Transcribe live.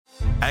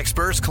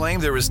Experts claim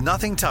there is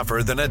nothing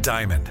tougher than a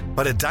diamond.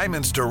 But at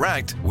Diamonds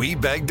Direct, we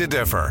beg to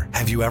differ.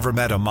 Have you ever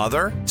met a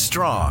mother?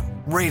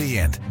 Strong,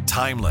 radiant,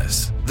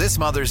 timeless. This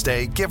Mother's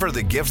Day, give her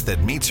the gift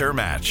that meets her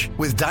match.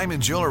 With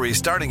diamond jewelry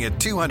starting at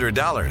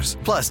 $200.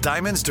 Plus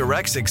Diamonds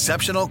Direct's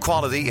exceptional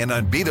quality and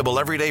unbeatable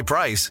everyday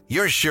price,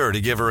 you're sure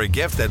to give her a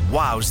gift that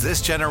wows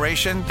this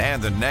generation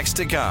and the next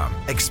to come.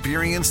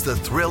 Experience the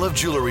thrill of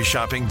jewelry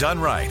shopping done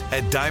right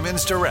at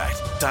Diamonds Direct.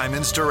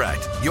 Diamonds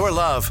Direct. Your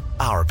love,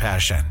 our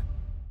passion.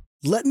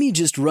 "Let me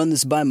just run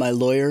this by my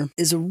lawyer"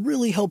 is a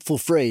really helpful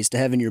phrase to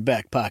have in your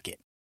back pocket.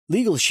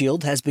 Legal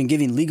Shield has been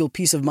giving legal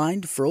peace of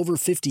mind for over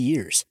 50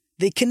 years.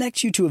 They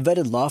connect you to a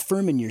vetted law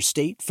firm in your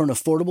state for an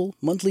affordable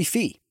monthly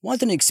fee.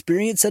 Want an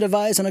experienced set of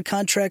eyes on a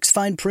contract's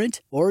fine print?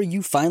 Or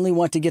you finally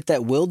want to get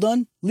that will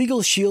done?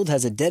 Legal Shield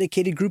has a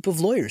dedicated group of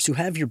lawyers who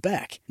have your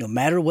back, no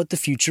matter what the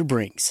future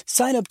brings.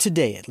 Sign up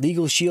today at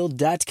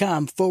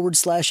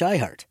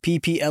LegalShield.com/iHeart.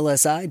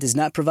 PPLSI does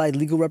not provide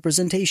legal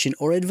representation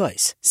or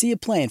advice. See a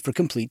plan for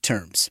complete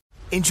terms.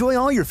 Enjoy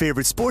all your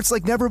favorite sports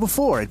like never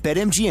before at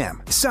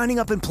BetMGM. Signing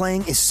up and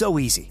playing is so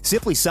easy.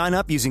 Simply sign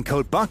up using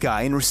code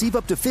Buckeye and receive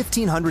up to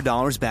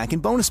 $1,500 back in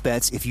bonus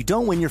bets if you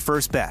don't win your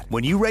first bet.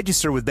 When you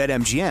register with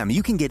BetMGM,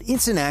 you can get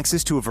instant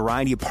access to a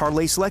variety of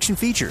parlay selection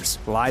features,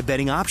 live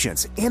betting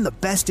options, and the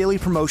best daily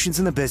promotions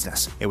in the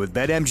business. And with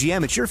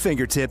BetMGM at your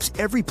fingertips,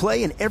 every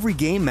play and every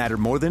game matter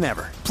more than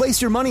ever.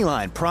 Place your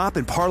moneyline, prop,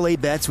 and parlay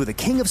bets with the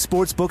king of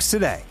sportsbooks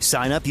today.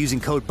 Sign up using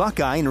code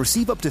Buckeye and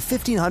receive up to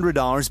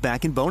 $1,500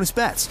 back in bonus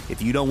bets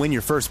if you don't win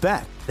your first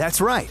bet.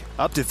 That's right,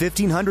 up to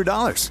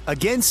 $1,500.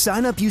 Again,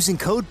 sign up using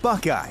code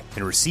Buckeye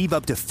and receive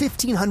up to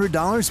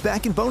 $1,500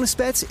 back in bonus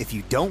bets if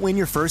you don't win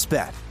your first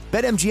bet.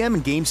 BetMGM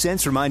and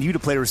GameSense remind you to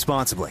play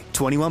responsibly.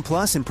 21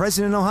 plus and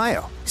present in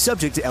Ohio.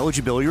 Subject to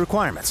eligibility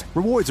requirements.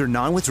 Rewards are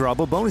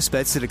non-withdrawable bonus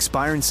bets that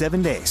expire in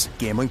 7 days.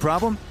 Gambling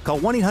problem? Call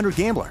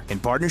 1-800-GAMBLER in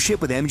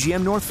partnership with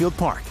MGM Northfield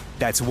Park.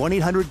 That's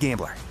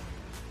 1-800-GAMBLER.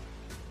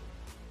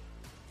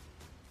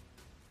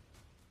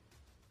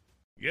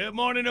 Good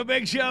morning, the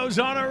Big Show's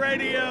on the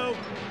radio.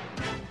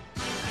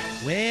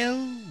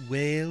 Well.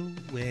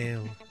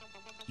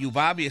 You've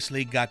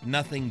obviously got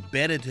nothing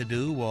better to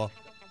do, or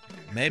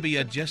maybe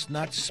you're just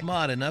not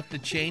smart enough to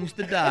change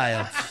the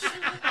dials.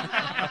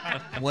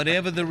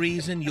 Whatever the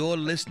reason, you're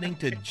listening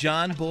to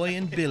John Boy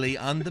and Billy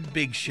on the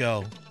Big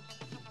Show.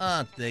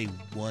 Aren't they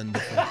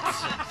wonderful?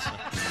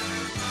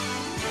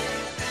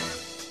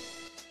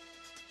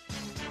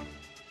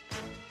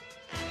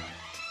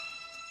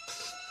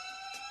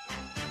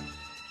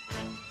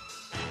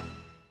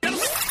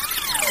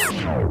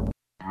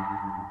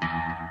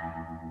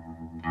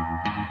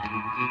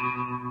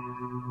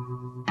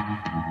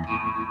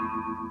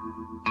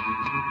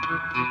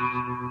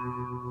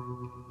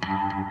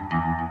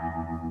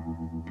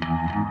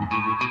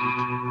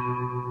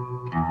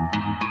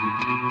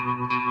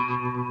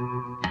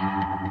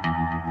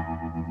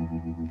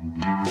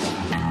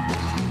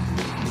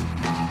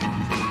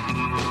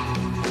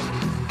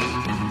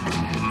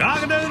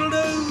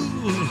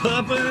 Cock-a-doodle-doo,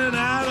 up and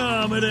at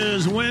 'em. It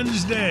is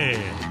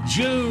Wednesday,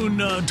 June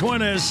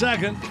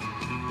 22nd.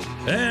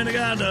 And I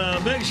got the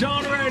Big Show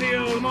on the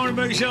radio. Good morning,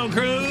 Big Show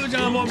crew.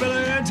 John Boy,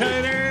 Billy,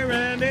 Taylor,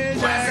 Randy,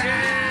 Jackie.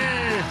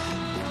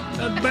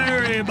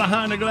 Barry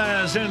behind the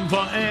glass in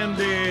for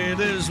Andy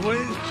this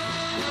week.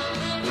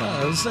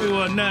 Let's see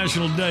what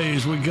national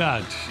days we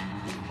got.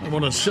 I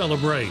want to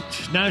celebrate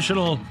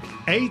National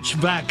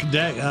HVAC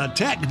Day,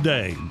 Tech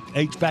Day.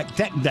 HVAC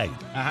Tech Day.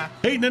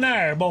 Heating and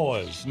air,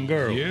 boys and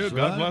girls. Yeah,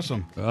 God bless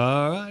them.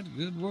 All right,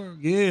 good work.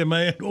 Yeah,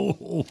 man.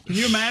 Oh. Can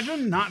you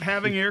imagine not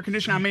having air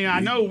conditioning? I mean, I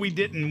know we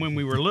didn't when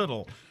we were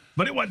little,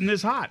 but it wasn't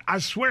this hot. I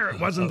swear it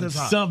wasn't this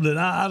hot. Something,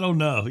 I don't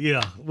know.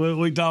 Yeah,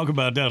 we talk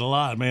about that a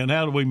lot, man.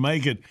 How do we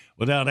make it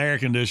without air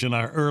conditioning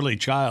our early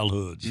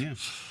childhoods? Yeah.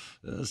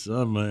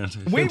 Man.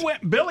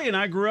 Billy and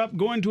I grew up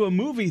going to a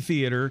movie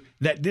theater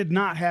that did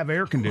not have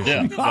air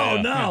conditioning.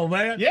 No,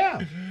 man.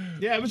 Yeah.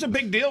 Yeah, it was a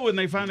big deal when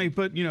they finally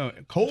put,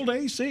 cold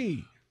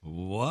AC.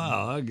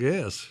 Wow, I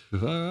guess. All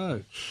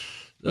right.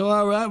 So,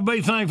 all right,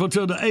 be thankful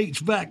to the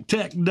HVAC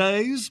Tech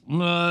Days.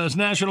 It's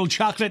National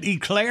Chocolate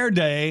Eclair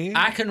Day.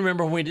 I can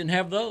remember when we didn't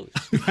have those.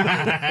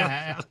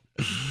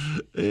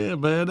 Yeah,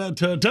 man, that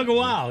took a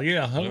while.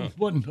 Yeah,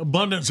 wasn't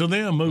abundance of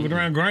them moving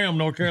around Graham,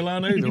 North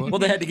Carolina either. Well,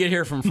 they had to get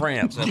here from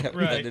France. That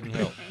didn't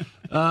help.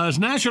 It's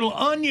National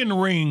Onion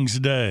Rings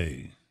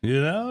Day.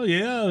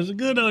 It's a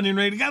good onion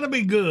ring. It got to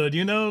be good.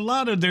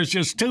 There's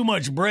just too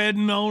much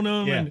breading on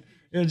them. Yeah.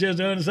 And just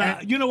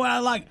you know what I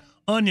like?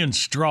 Onion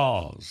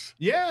straws.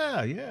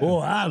 Yeah.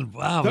 Boy,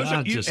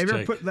 Have you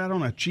ever put that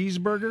on a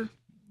cheeseburger?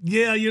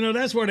 Yeah,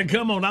 that's where they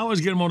come on. I always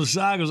get them on the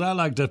side because I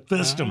like to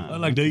fist them. I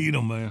like to eat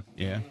them, man.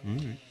 Yeah.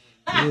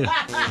 Yeah,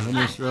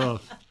 onion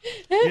straws.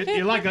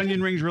 You like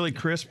onion rings really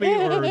crispy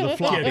or the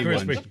floppy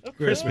crispy. ones?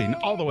 Crispy,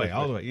 all the way,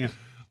 yeah.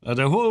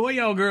 What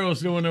y'all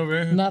girls doing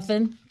over here?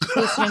 Nothing.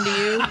 Listening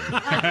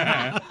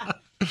to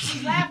you.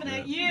 She's laughing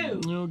at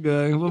you.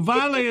 Okay. Well,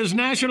 finally, it's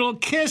National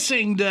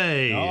Kissing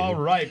Day. All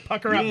right,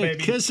 pucker up,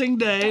 baby. Kissing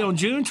Day on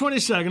June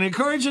 22nd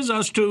encourages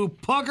us to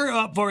pucker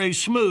up for a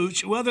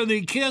smooch, whether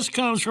the kiss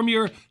comes from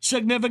your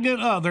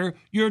significant other,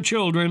 your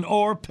children,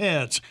 or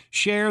pets.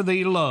 Share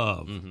the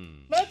love. Mm-hmm.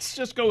 Let's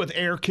just go with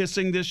air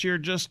kissing this year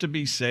just to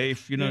be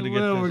safe, to get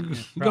we're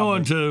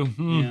going to.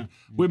 Yeah.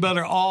 We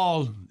better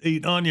all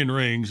eat onion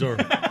rings or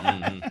have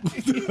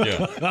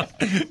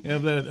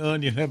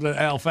that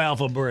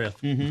alfalfa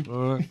breath. Mm-hmm.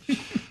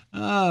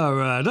 All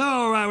right.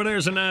 Well,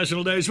 there's the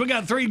national days. We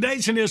got 3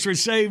 dates in history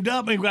saved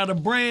up. We've got a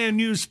brand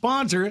new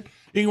sponsor.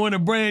 You can win a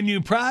brand new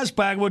prize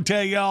pack. We'll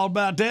tell you all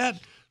about that.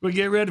 We'll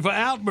get ready for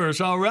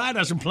Outbursts. All right.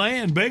 That's a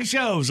plan. Big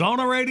Show's on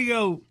the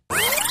radio.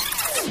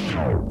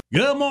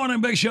 Good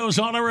morning, Big Show's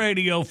on the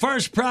radio.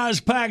 First prize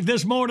pack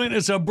this morning.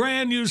 It's a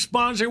brand new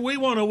sponsor. We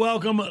want to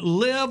welcome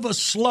Live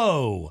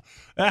Slow.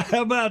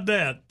 How about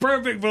that?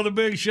 Perfect for the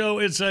Big Show.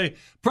 It's a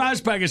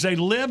prize pack. It's a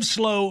Live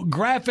Slow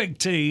graphic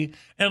tee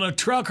and a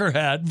trucker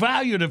hat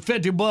valued at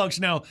 $50.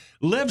 Now,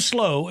 Live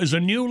Slow is a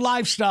new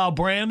lifestyle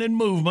brand and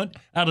movement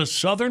out of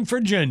Southern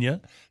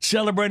Virginia,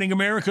 celebrating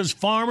America's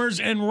farmers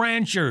and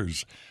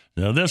ranchers.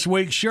 Now, this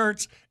week's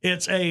shirts,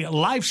 it's a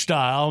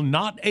lifestyle,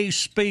 not a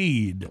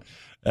speed.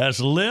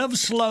 That's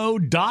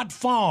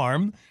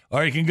liveslow.farm,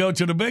 or you can go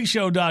to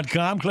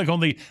thebigshow.com, click on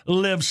the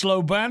Live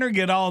Slow banner,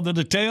 get all the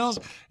details,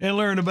 and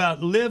learn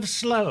about Live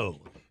Slow.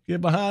 Get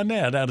behind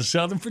that out of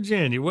Southern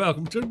Virginia.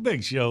 Welcome to the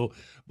Big Show,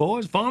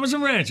 boys, farmers,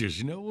 and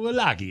ranchers. We're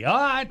lucky. All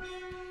right.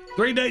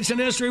 3 dates in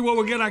history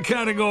where we get our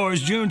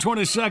categories. June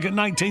 22nd,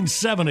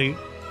 1970.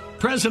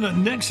 President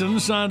Nixon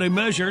signed a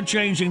measure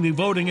changing the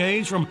voting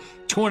age from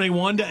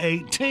 21 to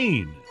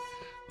 18.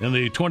 And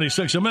the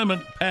 26th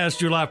Amendment passed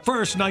July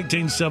 1st,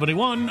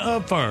 1971,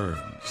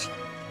 affirms.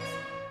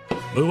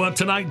 Move up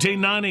to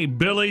 1990.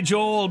 Billy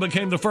Joel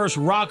became the first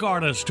rock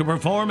artist to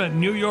perform at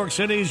New York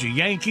City's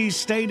Yankee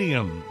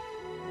Stadium.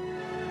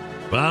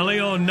 Finally,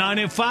 on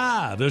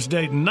 95, this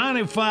date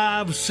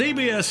 95,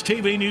 CBS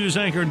TV News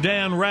anchor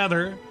Dan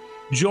Rather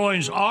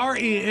joins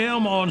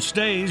REM on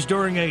stage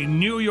during a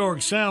New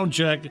York sound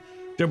check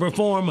to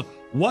perform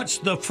What's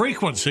the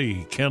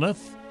Frequency,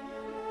 Kenneth?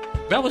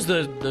 That was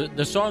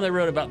the song they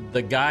wrote about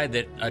the guy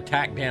that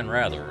attacked Dan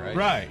Rather, right?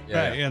 Right.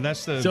 Yeah,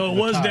 that's the. So it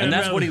was Dan and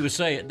that's Rather. What he was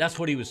saying. That's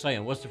what he was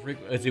saying. What's the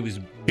frequency?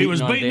 He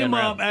was beating him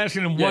up,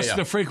 asking him, "What's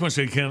the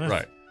frequency, Kenneth?"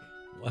 Right.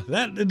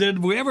 Did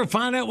we ever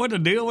find out what the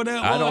deal with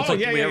that was? I don't think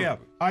we ever. Yeah.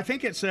 I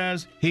think it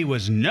says he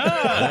was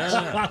nuts.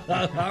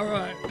 All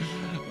right.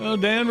 Well,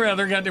 Dan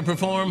Rather got to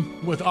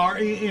perform with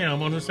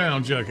REM on the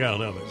sound check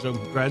out of it. So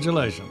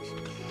congratulations.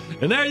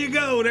 And there you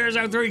go. There's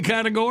our 3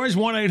 categories.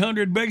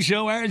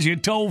 1-800-BIG-SHOW. There's your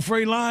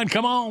toll-free line.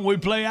 Come on, we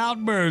play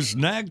Outbursts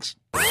next.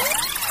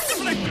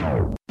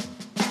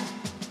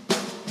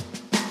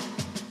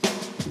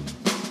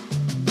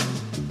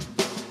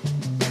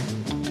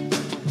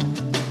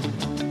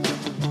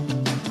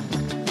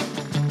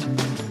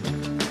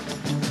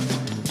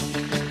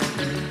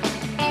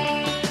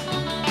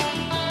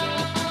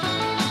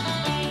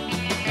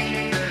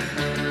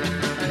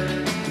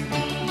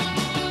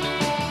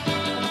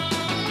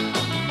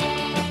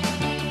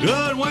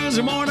 Good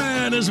Wednesday morning.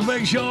 It's a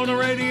Big Show on the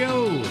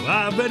radio.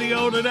 Our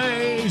video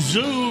today,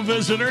 zoo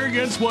visitor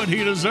gets what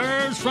he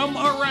deserves from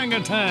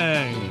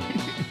orangutan.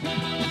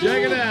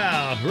 Check it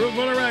out.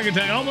 Rupert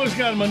orangutan. Almost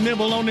got him a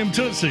nibble on them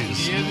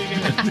Tootsies.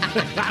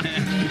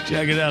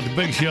 Check it out,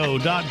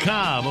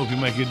 thebigshow.com. Hope you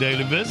make your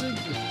daily visit.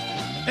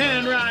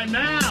 And right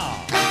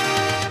now,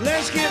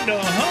 let's get to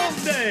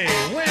hump day.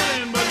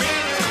 Winning beginner.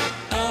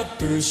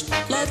 Outburst,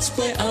 let's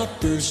play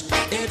Outburst.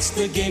 It's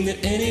the game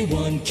that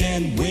anyone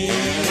can win.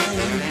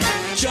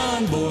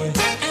 John Boy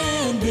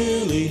and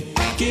Billy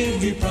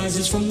give you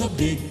prizes from the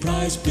big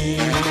prize bin.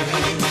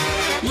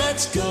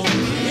 Let's go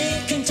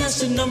meet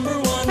contestant number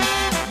 1.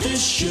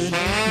 This should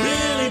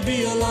really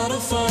be a lot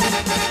of fun.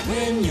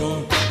 When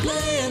you're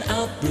playing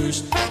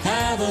Outburst,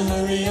 have a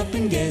hurry up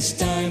and guess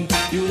time.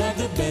 You'll have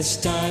the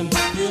best time.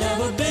 You'll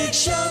have a big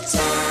show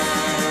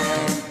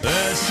time.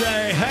 Let's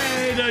say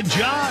hey to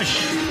Josh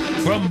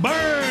from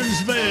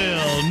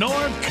Burnsville,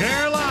 North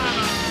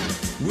Carolina.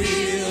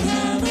 We'll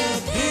have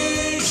a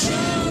big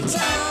show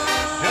time.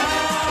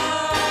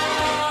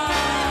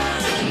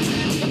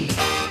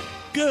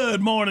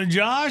 Good morning,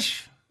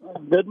 Josh.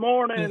 Good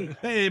morning.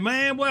 Hey,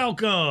 man,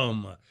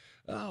 welcome.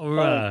 All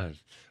right.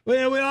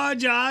 Well, we are,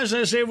 Josh.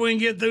 Let's see if we can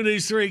get through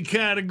these 3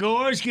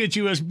 categories. Get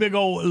you this big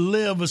old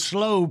Live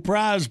Slow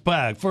prize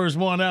pack. First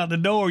one out the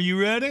door. You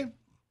ready?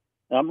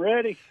 I'm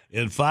ready.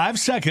 In 5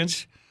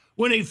 seconds,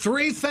 we need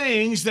 3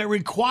 things that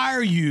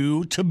require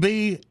you to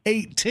be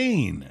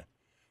 18.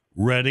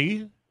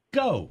 Ready?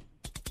 Go.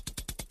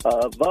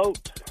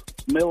 Vote,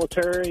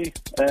 military,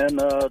 and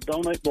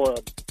donate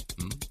blood.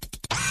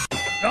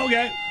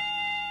 Okay.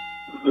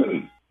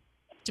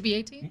 To be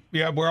 18?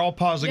 Yeah, we're all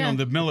pausing Yeah. on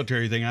the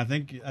military thing. I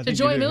think To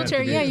join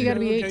military, yeah, you got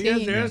to be 18.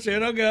 Yes, that's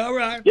it. Okay, all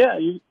right. Yeah,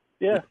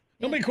 yeah.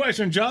 Don't be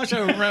questioning Josh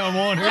over round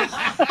 1 here.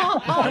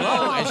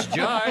 Hello, it's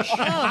Josh.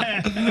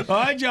 All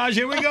right, Josh,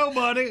 here we go,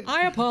 buddy.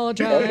 I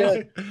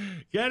apologize.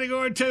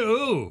 Category 2.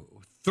 Ooh,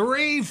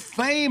 3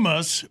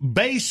 famous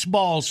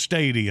baseball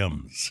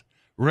stadiums.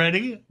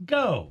 Ready?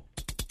 Go.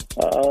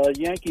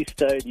 Yankee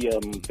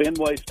Stadium,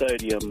 Fenway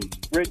Stadium,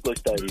 Wrigley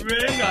Stadium.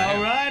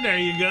 All right, there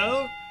you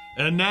go.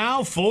 And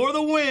now for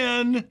the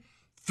win.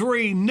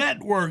 3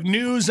 network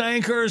news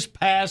anchors,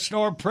 past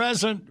or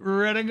present.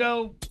 Ready to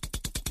go?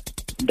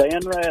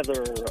 Dan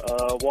Rather,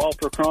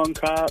 Walter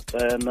Cronkite,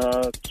 and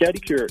Katie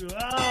Couric.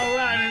 All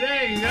right,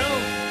 there you go.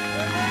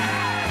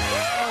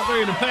 All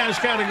 3 in the pass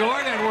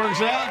category. That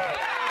works out.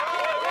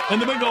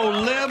 And the big old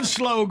Live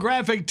Slow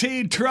graphic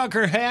tee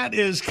trucker hat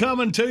is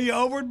coming to you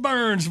over at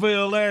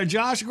Burnsville there.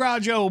 Josh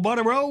Graggio,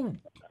 Buddy Rowe.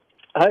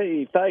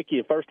 Hey, thank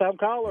you. First time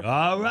caller.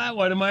 All right,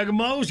 way to make the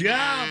most.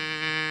 Yeah.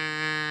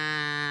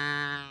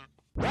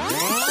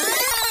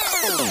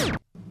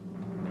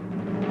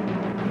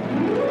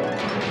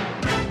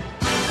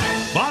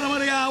 Bottom of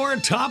the hour,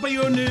 top of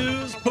your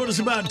news. Put us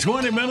about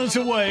 20 minutes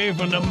away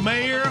from the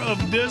mayor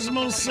of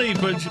Dismal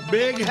Seepage.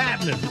 Big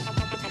happening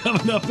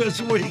coming up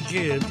this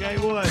weekend.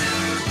 Can't wait.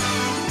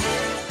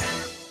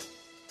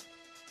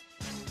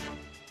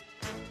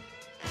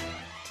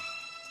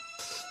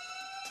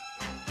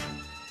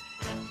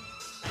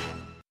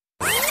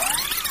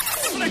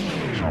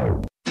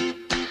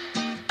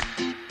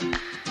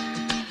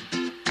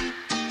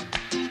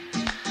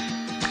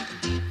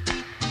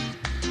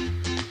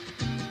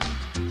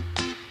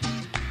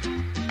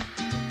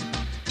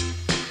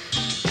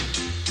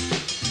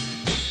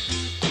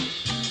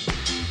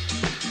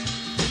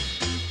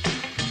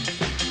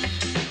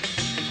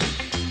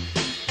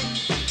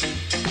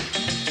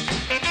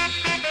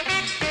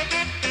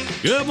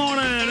 Good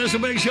morning. It's a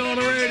Big Show on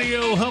the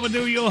radio.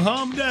 Hum-a-do your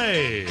hum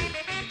day.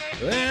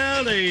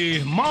 Well,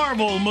 the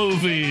Marvel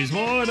movies,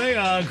 boy, they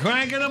are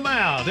cranking them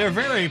out. They're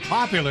very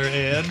popular,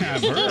 Ed.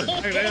 I've heard.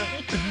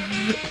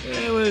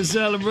 And we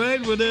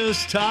celebrate with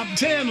this top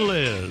 10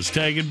 list.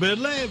 Take it,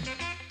 Bidley.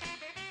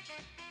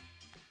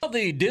 Well,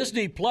 the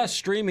Disney Plus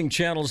streaming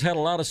channels had a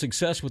lot of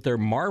success with their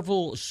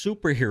Marvel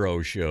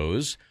superhero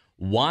shows.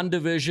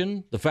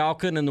 WandaVision, The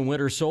Falcon and the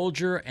Winter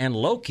Soldier, and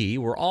Loki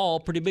were all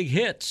pretty big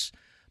hits.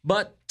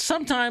 But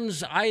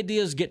sometimes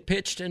ideas get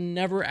pitched and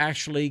never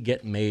actually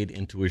get made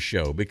into a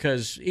show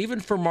because even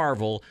for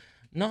Marvel,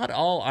 not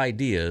all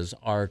ideas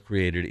are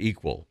created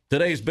equal.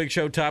 Today's Big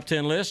Show Top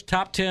 10 list,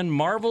 top 10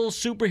 Marvel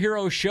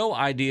superhero show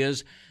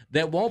ideas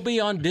that won't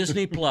be on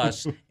Disney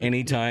Plus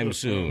anytime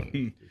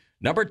soon.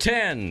 Number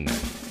 10,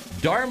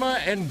 Dharma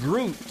and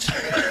Groot.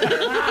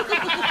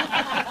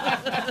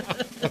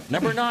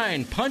 Number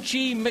 9,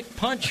 Punchy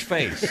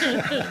McPunchface.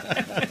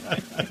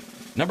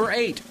 Number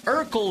 8,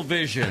 Urkel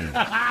Vision.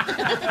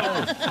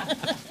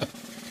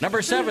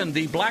 Number 7,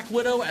 the Black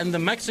Widow and the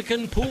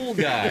Mexican Pool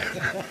Guy.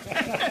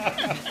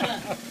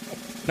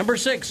 Number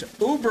 6,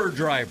 Uber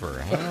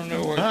Driver. I don't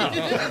know what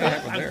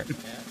happened there.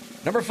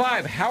 Number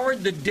 5,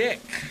 Howard the Dick.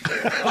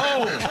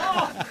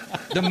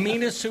 The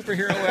meanest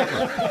superhero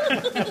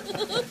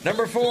ever.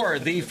 Number 4,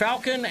 the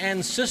Falcon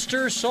and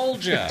Sister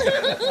Soldier.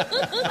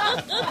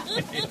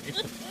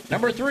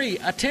 Number 3,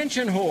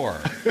 Attention Whore.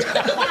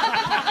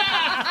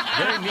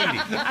 Very needy.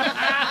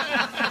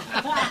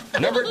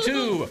 Number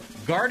 2,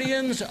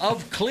 Guardians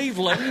of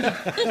Cleveland.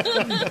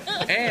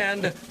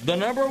 And the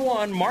number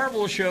 1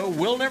 Marvel show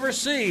we'll never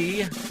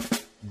see,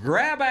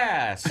 Grab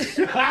Ass.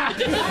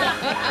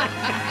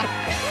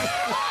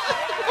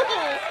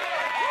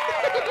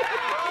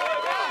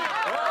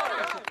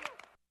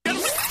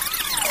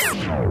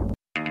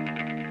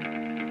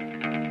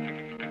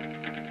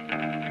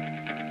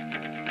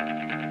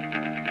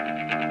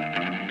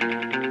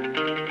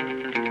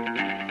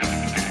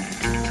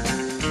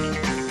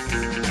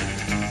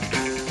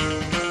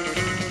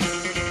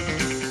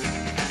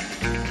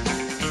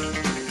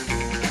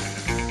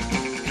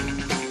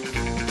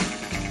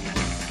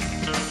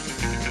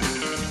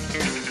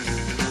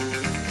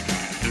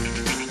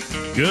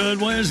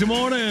 Good Wednesday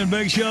morning.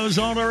 Big Show's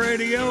on the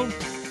radio.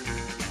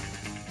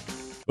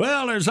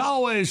 Well, there's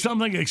always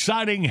something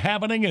exciting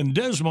happening in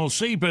Dismal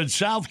Seepage,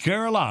 South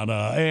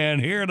Carolina. And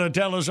here to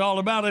tell us all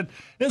about it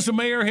is the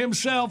mayor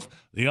himself,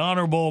 the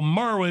Honorable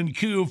Merwin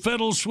Q.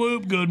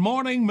 Fiddleswoop. Good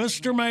morning,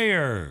 Mr.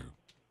 Mayor.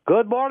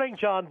 Good morning,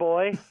 John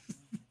Boy,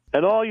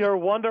 and all your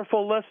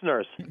wonderful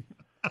listeners.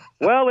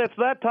 Well, it's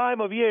that time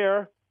of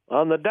year.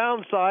 On the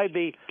downside,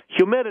 the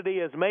humidity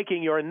is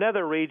making your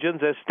nether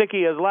regions as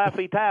sticky as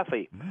Laffy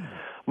Taffy.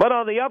 But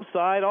on the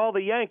upside, all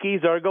the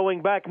Yankees are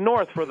going back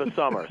north for the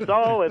summer.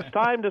 So it's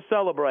time to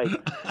celebrate.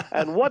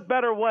 And what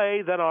better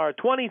way than our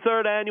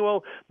 23rd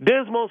annual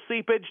Dismal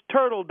Seepage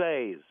Turtle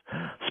Days,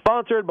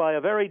 sponsored by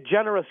a very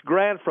generous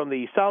grant from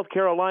the South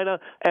Carolina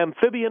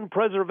Amphibian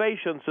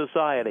Preservation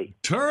Society.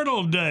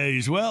 Turtle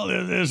Days. Well,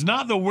 it's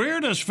not the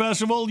weirdest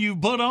festival you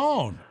put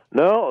on.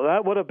 No,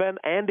 that would have been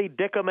Andy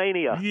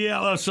Dickomania.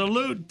 Yeah, a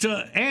salute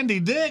to Andy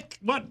Dick.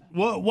 What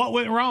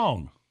went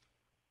wrong?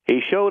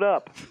 He showed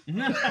up.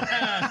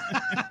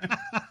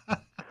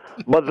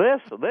 But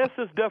this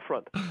is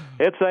different.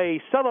 It's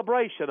a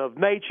celebration of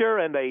nature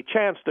and a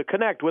chance to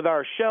connect with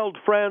our shelled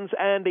friends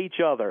and each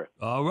other.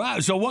 All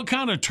right. So what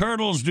kind of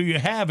turtles do you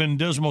have in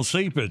Dismal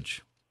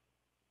Seepage?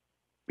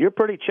 You're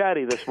pretty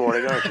chatty this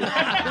morning, aren't you?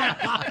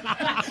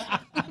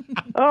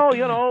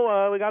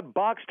 Oh, we got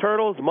box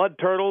turtles, mud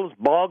turtles,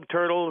 bog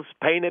turtles,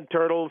 painted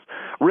turtles,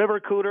 river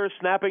cooters,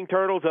 snapping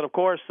turtles, and, of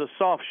course, the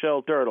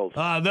soft-shell turtles.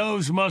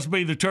 Those must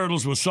be the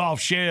turtles with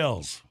soft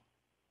shells.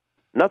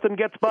 Nothing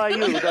gets by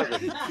you,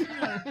 does it?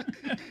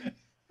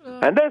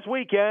 And this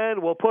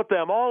weekend, we'll put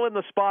them all in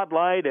the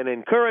spotlight and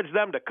encourage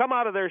them to come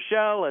out of their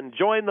shell and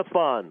join the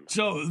fun.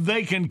 So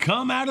they can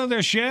come out of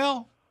their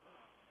shell?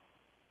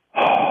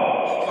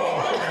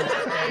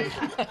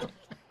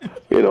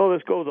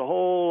 This goes a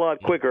whole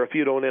lot quicker if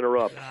you don't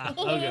interrupt.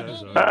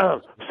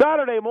 Okay,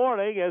 Saturday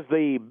morning is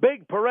the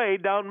big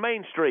parade down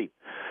Main Street.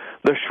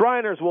 The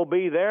Shriners will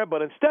be there,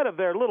 but instead of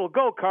their little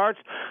go-karts,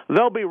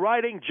 they'll be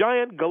riding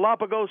giant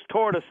Galapagos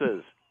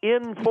tortoises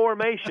in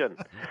formation.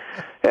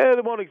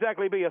 It won't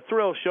exactly be a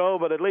thrill show,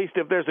 but at least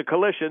if there's a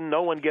collision,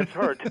 no one gets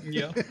hurt.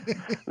 Yeah.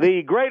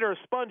 The Greater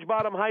Sponge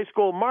Bottom High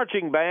School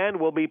Marching Band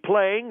will be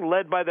playing,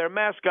 led by their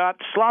mascot,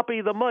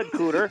 Sloppy the Mud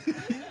Cooter.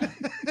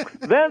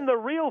 Then the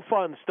real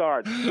fun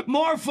starts.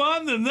 More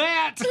fun than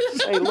that.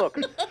 Hey, look,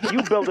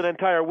 you build an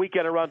entire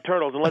weekend around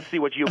turtles, and let's see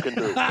what you can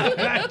do.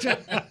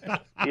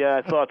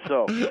 Yeah, I thought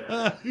so.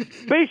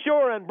 Be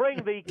sure and bring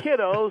the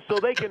kiddos so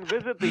they can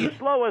visit the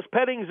slowest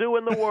petting zoo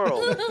in the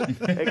world.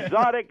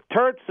 Exotic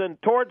turts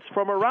and torts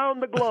from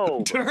around the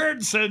globe.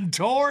 Turts and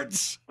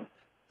torts?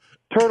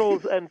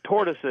 Turtles and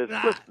tortoises.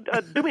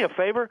 Listen, do me a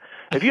favor.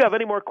 If you have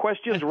any more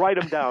questions, write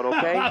them down,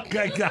 okay?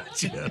 Okay,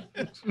 gotcha.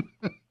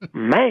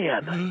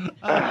 Man.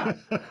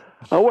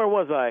 Where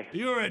was I?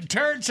 You were at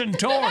Turts and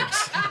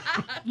Torts.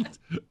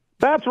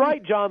 That's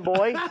right, John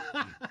Boy.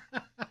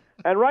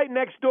 And right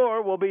next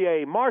door will be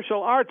a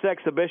martial arts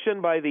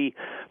exhibition by the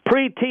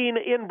preteen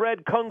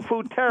inbred Kung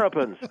Fu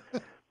Terrapins.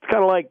 It's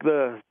kind of like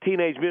the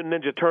Teenage Mutant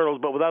Ninja Turtles,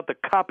 but without the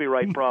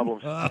copyright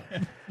problems.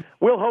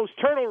 We'll host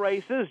turtle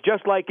races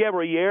just like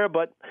every year,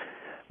 but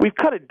we've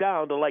cut it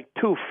down to like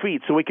 2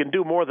 feet so we can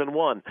do more than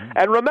one.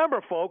 And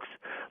remember, folks,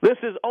 this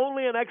is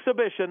only an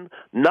exhibition,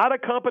 not a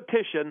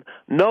competition.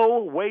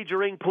 No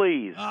wagering,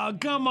 please. Oh,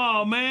 come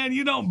on, man.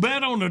 You don't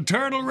bet on the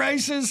turtle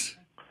races?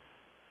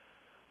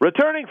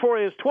 Returning for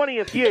his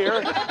 20th year,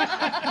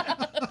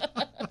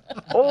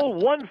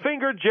 old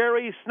One-Finger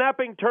Jerry's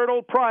Snapping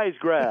Turtle Prize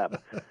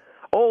Grab.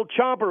 Old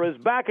Chomper is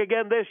back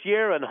again this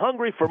year and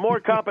hungry for more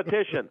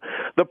competition.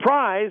 The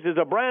prize is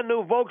a brand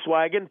new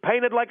Volkswagen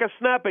painted like a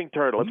snapping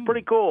turtle. It's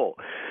pretty cool.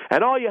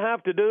 And all you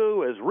have to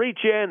do is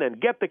reach in and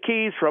get the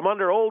keys from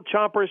under old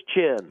Chomper's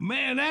chin.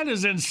 Man, that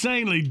is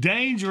insanely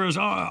dangerous.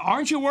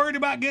 Aren't you worried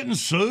about getting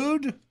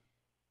sued?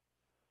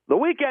 The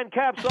weekend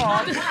caps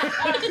off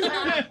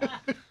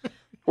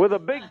with a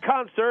big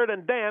concert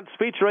and dance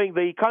featuring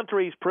the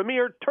country's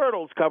premier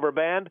Turtles cover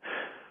band,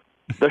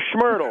 the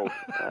Schmurtles.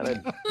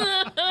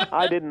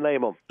 I didn't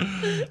name them.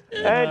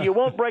 And you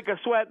won't break a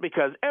sweat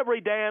because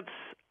every dance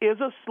is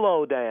a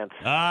slow dance.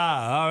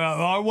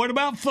 What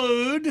about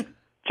food?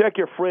 Check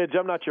your fridge.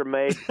 I'm not your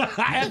maid.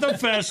 At the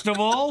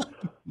festival.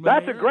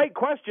 That's a great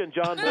question,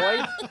 John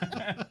Boy.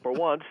 For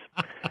once.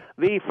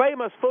 The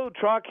famous food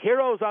truck,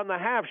 Heroes on the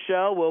Half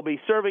Shell, will be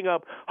serving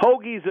up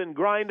hoagies and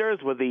grinders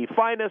with the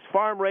finest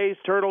farm-raised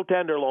turtle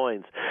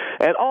tenderloins.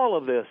 And all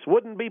of this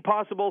wouldn't be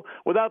possible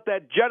without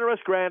that generous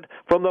grant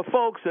from the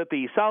folks at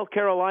the South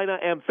Carolina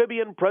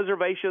Amphibian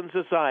Preservation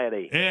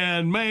Society.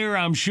 And, Mayor,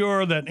 I'm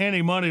sure that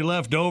any money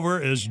left over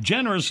is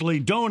generously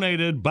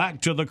donated back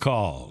to the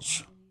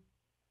cause.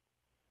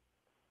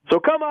 So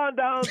come on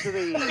down to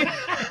the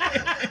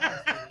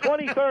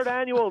 23rd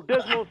Annual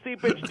Dismal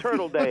Seepage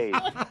Turtle Days.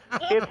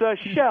 It's a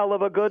shell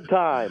of a good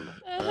time.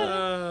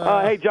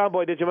 Hey, John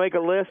Boy, did you make a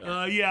list?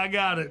 Yeah, I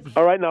got it.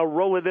 All right, now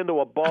roll it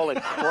into a ball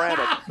and cram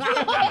it.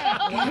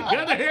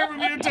 Good to hear from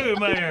you, too,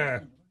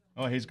 Mayor.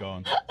 Oh, he's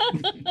gone.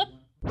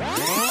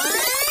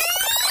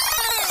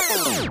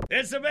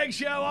 It's the Big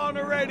Show on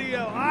the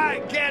radio. All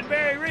right,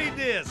 Cadbury, read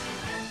this.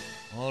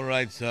 All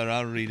right, sir,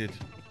 I'll read it.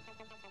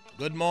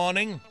 Good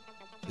morning.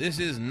 This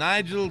is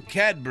Nigel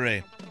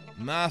Cadbury,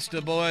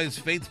 Master Boy's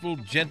faithful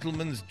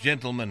gentleman's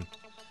gentleman.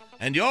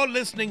 And you're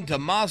listening to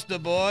Master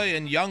Boy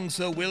and young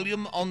Sir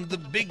William on The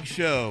Big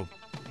Show.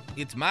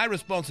 It's my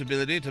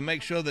responsibility to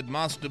make sure that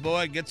Master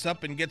Boy gets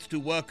up and gets to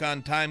work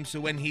on time, so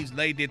when he's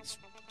late, it's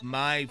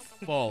my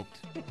fault.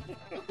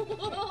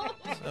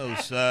 So,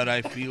 sir,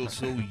 I feel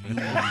so used.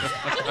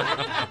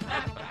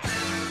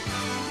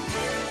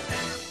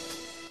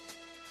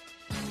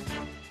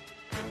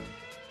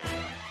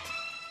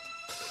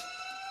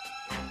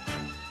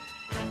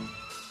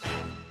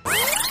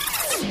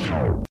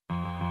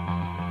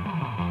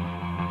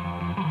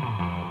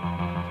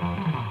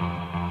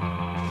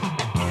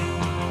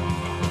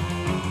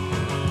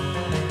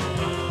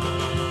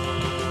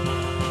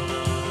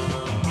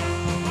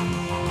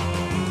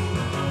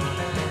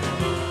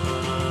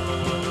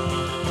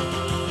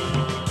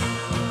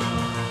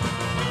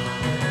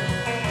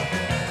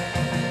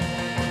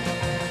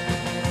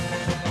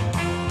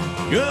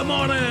 Good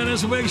morning.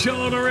 It's a Big Show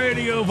on the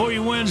radio for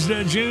you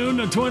Wednesday, June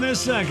the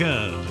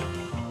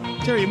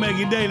 22nd. Tell you make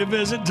your daily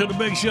visit to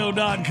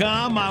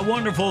thebigshow.com. My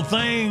wonderful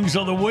things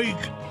of the week.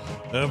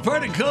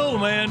 Pretty cool,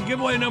 man.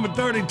 Giveaway number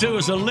 32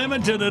 is a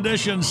limited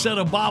edition set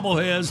of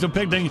bobbleheads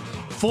depicting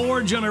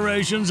 4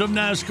 generations of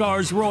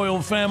NASCAR's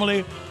royal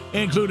family,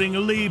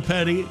 including Lee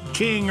Petty,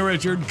 King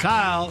Richard,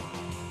 Kyle,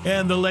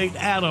 and the late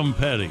Adam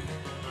Petty.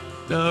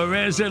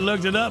 Randy said,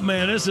 looked it up,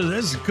 man. This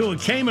is cool.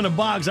 It came in a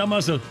box. I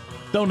must have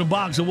thrown the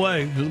box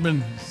away. It's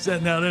been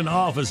sitting out in the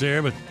office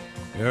here, but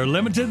they're a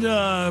limited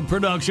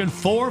production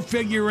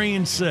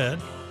 4-figurine set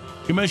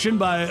commissioned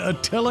by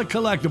Attila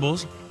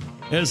Collectibles.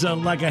 There's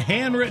like a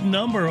handwritten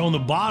number on the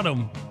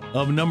bottom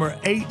of number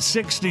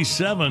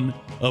 867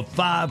 of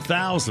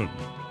 5,000.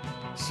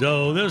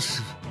 So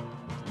this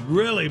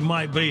really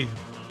might be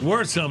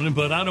worth something,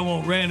 but I don't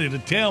want Randy to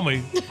tell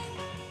me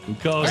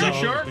because Are you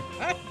sure?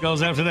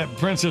 Because after that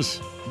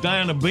Princess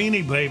Diana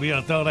Beanie Baby, I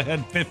thought I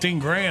had 15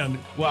 grand.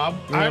 Well,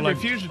 I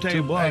refuse to tell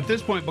you at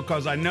this point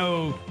because I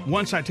know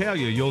once I tell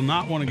you, you'll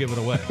not want to give it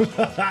away. So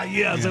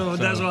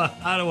that's why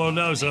I don't want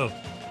to know. So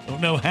I don't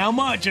know how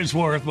much it's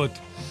worth, but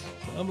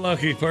I'm a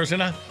lucky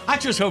person. I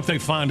just hope they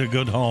find a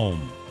good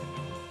home.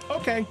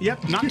 Okay.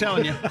 Yep. Not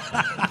telling you.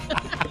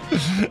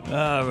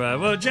 All right.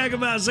 Well, check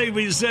them out, see for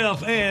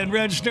yourself, and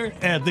register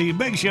at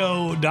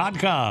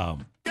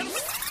thebigshow.com.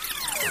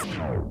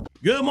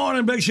 Good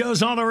morning, Big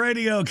Show's on the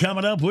radio.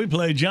 Coming up, we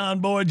play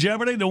John Boy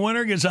Jeopardy. The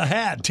winner gets a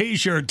hat,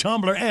 T-shirt,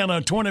 tumbler, and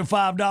a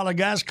 $25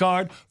 gas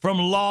card from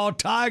Law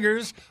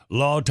Tigers.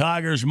 Law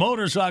Tigers,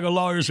 motorcycle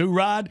lawyers who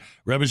ride,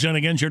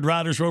 representing injured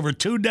riders for over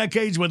 2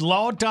 decades with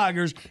Law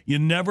Tigers. You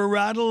never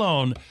ride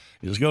alone.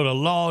 Just go to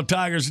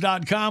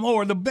lawtigers.com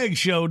or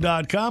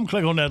thebigshow.com.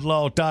 Click on that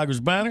Law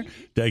Tigers banner.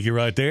 Take you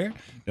right there.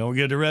 Don't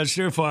forget to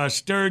register for our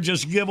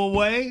Sturgis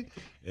giveaway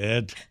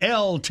at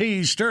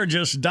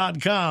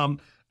ltsturgis.com.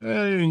 You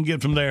can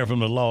get from there from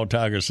the Law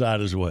Tiger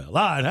side as well. All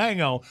right,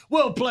 hang on.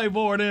 We'll play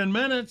for it in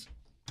minutes.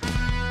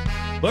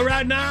 But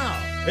right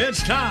now,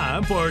 it's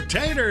time for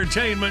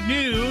Tatertainment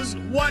News,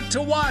 What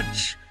to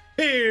Watch.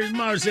 Here's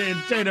Marcy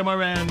Tater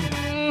Moran.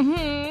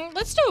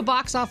 Let's do a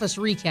box office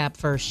recap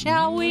first,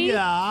 shall we?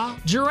 Yeah.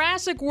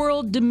 Jurassic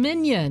World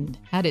Dominion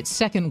had its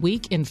second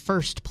week in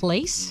first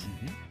place.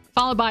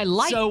 Followed by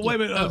Lightyear. So, wait a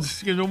minute.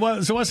 Excuse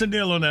me. So, what's the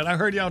deal on that? I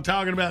heard y'all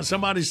talking about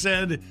somebody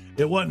said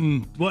it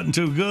wasn't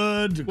too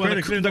good.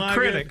 The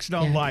critics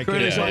don't like it.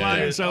 Critics don't like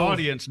it. So the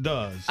audience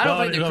does. I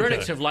don't think the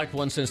critics have liked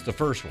one since the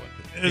first one.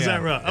 Is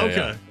that right? Yeah,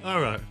 okay. All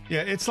right.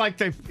 Yeah, it's like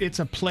it's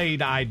a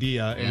played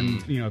idea,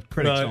 and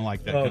critics don't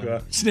like that. Okay.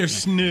 They're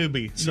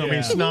snooby.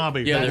 So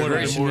snobby. Yeah, they're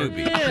very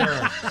snooby.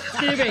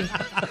 Snooby.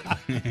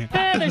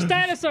 Ah, there's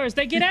dinosaurs.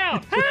 They get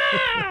out.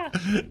 Ah!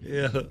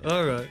 Yeah.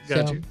 All right.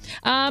 Got you.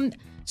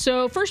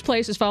 So first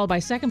place is followed by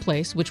second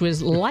place, which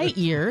was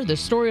Lightyear, the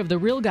story of the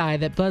real guy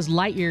that Buzz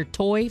Lightyear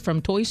toy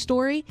from Toy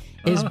Story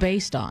is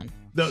based on.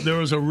 There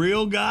was a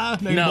real guy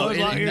named Buzz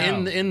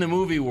Lightyear? in the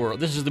movie world.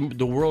 This is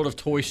the world of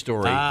Toy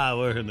Story. Where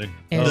are they?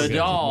 The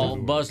doll,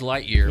 Buzz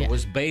Lightyear,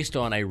 was based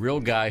on a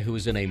real guy who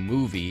was in a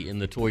movie in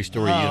the Toy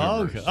Story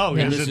universe. Okay. Oh,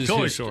 and this is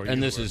Toy Story.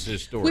 And this is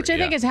his story. Which I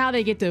think is how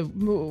they get to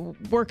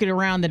work it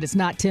around that it's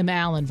not Tim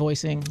Allen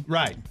voicing.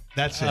 Right.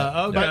 That's it.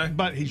 Okay.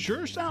 But he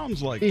sure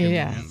sounds like him.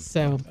 Yeah.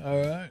 So.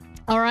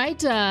 All right.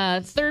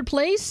 Third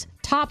place,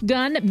 Top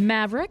Gun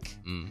Maverick.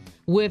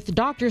 With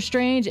Doctor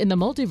Strange in the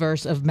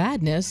Multiverse of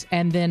Madness,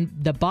 and then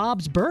the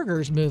Bob's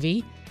Burgers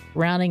movie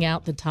rounding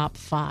out the top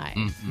 5.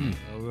 All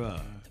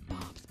right. The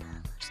Bob's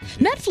Burgers.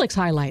 Netflix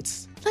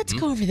highlights. Let's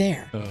go over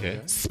there.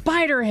 Okay.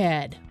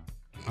 Spiderhead.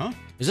 Huh?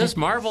 Is this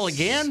Marvel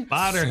again?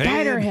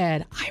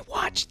 Spiderhead. I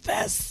watched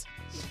this.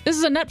 This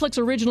is a Netflix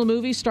original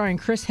movie starring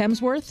Chris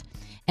Hemsworth,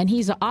 and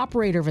he's the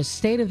operator of a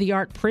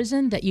state-of-the-art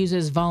prison that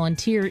uses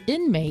volunteer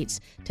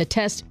inmates to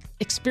test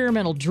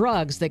experimental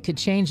drugs that could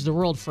change the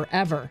world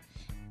forever.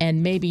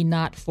 And maybe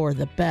not for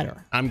the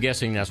better. I'm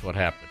guessing that's what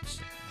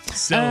happens.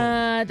 So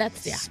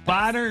that's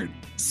Spiderhead.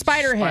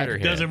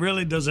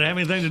 Does it have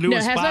anything to do with spiders? No,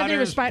 it has nothing to do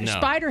with spiders.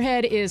 No.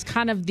 Spiderhead is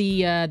kind of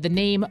the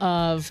name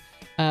of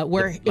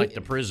where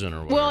the prison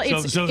or whatever. Well,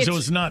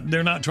 it's not.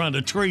 They're not trying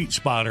to treat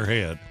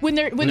Spiderhead when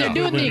they're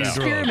doing the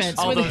experiments.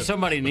 Although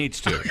somebody needs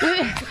to.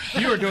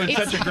 You were doing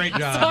such a great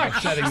job of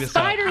setting this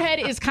up.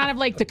 Spiderhead is kind of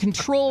like the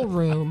control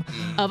room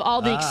of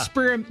all the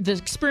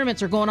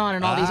experiments are going on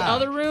in all these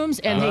other rooms,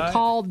 and they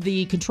call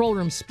the control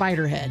room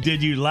Spiderhead.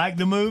 Did you like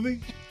the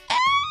movie?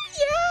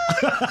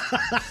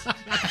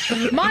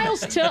 Miles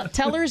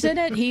Teller's in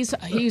it.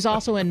 He's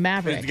also in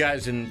Maverick. The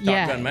guy's in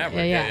Top Gun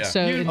Maverick. Yeah.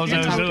 So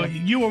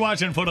you were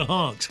watching for the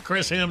hunks,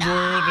 Chris Hemsworth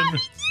and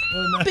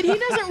But he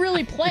doesn't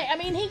really play. I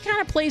mean, he kind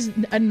of plays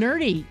a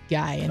nerdy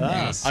guy in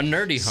this. A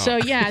nerdy hunk. So,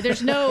 yeah,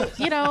 there's no,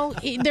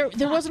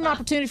 there wasn't an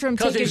opportunity for him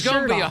to take his shirt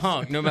off. Because he's going to be a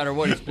hunk no matter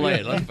what he's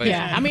playing. Let's face it.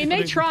 Yeah, I mean,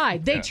 they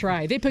tried.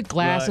 They put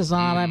glasses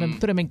on him and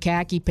put him in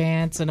khaki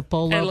pants and a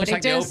polo. And it looks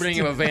like the opening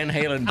of a Van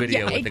Halen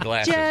video with the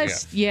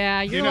glasses.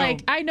 You're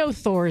like, I know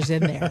Thor's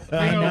in there.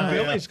 I know.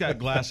 Billy's got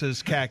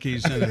glasses,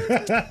 khakis,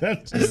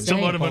 and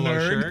somewhat of a polo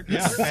nerd. shirt.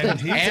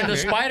 Yeah, and a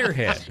spider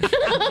head.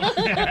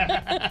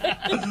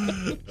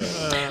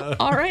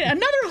 All right,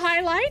 another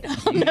highlight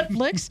on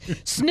Netflix: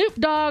 Snoop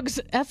Dogg's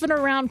Effing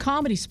Around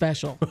comedy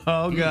special.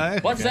 Okay.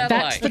 What's that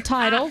That's like? the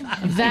title.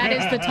 That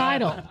is the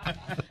title.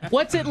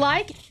 What's it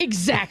like?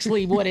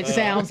 Exactly what it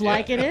sounds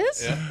like it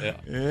is.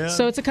 Yeah.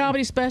 So it's a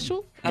comedy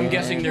special. I'm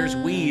guessing there's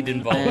weed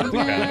involved in the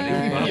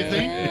comedy. You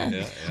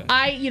think?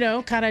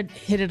 I, kind of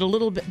hit it a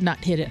little bit. Not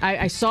hit it.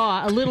 I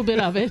saw a little bit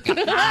of it.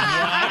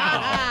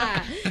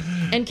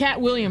 And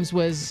Cat Williams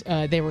was,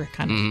 they were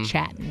kind of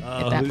chatting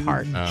at that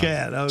part.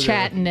 Cat, okay.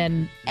 Chatting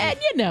and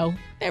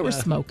they were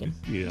smoking.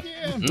 You're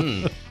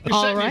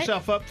All setting right.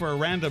 yourself up for a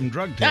random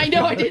drug test. I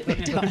know I did.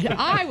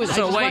 I was.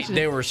 So I just wait, watched it.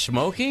 they were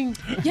smoking?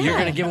 Yeah. You're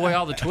going to give away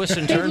all the twists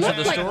and turns of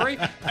the story?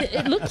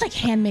 It looked like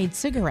handmade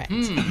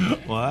cigarettes.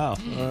 Wow.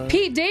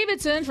 Pete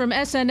Davidson from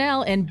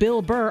SNL and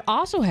Bill Burr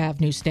also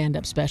have new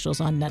stand-up specials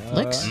on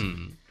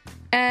Netflix.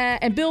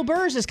 And Bill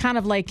Burr's is kind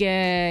of like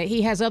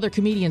he has other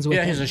comedians with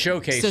him. Yeah, he's a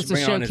showcase. So it's a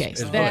Bring on his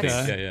showcase.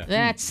 buddies.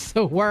 That's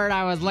the word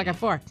I was looking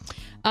for.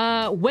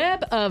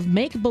 Web of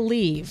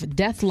Make-Believe,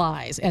 Death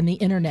Lies, and the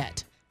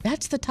Internet.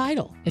 That's the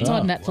title. It's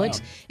on Netflix.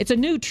 Wow. It's a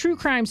new true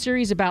crime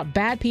series about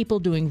bad people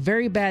doing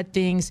very bad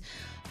things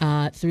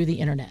through the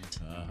Internet.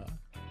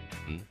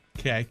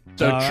 Okay.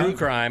 So true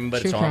crime,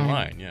 but it's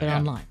online. But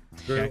online.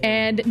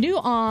 And a new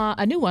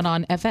one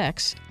on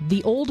FX,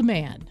 The Old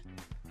Man.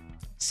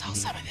 Saw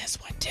some of this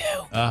one,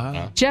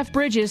 too. Jeff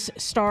Bridges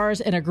stars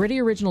in a gritty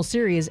original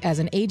series as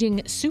an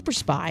aging super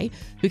spy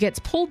who gets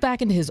pulled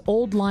back into his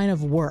old line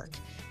of work.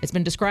 It's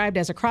been described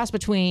as a cross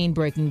between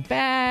Breaking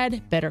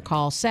Bad, Better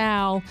Call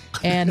Saul,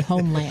 and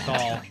Homeland.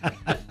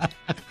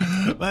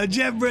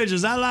 Jeff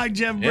Bridges. I like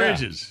Jeff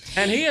Bridges.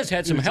 And he has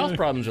had some health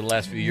problems in the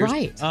last few years.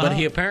 Right. But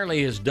he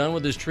apparently is done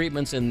with his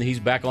treatments and he's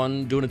back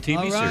on doing a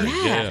TV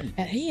series.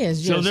 Yeah. He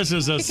is just So this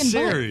is a kicking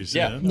series.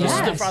 Yeah. Then? This is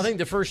Yes. I think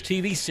the first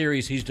TV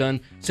series he's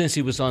done since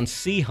he was on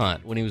Sea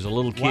Hunt when he was a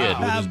little kid with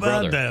How his about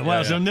brother. that?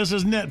 Wow, so this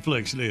is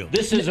Netflix deal.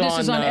 This is This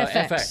is on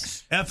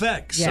FX.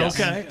 FX. Yes.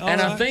 Okay. All And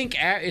I right. think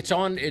it's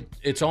on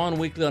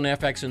weekly on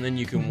FX, and then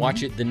you can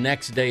watch it the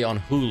next day on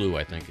Hulu.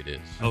 I think it is.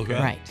 Okay.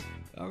 Right.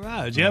 All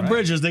right. Jeff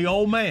Bridges, the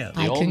old man.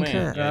 I old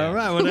concur. man. All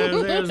right. Well,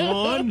 there's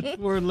one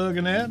we're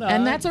looking at.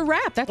 And that's a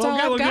wrap. That's all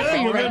I've got for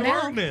you right good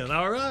now. work then.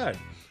 All right.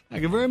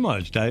 Thank you very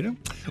much, Tatum.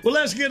 Well,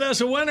 let's get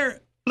us a winner.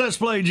 Let's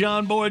play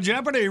John Boy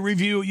Jeopardy.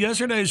 Review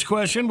yesterday's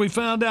question. We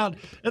found out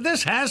that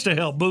this has to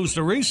help boost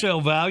the resale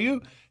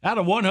value. Out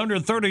of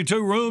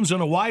 132 rooms in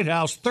a White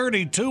House,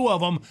 32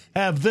 of them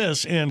have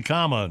this in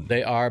common.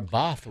 They are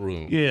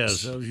bathrooms.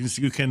 Yes, so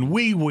you can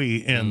wee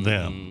in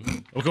them.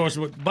 Of course,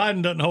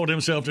 Biden doesn't hold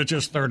himself to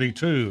just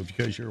 32,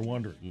 because you're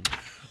wondering.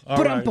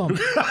 All right.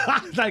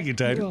 Thank you,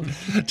 Tater.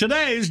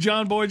 Today's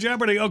John Boy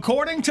Jeopardy.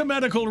 According to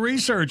medical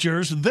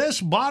researchers, this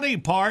body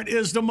part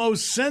is the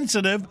most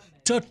sensitive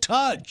to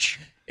touch.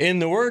 In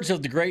the words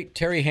of the great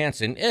Terry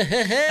Hansen,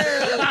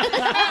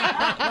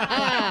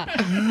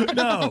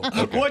 No.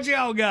 What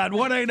y'all got?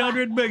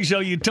 1-800-BIG SHOW,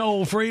 you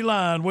toll-free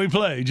line. We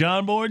play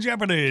John Boy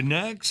Jeopardy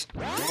next.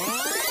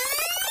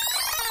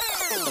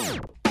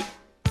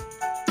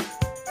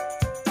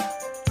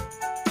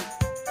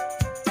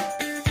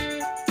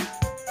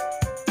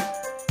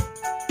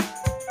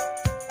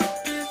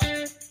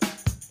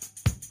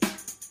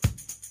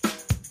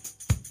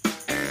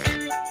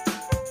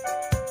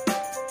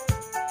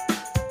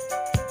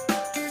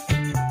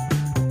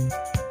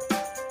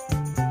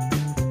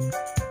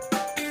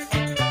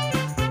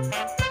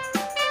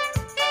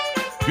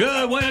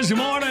 Good Wednesday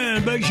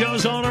morning. Big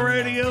Show's on the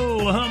radio.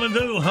 Humming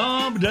through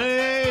Hump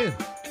Day.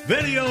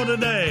 Video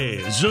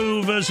today.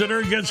 Zoo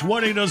visitor gets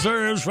what he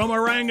deserves from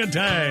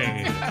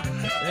orangutan.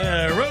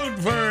 Root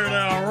for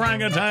the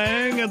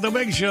orangutan at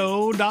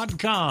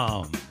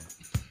thebigshow.com.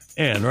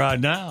 And right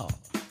now,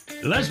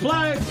 let's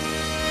play.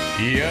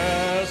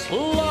 yes,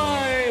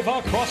 live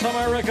across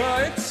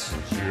America, it's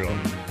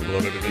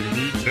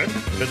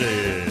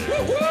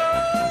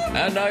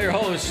And now your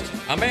host,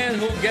 a man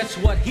who gets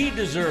what he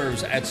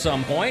deserves at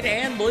some point,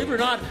 and believe it or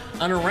not,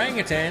 an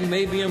orangutan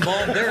may be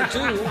involved there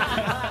too.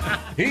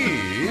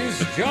 He's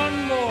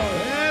John Boy.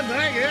 Yeah,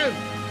 thank you.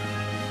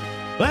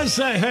 Let's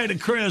say hey to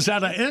Chris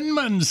out of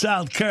Inman,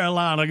 South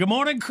Carolina. Good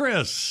morning,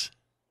 Chris.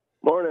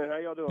 Morning. How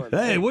y'all doing?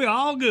 Hey, we're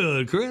all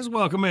good. Chris,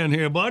 welcome in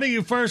here, buddy.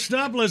 You first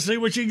up. Let's see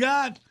what you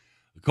got.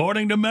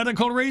 According to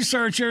medical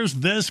researchers,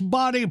 this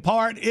body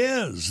part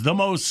is the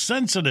most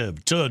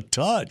sensitive to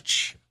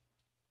touch.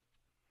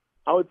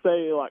 I would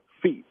say like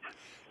feet.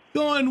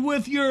 Going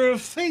with your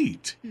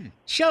feet.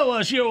 Show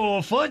us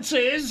your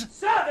footsies.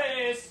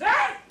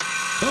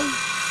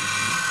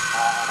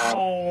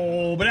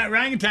 Oh, but that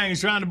orangutan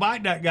is trying to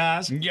bite that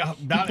guy. Yeah,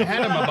 that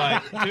had him a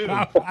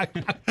bite,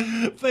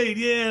 too. Feet,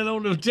 yeah,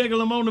 don't tickle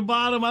them on the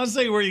bottom. I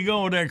see where you're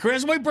going there,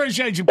 Chris. We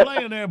appreciate you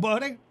playing there,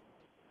 buddy.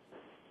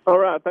 All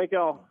right, thank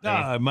y'all. All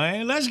right,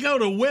 man. Let's go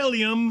to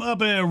William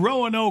up in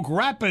Roanoke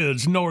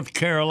Rapids, North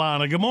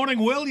Carolina. Good morning,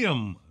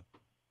 William.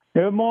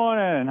 Good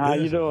morning. How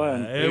you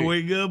doing? Hey,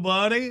 we good,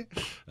 buddy?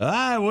 All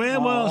right,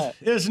 Will. Well, right.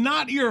 it's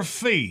not your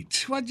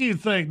feet. What do you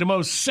think the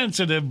most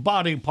sensitive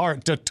body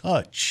part to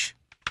touch?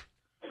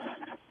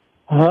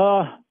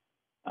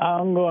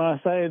 I'm going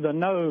to say the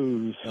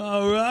nose.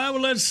 All right,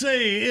 well, let's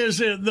see. Is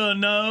it the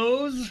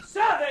nose?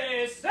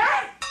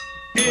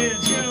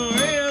 It sure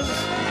is.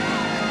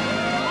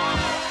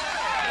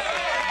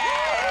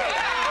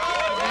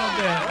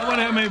 I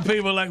wonder how many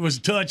people was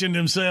touching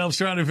themselves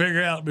trying to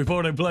figure out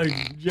before they played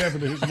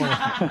Jeopardy this morning.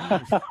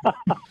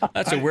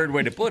 That's a weird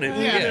way to put it.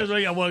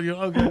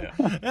 Okay.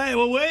 Hey,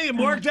 well, William,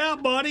 worked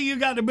out, buddy. You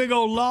got the big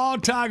old Law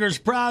Tigers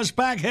prize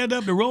pack headed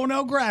up to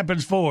Roanoke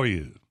Rapids for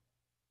you.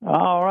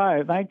 All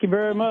right. Thank you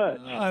very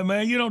much. All right,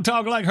 man. You don't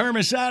talk like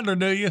Hermie Sadler,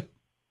 do you?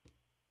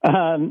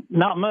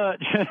 Not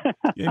much.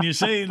 Can you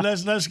see?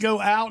 Let's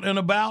go out and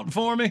about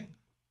for me.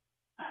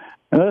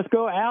 Let's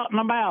go out and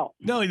about.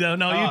 No, you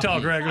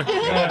talk regular.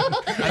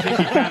 I think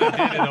he kind of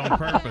did it on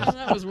purpose.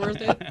 That was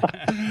worth it.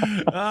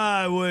 All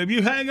right, William.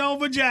 You hang on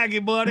for Jackie,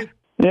 buddy.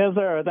 Yes,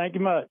 sir. Thank you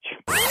much.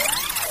 All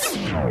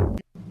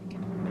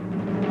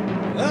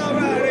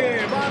right,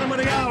 here, bottom of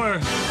the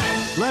hour.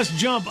 Let's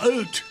jump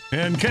out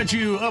and catch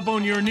you up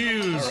on your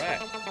news. All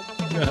right.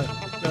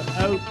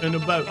 Out and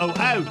about. Oh,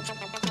 out.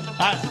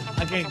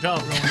 I can't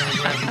talk wrong now.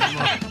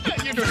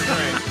 You're doing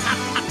great.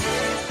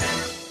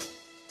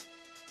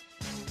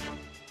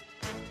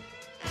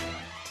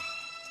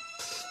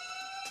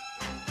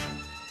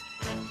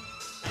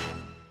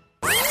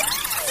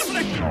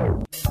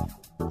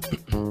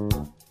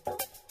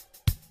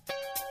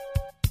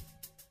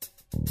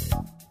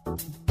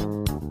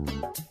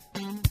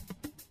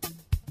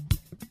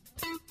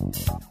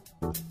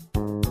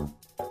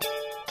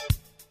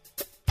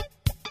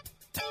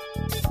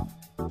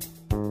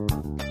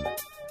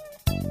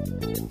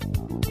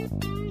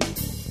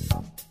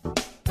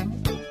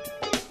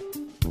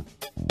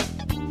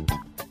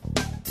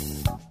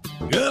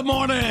 Good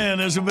morning.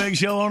 It's a big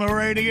show on the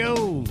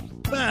radio.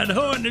 Bad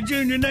Horton, the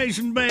Junior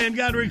Nation Band,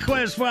 got a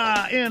request for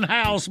our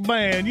in-house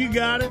band. You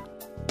got it?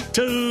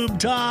 Tube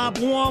Top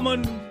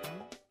Woman.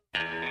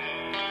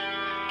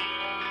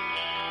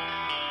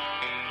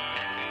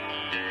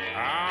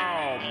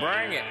 Oh,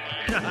 bring it.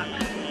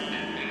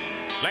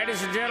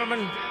 Ladies and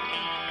gentlemen,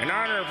 in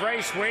honor of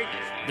Race Week,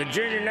 the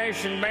Junior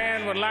Nation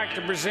Band would like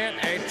to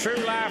present a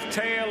true life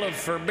tale of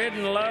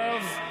forbidden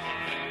love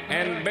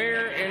and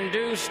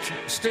beer-induced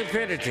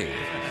stupidity.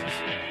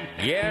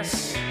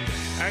 Yes,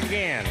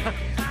 again.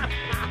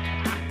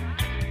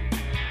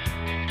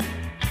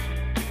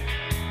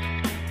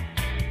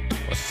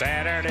 Well,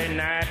 Saturday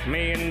night,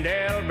 me and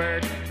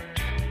Delbert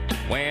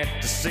went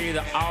to see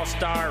the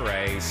All-Star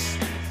race.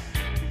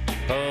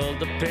 Pulled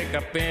the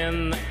pickup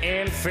in the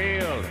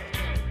infield,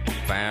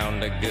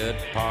 found a good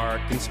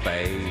parking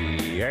space.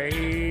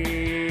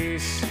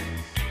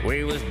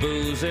 We was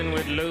boozing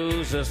with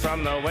losers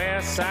from the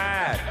west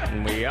side,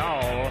 and we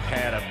all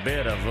had a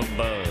bit of a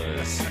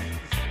buzz.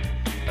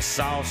 A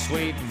soft,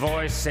 sweet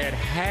voice said,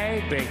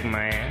 "Hey, big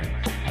man."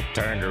 I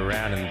turned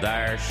around and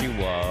there she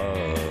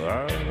was.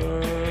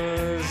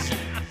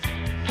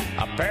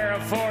 A pair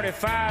of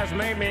 45s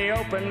made me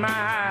open my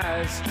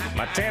eyes.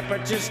 My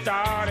temperature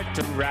started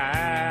to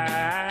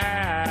rise.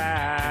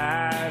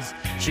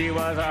 She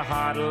was a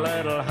hot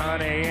little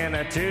honey in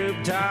a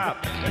tube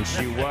top, and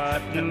she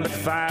wasn't but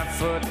 5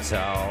 foot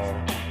tall.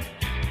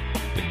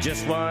 With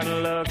just one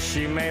look,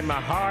 she made my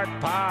heart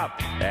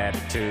pop. That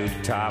tube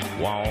top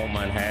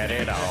woman had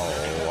it all.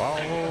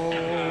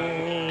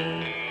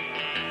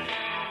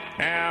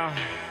 Now,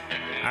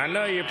 I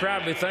know you're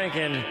probably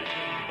thinking,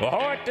 well,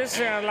 Hoyt, this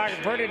sounds like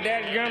a pretty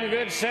dadgum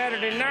good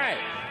Saturday night.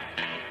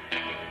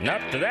 And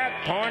up to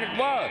that point, it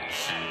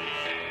was.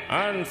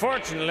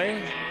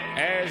 Unfortunately,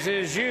 as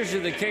is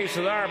usually the case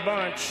with our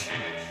bunch,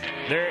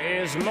 there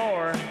is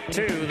more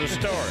to the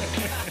story.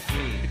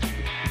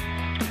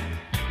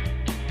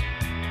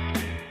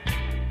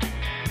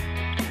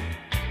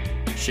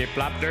 She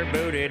plopped her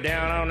booty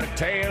down on the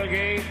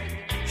tailgate.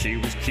 She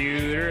was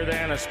cuter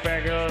than a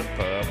speckled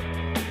pup.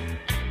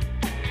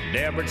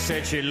 Delbert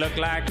said she looked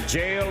like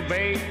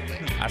jailbait.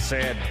 I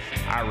said,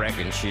 I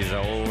reckon she's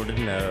old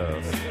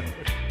enough.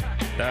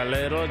 The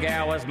little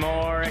gal was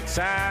more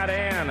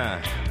exciting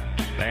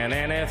than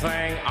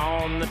anything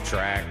on the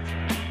track.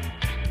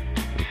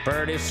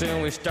 Pretty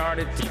soon we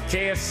started to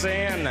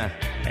kissing,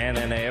 and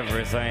then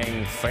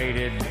everything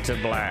faded to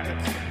black.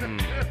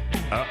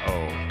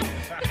 Uh-oh.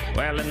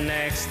 Well, the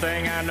next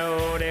thing I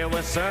know, it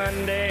was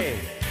Sunday.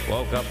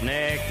 Woke up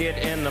naked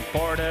in the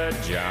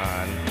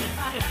Porta-John.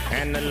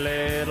 And the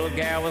little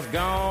gal was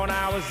gone,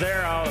 I was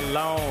there all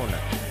alone.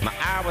 My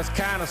I was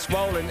kind of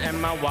swollen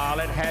and my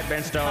wallet had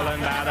been stolen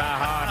by the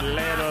hot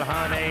little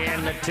honey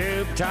in the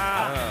tube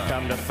top.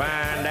 Come to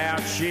find out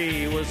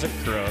she was a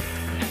crook.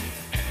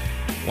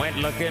 Went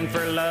looking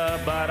for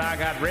love, but I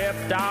got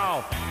ripped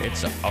off.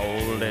 It's the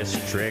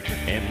oldest trick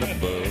in the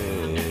book.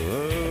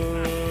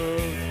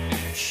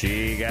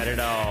 She got it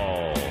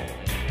all.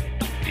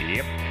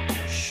 Yep,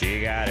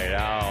 she got it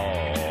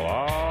all.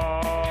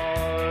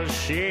 Oh,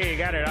 she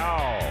got it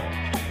all.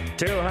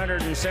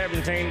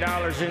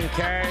 $217 in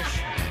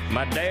cash,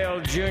 my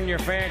Dale Jr.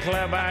 Fan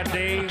Club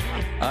ID,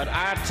 an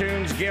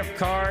iTunes gift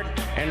card,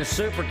 and a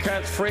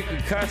Supercuts freaky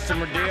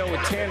customer deal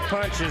with 10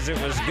 punches. It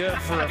was good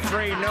for a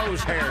free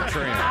nose hair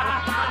trim.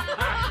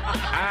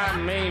 I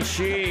mean,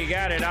 she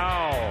got it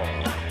all.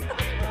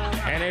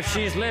 And if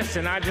she's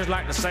listening, I'd just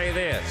like to say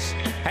this.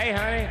 Hey,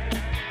 honey,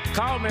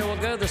 call me. We'll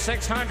go to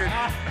 600.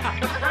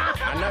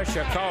 I know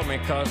she'll call me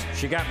because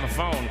she got my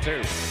phone,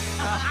 too.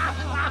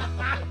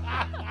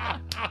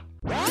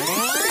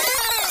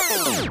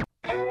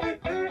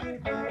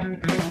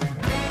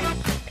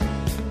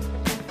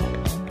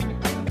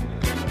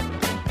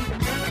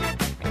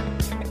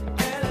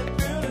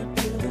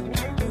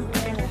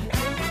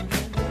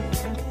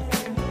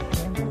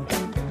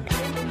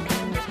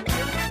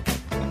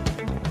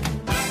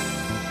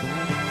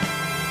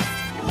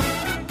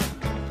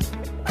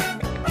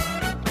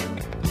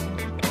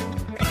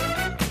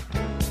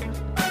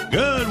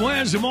 Good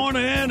Wednesday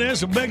morning.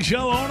 It's a big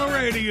show on the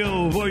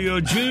radio for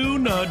you,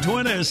 June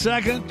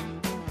 22nd.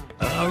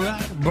 All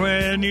right,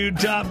 brand new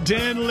top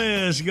 10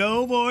 list.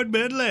 Go for it,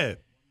 Bidley.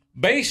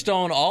 Based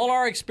on all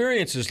our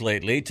experiences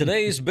lately,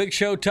 today's Big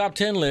Show Top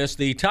 10 list,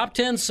 the top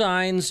 10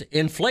 signs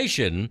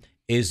inflation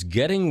is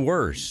getting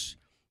worse.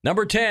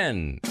 Number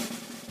 10,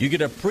 you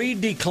get a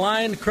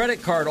pre-declined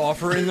credit card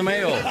offer in the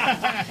mail.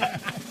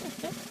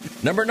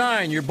 Number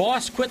 9, your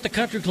boss quit the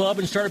country club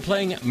and started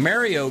playing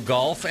Mario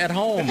Golf at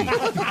home.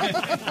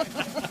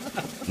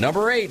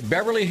 Number 8,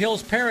 Beverly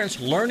Hills parents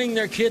learning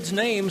their kids'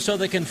 names so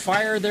they can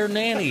fire their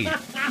nanny.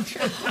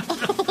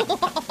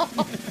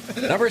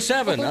 Number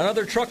 7,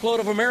 another truckload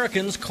of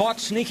Americans caught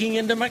sneaking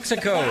into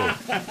Mexico.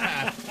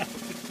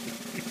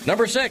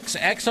 Number 6,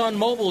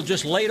 ExxonMobil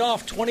just laid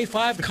off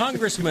 25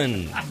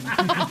 congressmen.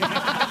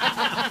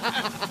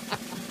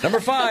 Number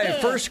 5,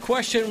 first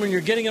question when you're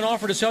getting an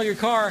offer to sell your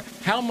car,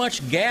 how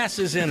much gas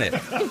is in it?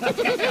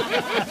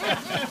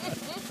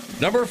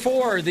 Number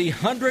 4, the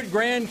 100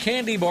 grand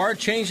candy bar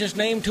changed its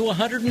name to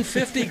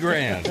 150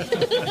 grand.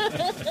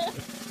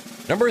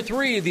 Number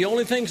 3, the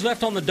only things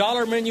left on the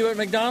dollar menu at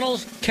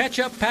McDonald's,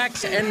 ketchup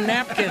packs and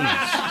napkins.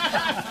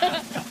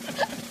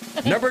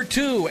 Number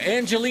 2,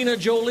 Angelina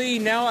Jolie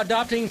now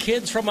adopting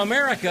kids from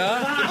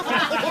America.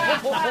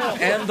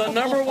 And the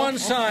number 1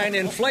 sign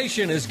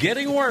inflation is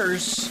getting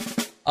worse.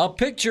 A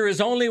picture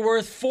is only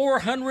worth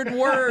 400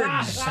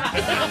 words.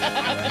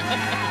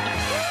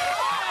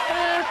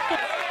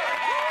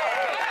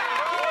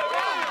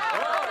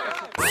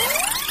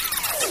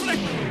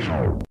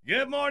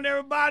 Good morning,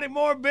 everybody.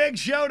 More Big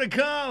Show to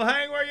come.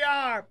 Hang where you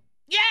are.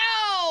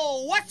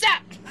 Yo, what's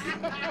up?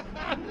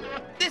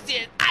 This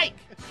is Ike.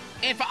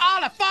 And for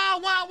all the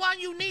 411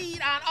 you need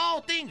on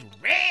all things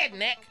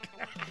redneck,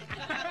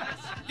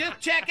 just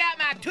check out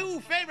my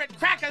 2 favorite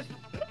crackers,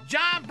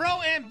 John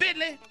Bro and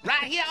Bidley,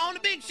 right here on the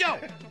Big Show.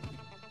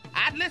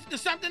 I'd listen to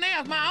something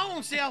else my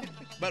own self,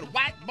 but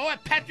white boy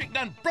Patrick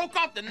done broke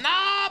off the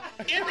knob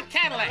in the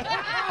Cadillac.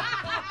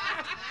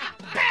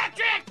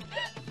 Patrick!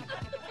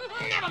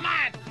 Never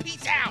mind.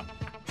 Peace out.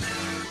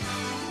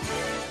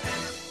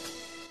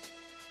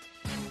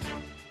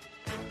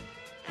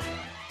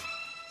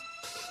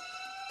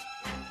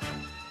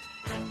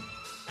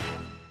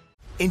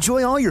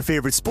 Enjoy all your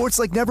favorite sports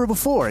like never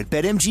before at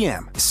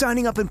BetMGM.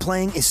 Signing up and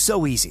playing is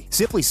so easy.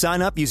 Simply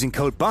sign up using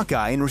code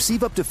Buckeye and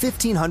receive up to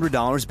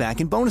 $1,500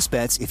 back in bonus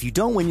bets if you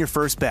don't win your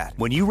first bet.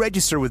 When you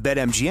register with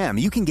BetMGM,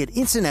 you can get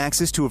instant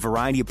access to a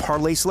variety of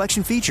parlay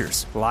selection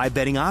features, live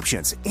betting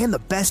options, and the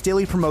best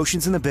daily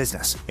promotions in the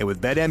business. And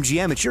with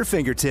BetMGM at your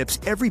fingertips,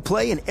 every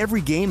play and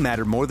every game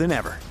matter more than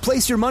ever.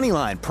 Place your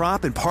moneyline,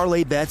 prop, and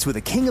parlay bets with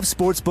the king of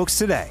sportsbooks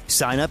today.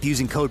 Sign up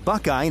using code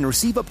Buckeye and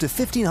receive up to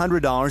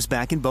 $1,500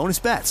 back in bonus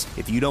bets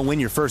if you don't win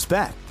your first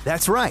bet.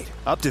 That's right,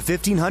 up to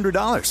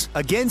 $1,500.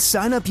 Again,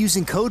 sign up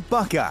using code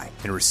Buckeye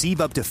and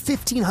receive up to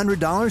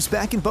 $1,500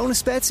 back in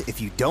bonus bets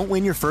if you don't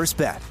win your first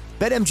bet.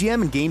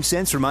 BetMGM and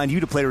GameSense remind you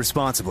to play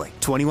responsibly.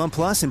 21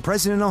 plus and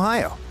present in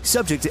Ohio.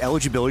 Subject to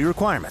eligibility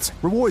requirements.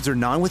 Rewards are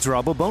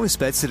non-withdrawable bonus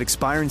bets that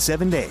expire in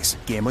 7 days.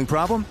 Gambling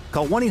problem?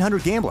 Call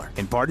 1-800-GAMBLER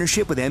in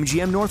partnership with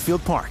MGM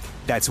Northfield Park.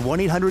 That's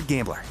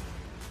 1-800-GAMBLER.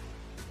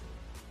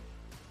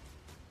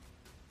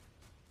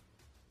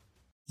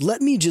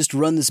 "Let me just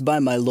run this by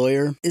my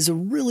lawyer" is a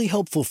really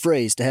helpful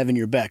phrase to have in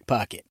your back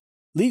pocket.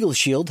 Legal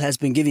Shield has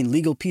been giving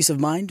legal peace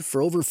of mind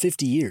for over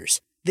 50 years.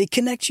 They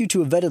connect you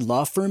to a vetted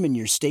law firm in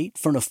your state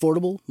for an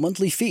affordable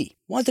monthly fee.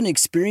 Want an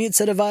experienced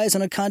set of eyes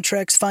on a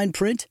contract's fine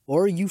print?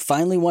 Or you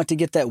finally want to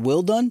get that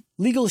will done?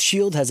 Legal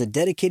Shield has a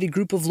dedicated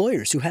group of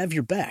lawyers who have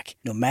your back,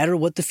 no matter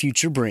what the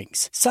future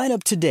brings. Sign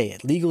up today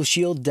at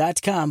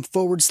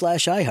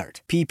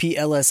LegalShield.com/iHeart.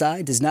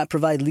 PPLSI does not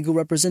provide legal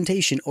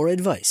representation or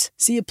advice.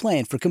 See a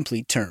plan for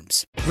complete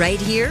terms.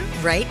 Right here,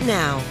 right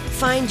now.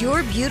 Find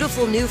your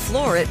beautiful new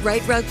floor at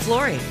Right Rug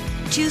Flooring.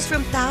 Choose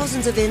from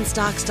thousands of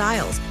in-stock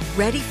styles,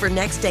 ready for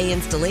next day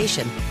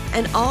installation,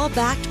 and all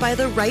backed by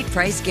the right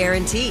price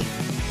guarantee.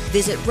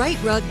 Visit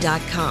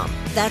rightrug.com.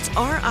 That's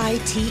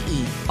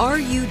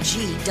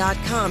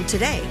RITERUG.com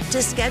today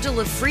to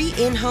schedule a free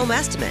in-home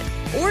estimate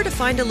or to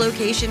find a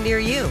location near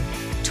you.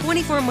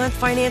 24-month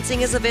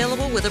financing is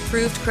available with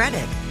approved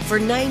credit. For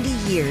 90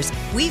 years,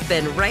 we've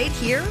been right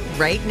here,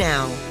 right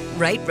now.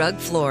 Right Rug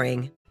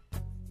Flooring.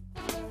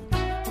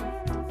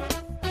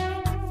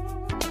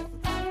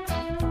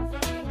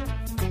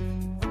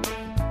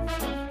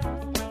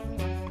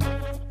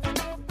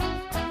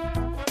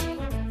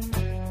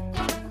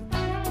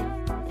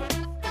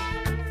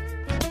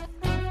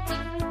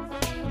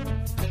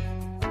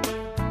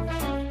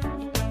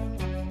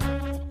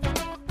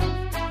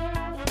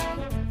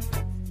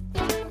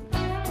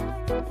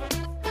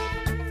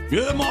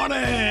 Good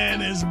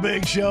morning. It's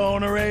Big Show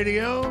on the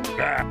radio. We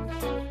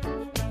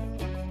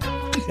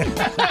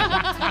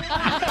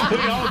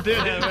all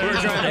did it. We're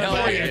trying to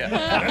help you.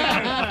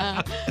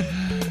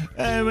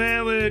 Hey,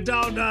 man, we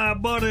talked to our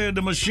buddy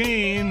the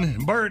machine,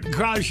 Bert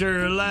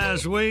Kreischer,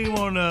 last week.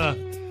 Want to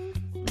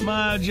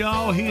remind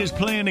y'all he is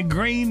playing in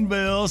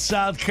Greenville,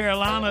 South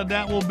Carolina.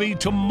 That will be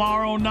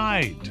tomorrow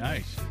night.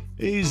 Nice.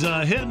 He's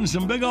hitting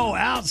some big old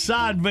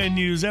outside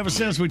venues ever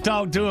since we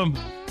talked to him.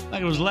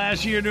 Like it was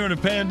last year during the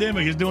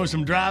pandemic. He's doing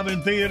some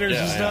drive-in theaters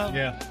and stuff.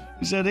 Yeah.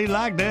 He said he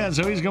liked that,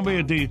 so he's going to be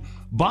at the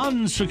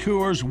Bon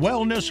Secours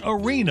Wellness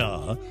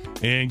Arena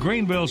in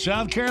Greenville,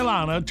 South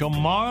Carolina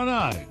tomorrow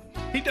night.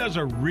 He does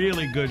a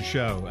really good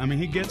show. I mean,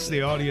 he gets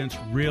the audience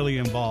really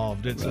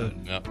involved. It's a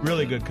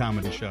really good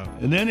comedy show.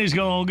 And then he's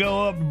going to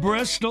go up to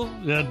Bristol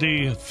at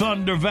the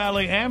Thunder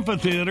Valley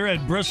Amphitheater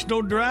at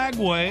Bristol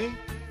Dragway.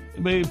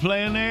 He'll be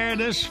playing there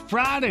this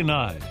Friday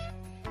night.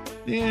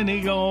 Then he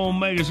gonna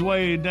make his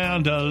way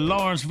down to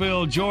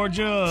Lawrenceville,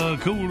 Georgia,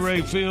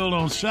 Coolray Field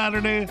on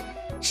Saturday.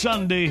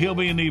 Sunday, he'll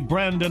be in the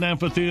Brandon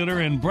Amphitheater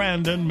in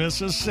Brandon,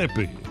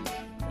 Mississippi.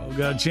 Y'all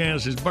got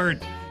chances.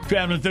 Bert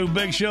traveling through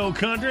Big Show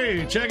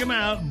country. Check him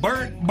out,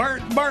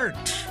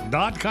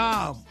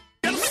 BertBert.com.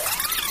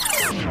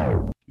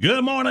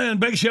 Good morning.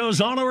 Big Show's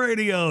on the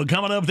radio.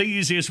 Coming up, the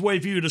easiest way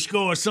for you to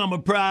score a summer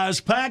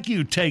prize pack.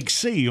 You take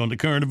C on the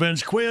current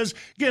events quiz.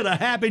 Get a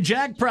Happy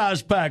Jack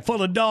prize pack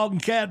full of dog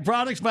and cat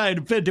products valued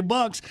at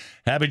 $50.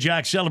 Happy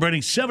Jack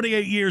celebrating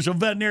 78 years of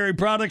veterinary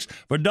products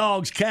for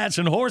dogs, cats,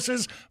 and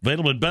horses.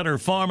 Available at better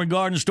farm and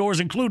garden stores,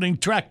 including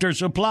Tractor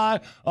Supply.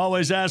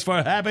 Always ask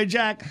for Happy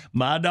Jack.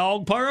 My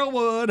dog,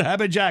 Pearlwood.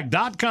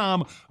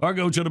 HappyJack.com or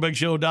go to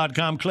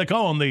thebigshow.com. Click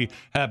on the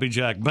Happy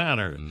Jack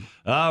banner.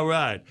 All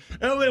right.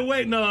 And we're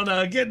waiting on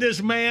get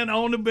this man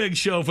on the Big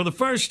Show. For the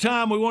first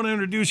time, we want to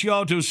introduce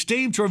y'all to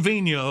Steve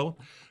Trevino.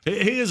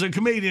 He is a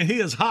comedian. He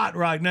is hot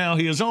right now.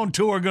 He is on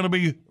tour, going to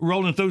be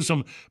rolling through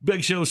some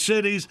Big Show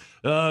cities.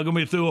 Going to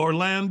be through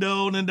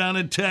Orlando, and then down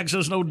in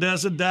Texas,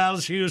 Odessa,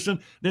 Dallas, Houston,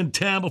 then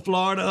Tampa,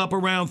 Florida, up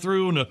around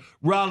through into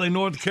Raleigh,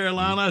 North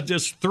Carolina,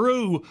 just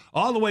through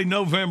all the way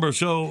November.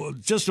 So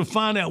just to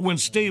find out when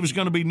Steve is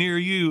going to be near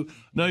you,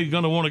 know you're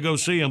going to want to go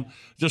see him.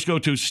 Just go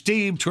to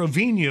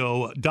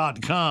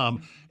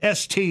SteveTrevino.com.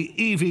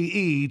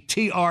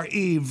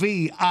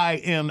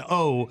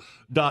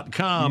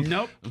 SteveTrevino.com.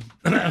 Nope.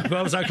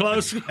 Was I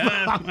close?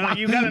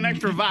 You got an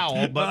extra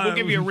vowel, but we'll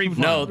give you a refund.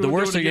 No, the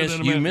worst thing is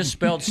you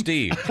misspelled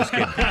Steve. Just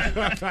kidding.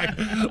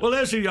 Well,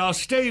 listen, y'all.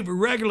 Steve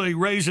regularly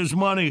raises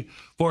money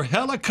for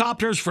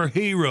Helicopters for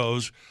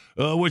Heroes,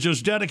 which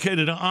is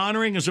dedicated to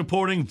honoring and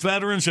supporting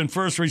veterans and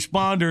first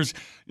responders.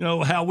 You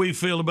know, how we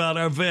feel about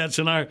our vets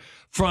and our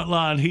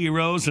frontline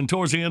heroes. And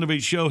towards the end of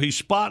each show, he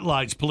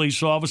spotlights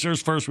police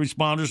officers, first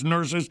responders,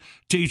 nurses,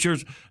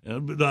 teachers,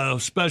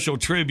 special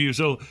tribute.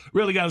 So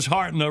really got his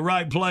heart in the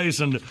right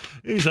place. And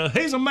he's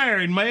a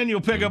married man.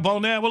 You'll pick up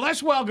on that. Well,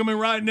 let's welcome him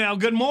right now.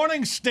 Good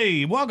morning,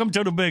 Steve. Welcome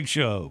to the Big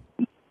Show.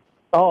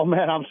 Oh,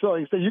 man, I'm so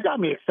excited. You got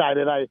me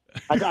excited. I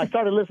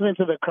started listening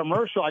to the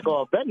commercial. I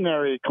go, a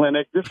veterinary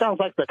clinic. This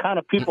sounds like the kind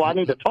of people I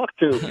need to talk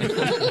to.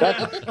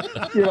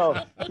 That's, you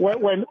know,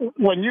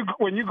 when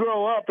you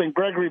grow up in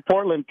Gregory,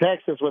 Portland,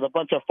 Texas, with a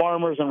bunch of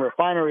farmers and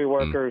refinery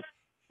workers,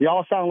 you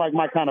all sound like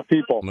my kind of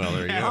people. Well,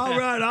 there you go. All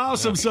right,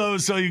 awesome. So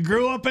you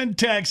grew up in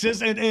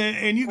Texas,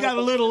 and you got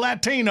a little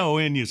Latino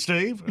in you,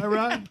 Steve. All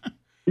right.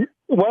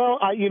 Well,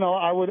 I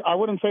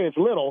wouldn't say it's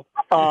little,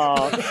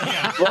 but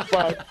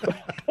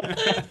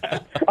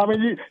I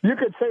mean, you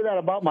could say that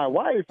about my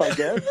wife, I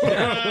guess.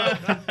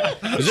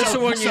 Is this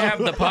the one you have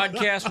the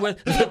podcast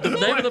with? The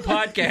name of the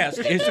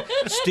podcast is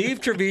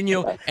Steve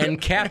Trevino and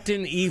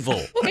Captain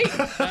Evil.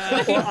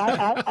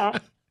 Well,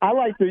 I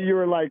like that you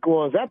were like,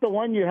 well, is that the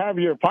one you have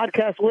your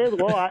podcast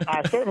with? Well,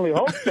 I certainly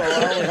hope so.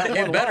 I only have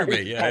It one better wife.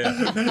 be.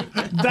 Yeah.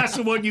 That's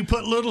the one you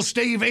put little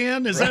Steve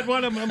in? Is that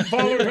what I'm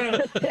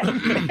following?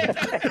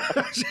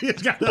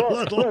 She's got a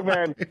little. Look,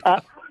 man,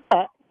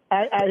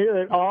 I hear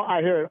it all.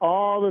 I hear it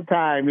all the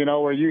time. You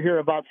know, where you hear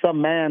about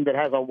some man that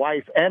has a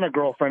wife and a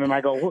girlfriend, and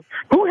I go,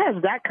 who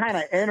has that kind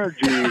of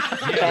energy,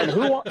 and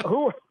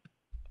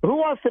who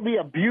wants to be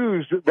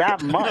abused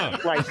that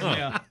much? Like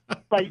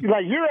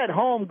you're at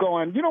home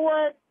going, you know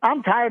what?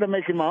 I'm tired of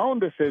making my own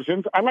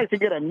decisions. I'd like to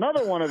get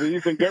another one of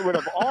these and get rid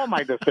of all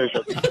my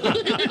decisions.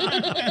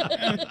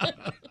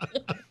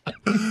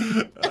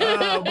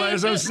 But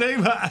so,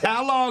 Steve,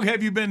 how long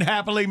have you been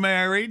happily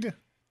married?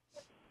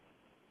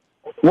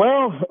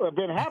 Well, I've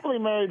been happily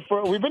married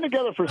we've been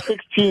together for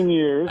 16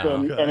 years,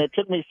 and it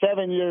took me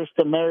 7 years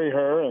to marry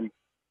her. And,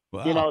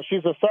 you know,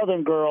 she's a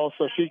Southern girl,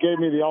 so she gave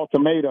me the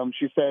ultimatum.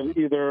 She said,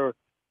 either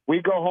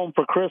we go home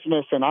for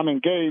Christmas and I'm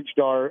engaged,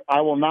 or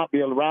I will not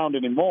be around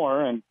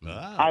anymore. And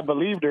I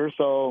believed her,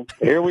 so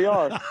here we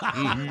are.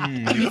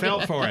 You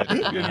fell for it.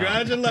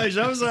 Congratulations.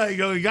 I was like,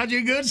 you got you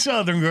a good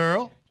Southern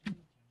girl.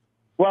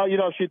 Well, you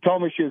know, she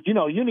told me, she was,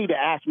 you need to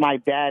ask my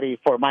daddy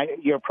for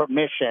your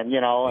permission,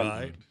 you know.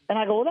 And, and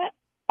I go,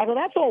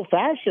 that's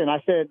old-fashioned.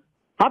 I said,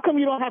 how come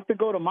you don't have to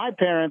go to my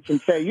parents and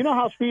say, you know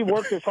how Steve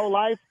worked his whole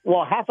life?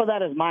 Well, half of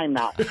that is mine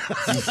now.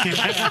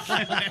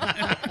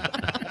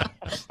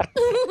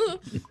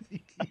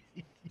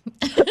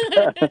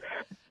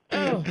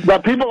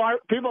 But people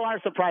are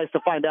surprised to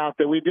find out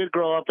that we did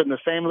grow up in the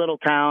same little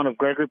town of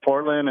Gregory,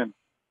 Portland, and,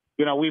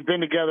 you know, we've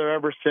been together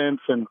ever since.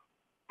 And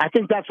I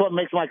think that's what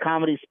makes my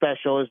comedy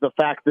special, is the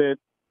fact that,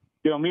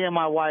 you know, me and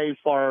my wife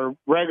are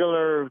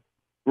regular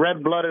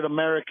red-blooded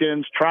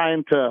Americans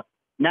trying to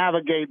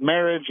navigate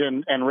marriage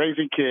and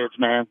raising kids,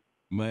 man.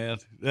 Man,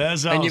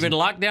 that's awesome. And you've been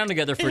locked down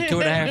together for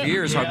 2.5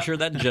 years, so I'm sure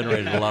that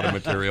generated a lot of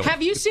material.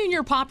 Have you seen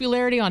your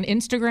popularity on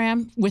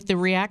Instagram with the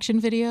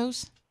reaction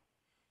videos?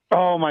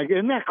 Oh my!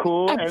 Isn't that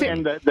cool?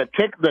 And the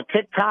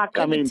TikTok.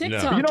 I mean,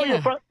 TikTok, you know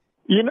you're from.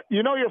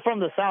 You know you're from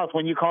the South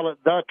when you call it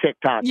the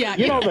TikTok. Yeah,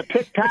 you know the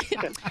TikTok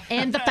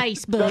and the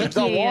Facebook.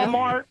 The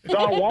Walmart. The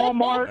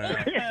Walmart.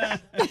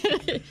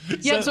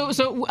 Yeah.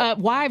 So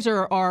wives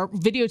are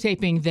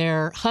videotaping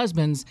their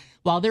husbands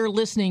while they're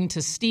listening to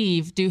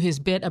Steve do his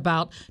bit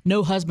about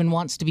no husband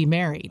wants to be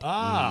married.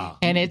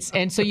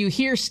 And so you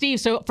hear Steve.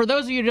 So for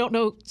those of you who don't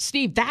know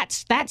Steve,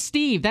 that's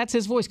Steve. That's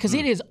his voice, because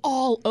it is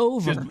all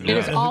over. It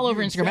is all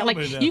over Instagram.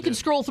 Like you can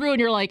scroll through and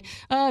you're like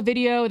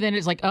video, and then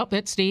it's like, oh,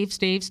 it's Steve's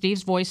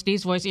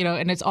voice, you know,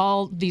 and it's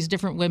all these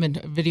different women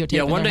videotaping.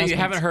 Yeah, one day their you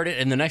haven't heard it,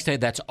 and the next day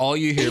that's all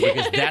you hear,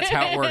 because that's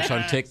how it works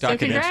on TikTok and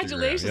Instagram.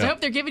 Congratulations. Yeah. I hope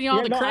they're giving you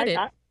all the credit.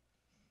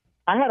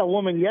 I had a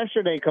woman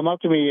yesterday come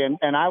up to me,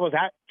 and I was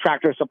at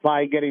Tractor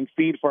Supply getting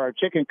feed for our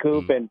chicken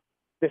coop, and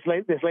this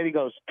lady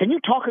goes, "Can you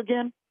talk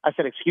again?" I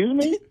said, "Excuse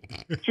me?"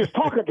 She goes,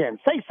 "Talk again.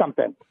 Say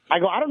something." I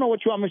go, "I don't know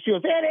what you want me." She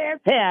goes, "It is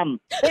him.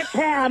 It's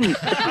him."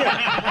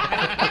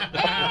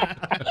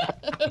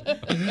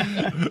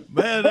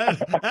 Man,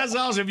 that's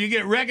awesome. You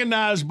get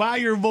recognized by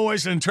your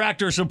voice in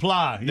Tractor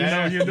Supply. You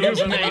know, you're doing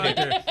something right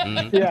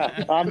there.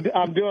 Yeah,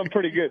 I'm doing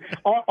pretty good.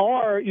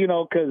 Or you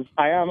know, because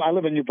I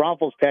live in New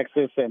Braunfels,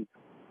 Texas, and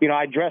you know,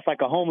 I dress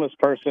like a homeless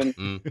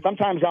person.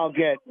 Sometimes I'll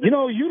get, you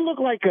know, you look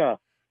like a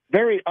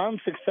very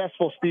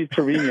unsuccessful Steve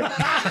Trevino.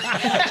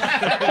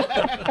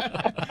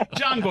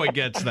 John Boy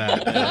gets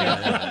that.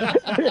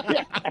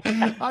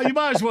 You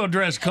might as well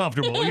dress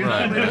comfortable. You know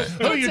what I mean?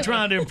 Who are you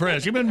trying to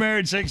impress? You've been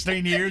married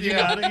 16 years. You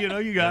got it. You know,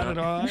 you got it.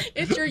 All right.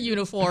 It's your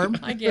uniform.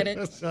 I get it.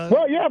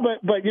 Well, yeah,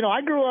 but you know, I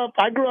grew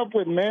up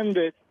with men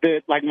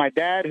that like my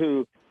dad,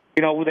 who,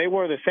 you know, they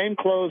wore the same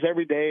clothes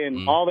every day,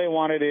 and all they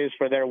wanted is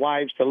for their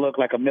wives to look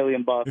like $1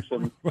 million.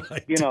 And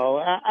you know,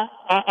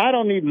 I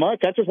don't need much.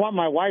 I just want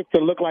my wife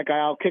to look like I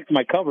outkicked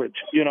my coverage.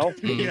 You know.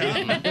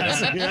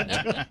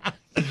 Yeah.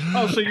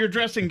 Oh, so you're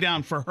dressing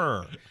down for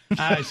her?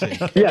 I see.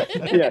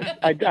 Yeah.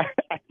 I dress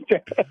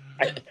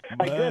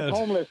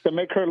homeless to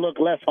make her look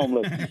less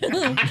homeless.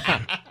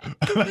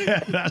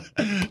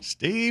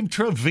 Steve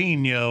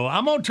Trevino.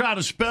 I'm gonna try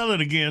to spell it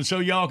again so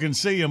y'all can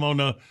see him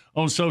on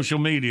social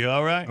media.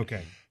 All right.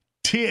 Okay.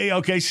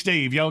 Okay,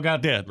 Steve. Y'all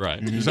got that right?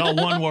 It's all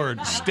one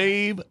word.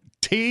 Steve.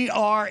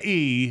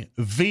 Trevino.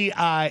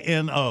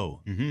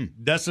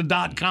 That's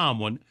the .com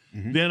one.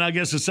 Then I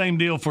guess the same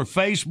deal for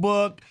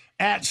Facebook,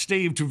 at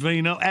Steve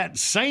Trevino, at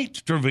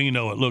Saint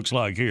Trevino, it looks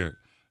like here.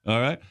 All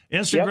right.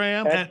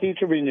 Instagram at Steve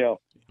Trevino.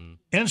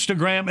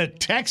 Instagram at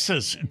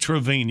Texas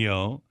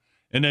Trevino.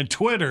 And then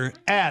Twitter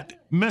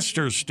at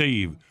Mr.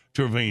 Steve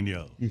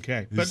Trevino.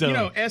 Okay. But, you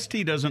know,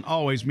 ST doesn't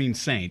always mean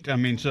saint. I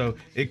mean, so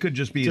it could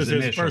just be his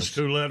initials. First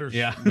two letters?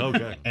 Yeah.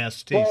 Okay.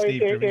 ST, well,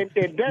 Steve Trevino.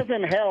 It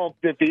doesn't help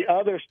that the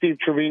other Steve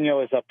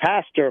Trevino is a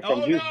pastor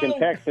from Houston,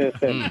 Texas.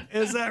 And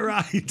is that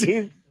right?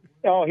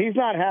 He's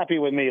not happy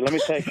with me, let me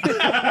tell you.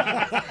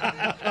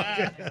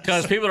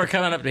 Because people are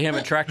coming up to him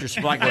at Tractor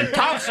Supply going,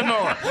 "Talk some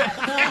more."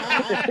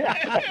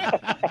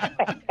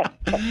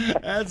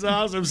 That's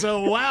awesome.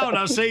 So, wow, and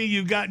I see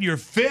you've got your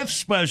 5th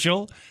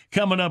special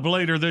coming up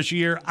later this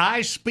year,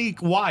 I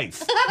Speak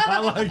Wife. I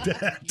like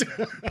that.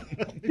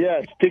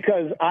 Yes,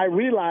 because I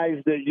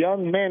realized that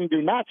young men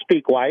do not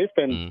speak wife,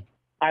 and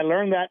I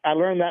learned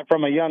that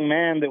from a young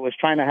man that was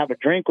trying to have a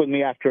drink with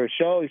me after a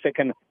show. He said,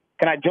 "Can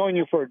I join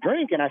you for a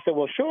drink?" And I said,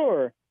 "Well,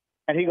 sure."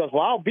 And he goes,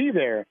 "Well, I'll be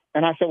there."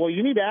 And I said, "Well,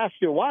 you need to ask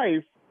your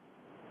wife."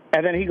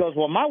 And then he goes,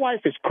 "Well, my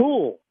wife is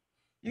cool."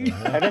 And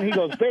then he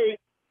goes, "Babe,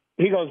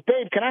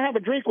 can I have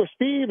a drink with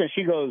Steve?" And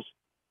she goes,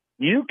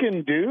 "You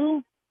can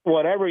do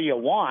whatever you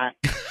want."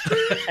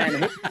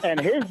 and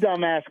his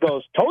dumb ass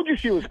goes, "Told you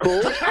she was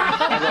cool."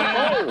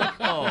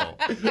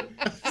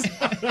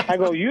 I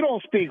go, "You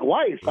don't speak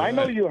wife. I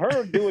know you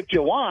heard do what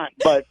you want,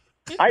 but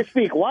I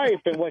speak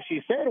wife." And what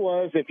she said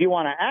was, if you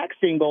want to act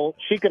single,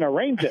 she can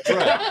arrange it.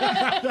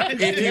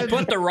 If you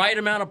put the right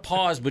amount of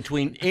pause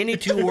between any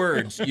 2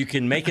 words, you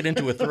can make it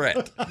into a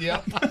threat.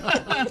 Yep.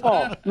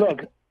 Oh,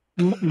 look,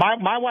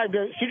 my wife,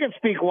 she can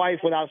speak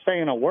wife without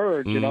saying a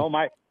word. You know,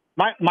 my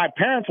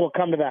parents will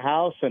come to the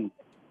house and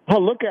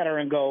I'll look at her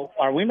and go,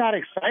 "Are we not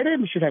excited?"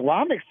 And she's like, "Well,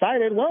 I'm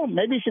excited." "Well,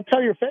 maybe you should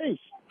tell your face."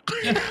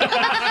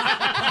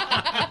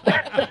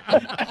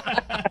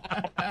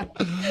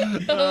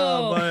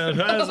 Oh, man,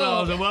 that's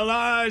awesome. Well, all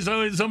right,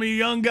 so some of you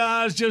young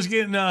guys just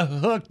getting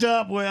hooked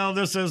up. Well,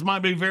 this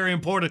might be very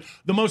important.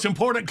 The most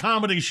important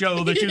comedy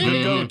show that you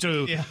can go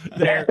to.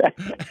 There.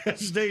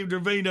 Steve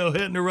Trevino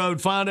hitting the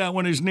road. Find out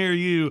when it's near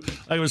you.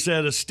 Like I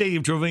said, it's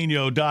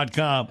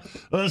stevetrevino.com.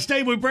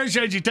 Steve, we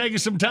appreciate you taking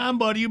some time,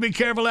 buddy. You be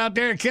careful out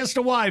there and kiss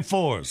the wife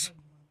for us.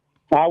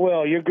 I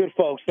will. You're good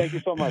folks. Thank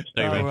you so much.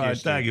 All right.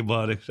 Thank you,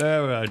 buddy.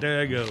 All right.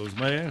 There it goes,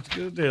 man. It's a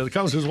good deal. It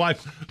comes his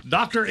wife,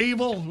 Dr.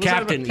 Evil.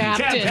 Captain Evil.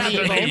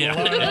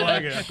 I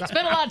like it.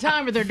 Spent a lot of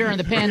time with her during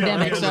the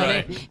pandemic,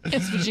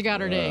 that's what she got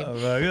her name. All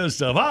right, good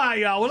stuff. All right,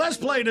 y'all. Well, let's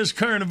play this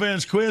current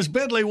events quiz.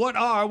 Bidley, what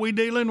are we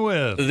dealing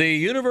with? The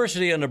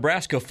University of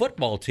Nebraska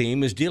football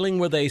team is dealing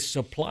with a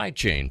supply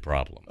chain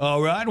problem.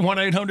 All right.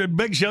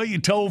 1-800-BIG-SHOW, you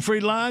toll-free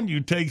line.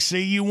 You take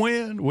C, you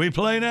win. We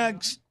play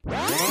next.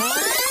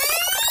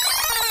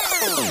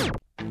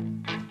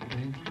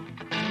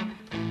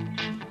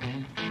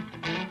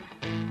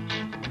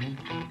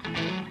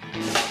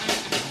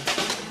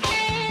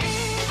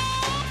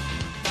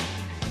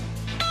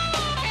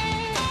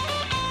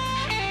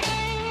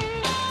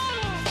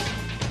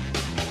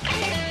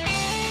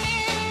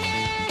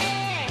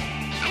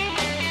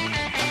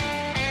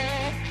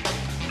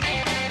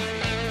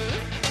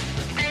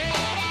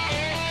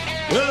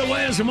 Well,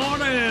 Wednesday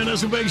morning,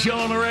 it's a Big Show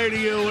on the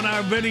radio and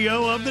our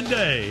video of the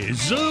day.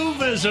 Zoo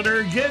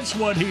visitor gets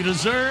what he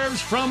deserves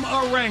from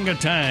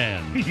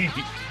orangutan.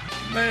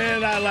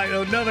 Man, I like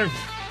another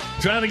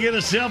trying to get a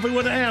selfie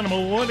with an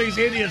animal. What these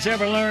idiots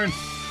ever learn?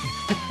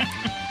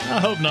 I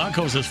hope not,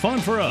 because it's fun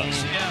for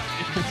us.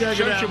 Yeah.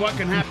 Shows you what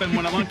can happen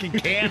when a monkey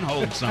can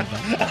hold something.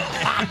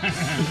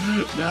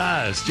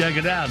 Nice. Check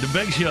it out.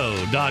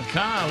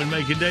 TheBigShow.com and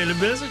make your daily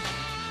visit.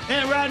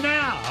 And right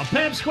now, a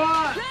pep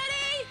squad.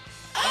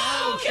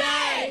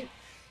 Okay,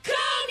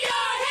 comb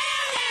your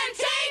hair and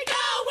take a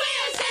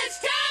whiz. It's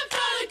time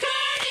for the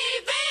current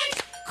events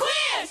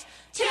quiz.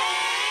 Take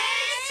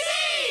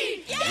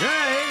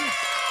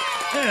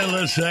And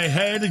let's say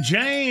hey to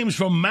James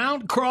from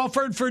Mount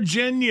Crawford,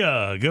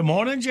 Virginia. Good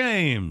morning,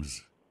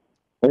 James.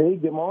 Hey,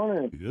 good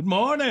morning. Good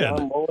morning.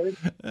 John Boyd.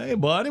 Hey,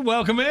 buddy.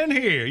 Welcome in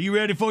here. You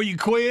ready for your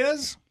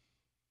quiz?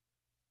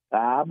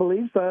 I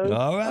believe so.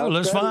 All right,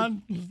 let's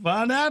find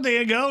out.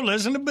 There you go.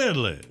 Listen to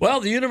Bidley. Well,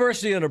 the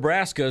University of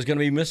Nebraska is going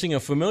to be missing a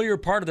familiar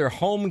part of their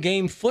home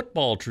game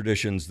football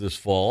traditions this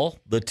fall.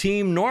 The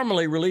team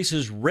normally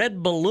releases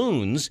red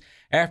balloons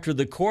after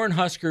the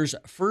Cornhuskers'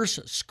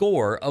 first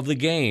score of the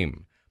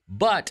game.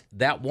 But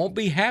that won't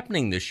be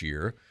happening this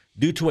year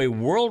due to a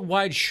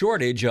worldwide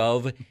shortage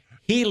of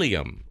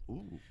helium.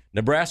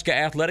 Nebraska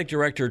Athletic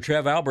Director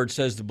Trev Albert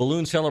says the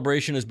balloon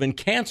celebration has been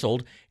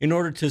canceled in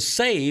order to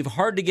save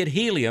hard-to-get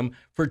helium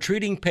for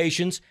treating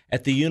patients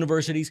at the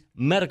university's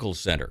medical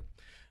center.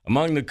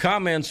 Among the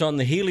comments on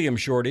the helium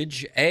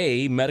shortage,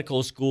 A,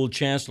 medical school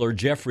chancellor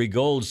Jeffrey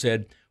Gold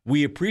said,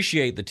 "We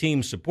appreciate the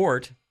team's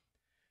support."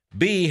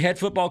 B, head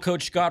football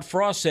coach Scott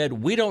Frost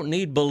said, "We don't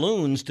need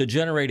balloons to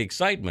generate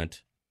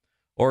excitement."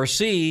 Or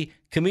C,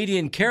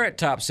 comedian Carrot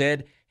Top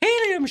said,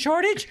 "Helium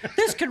shortage?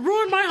 This could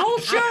ruin my whole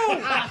show."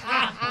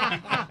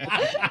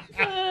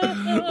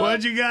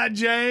 What you got,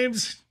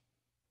 James?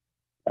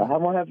 I'm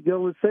going to have to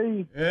go with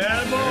C.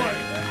 Yeah, boy.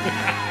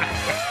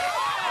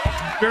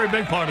 Very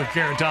big part of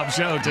Carrot Top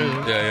show, too.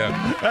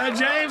 Yeah.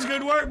 James,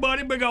 good work,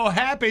 buddy. Big old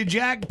Happy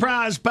Jack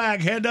prize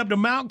pack heading up to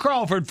Mount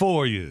Crawford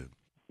for you.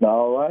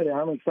 All righty,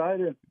 I'm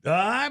excited. All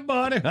right,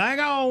 buddy. Hang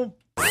on.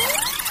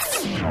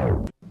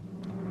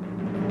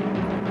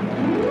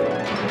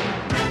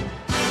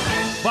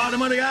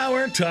 Bottom of the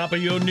hour, top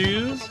of your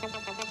news.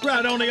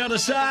 Right on the other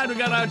side, we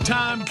got our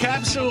time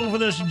capsule for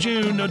this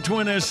June the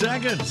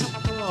 22nd.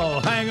 Oh,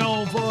 hang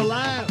on for a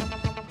laugh.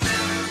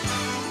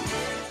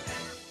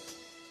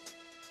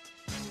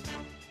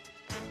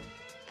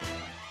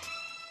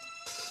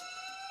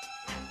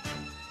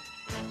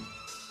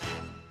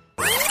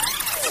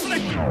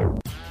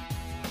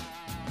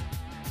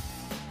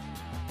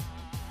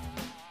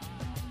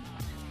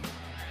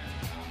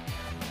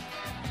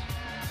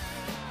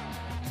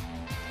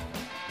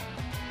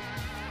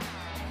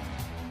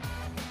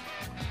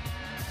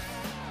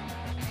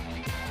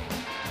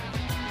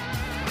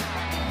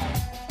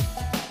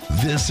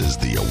 This is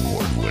the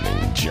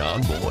award-winning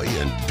John Boy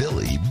and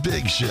Billy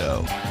Big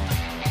Show.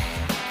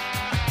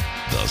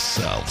 The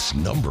South's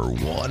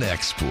 #1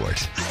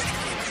 export.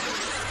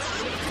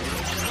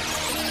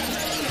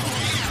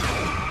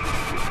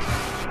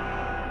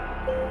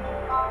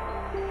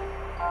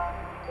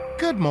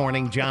 Good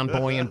morning, John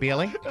Boy and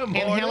Billy. And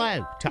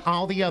hello to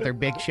all the other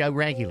Big Show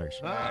regulars.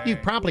 Hi.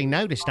 You've probably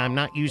noticed I'm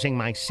not using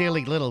my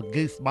silly little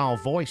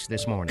goofball voice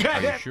this morning.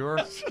 Are you sure?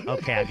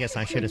 Okay, I guess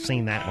I should have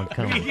seen that one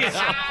coming.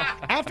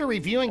 After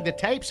reviewing the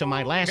tapes of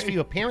my last few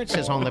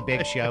appearances on the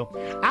Big Show,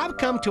 I've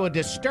come to a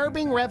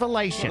disturbing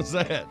revelation. What's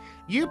that?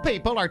 You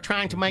people are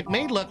trying to make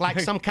me look like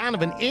some kind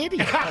of an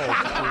idiot.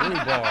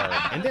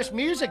 And this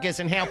music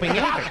isn't helping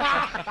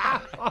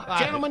either.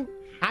 Gentlemen,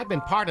 I've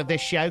been part of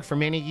this show for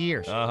many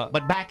years,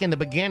 but back in the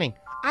beginning,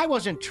 I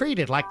wasn't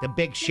treated like the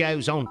Big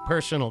Show's own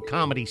personal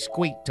comedy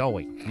squeak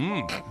toy.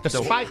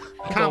 Despite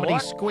comedy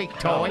squeak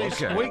toys,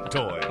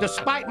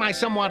 despite my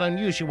somewhat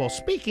unusual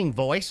speaking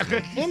voice,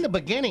 in the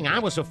beginning I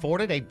was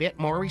afforded a bit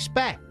more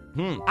respect.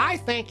 I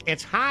think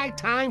it's high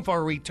time for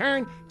a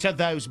return to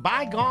those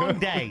bygone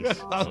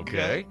days.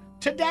 Okay.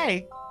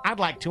 Today, I'd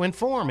like to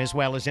inform as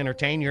well as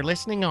entertain your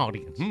listening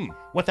audience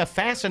with a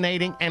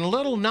fascinating and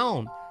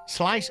little-known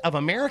slice of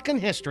American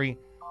history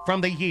from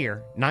the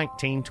year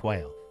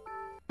 1912.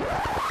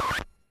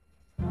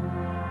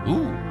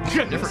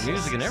 Ooh, different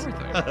music and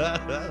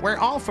everything. We're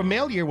all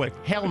familiar with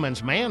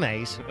Hellman's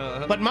mayonnaise,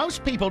 but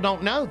most people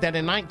don't know that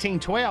in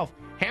 1912,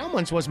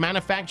 Hellman's was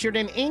manufactured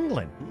in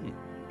England.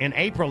 In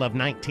April of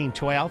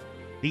 1912,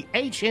 the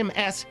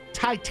HMS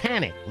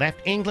Titanic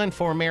left England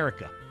for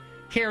America,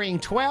 carrying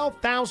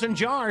 12,000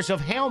 jars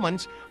of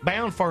Hellman's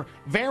bound for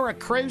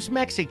Veracruz,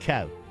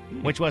 Mexico,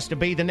 which was to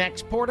be the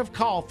next port of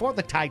call for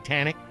the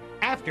Titanic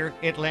after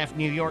it left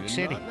New York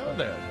City.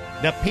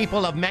 The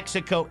people of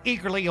Mexico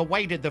eagerly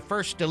awaited the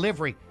first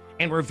delivery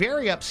and were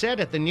very upset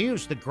at the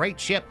news the great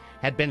ship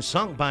had been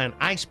sunk by an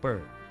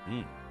iceberg.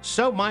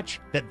 So much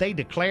that they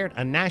declared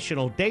a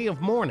national day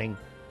of mourning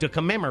to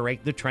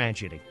commemorate the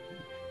tragedy.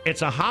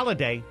 It's a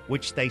holiday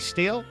which they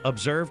still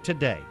observe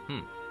today.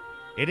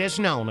 It is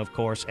known, of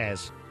course,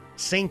 as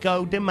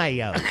Cinco de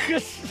Mayo.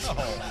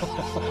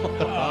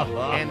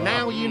 And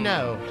now you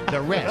know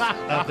the rest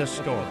of the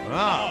story.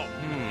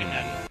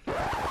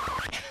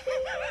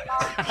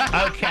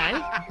 Okay.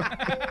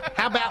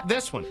 How about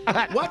this one?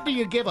 What do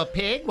you give a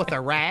pig with a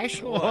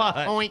rash?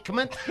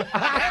 Ointment.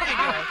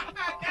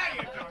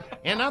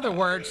 In other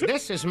words,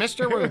 this is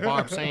Mr.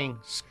 Rhubarb saying,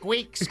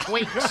 squeak,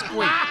 squeak,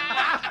 squeak.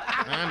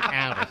 I'm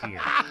out of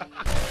here.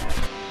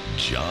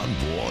 John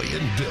Boy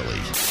and Billy.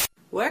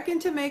 Working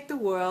to make the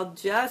world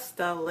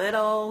just a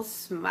little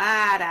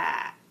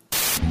smarter.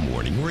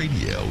 Morning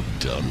radio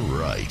done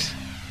right.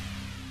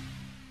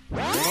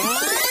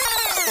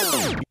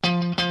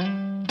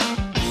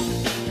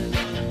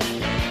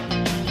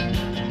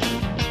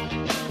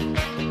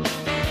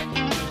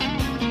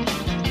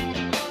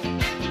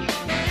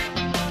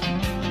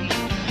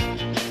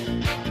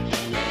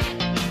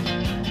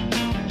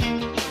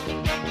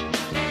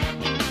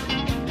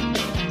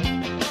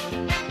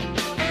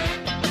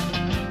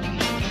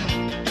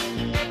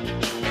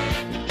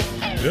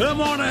 Good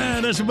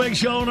morning. It's a Big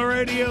Show on the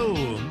radio.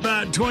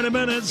 About 20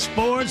 minutes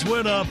sports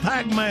with a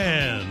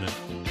Pac-Man.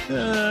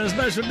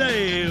 Special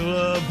Dave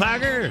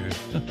Packer.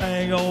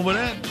 Hang on with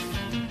that.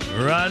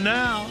 Right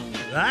now,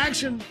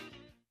 action.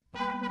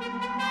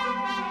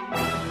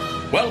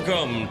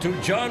 Welcome to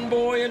John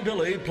Boy and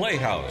Billy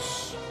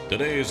Playhouse.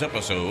 Today's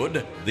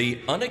episode, The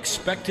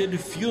Unexpected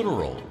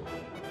Funeral.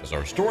 As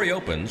our story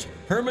opens,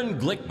 Herman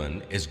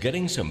Glickman is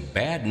getting some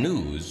bad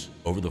news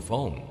over the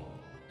phone.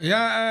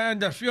 Yeah,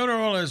 and the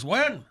funeral is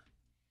when?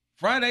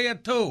 Friday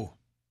at 2.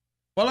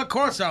 Well, of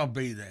course I'll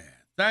be there.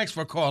 Thanks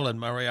for calling,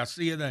 Murray. I'll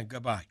see you then.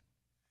 Goodbye.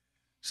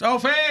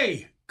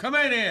 Sophie, come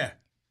in here.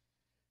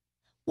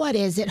 What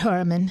is it,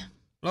 Herman?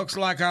 Looks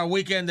like our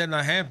weekend in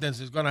the Hamptons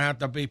is going to have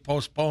to be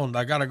postponed.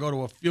 I got to go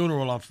to a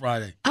funeral on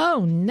Friday.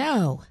 Oh,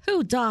 no.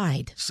 Who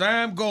died?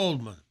 Sam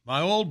Goldman, my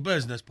old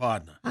business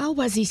partner. Oh,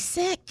 was he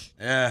sick?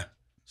 Yeah,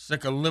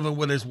 sick of living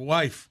with his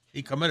wife.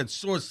 He committed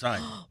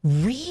suicide.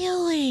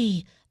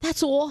 Really?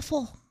 That's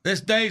awful.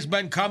 This day's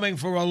been coming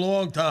for a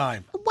long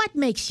time. What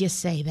makes you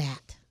say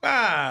that?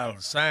 Well,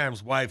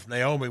 Sam's wife,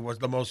 Naomi, was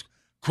the most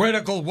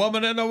critical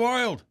woman in the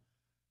world.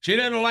 She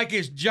didn't like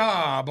his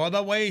job or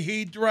the way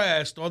he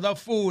dressed or the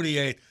food he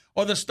ate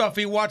or the stuff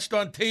he watched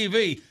on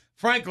TV.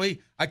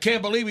 Frankly, I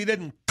can't believe he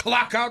didn't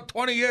clock out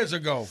 20 years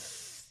ago.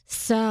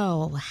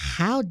 So,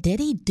 how did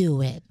he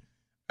do it?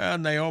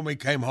 And Naomi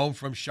came home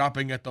from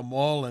shopping at the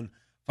mall and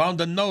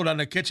found a note on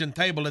the kitchen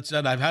table that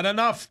said, "I've had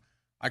enough.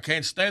 I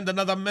can't stand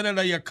another minute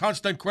of your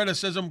constant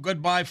criticism.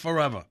 Goodbye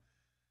forever."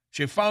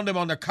 She found him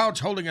on the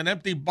couch holding an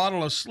empty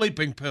bottle of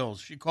sleeping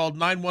pills. She called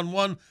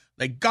 911.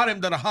 They got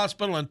him to the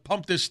hospital and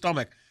pumped his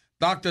stomach.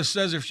 Doctor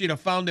says if she'd have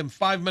found him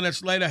 5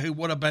 minutes later, he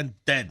would have been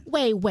dead.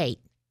 Wait.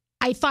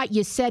 I thought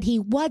you said he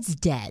was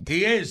dead.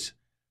 He is.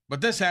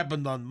 But this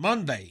happened on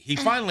Monday. He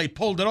finally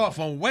pulled it off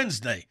on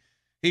Wednesday.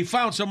 He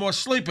found some more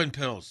sleeping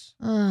pills.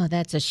 Oh,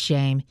 that's a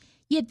shame.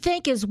 You'd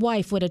think his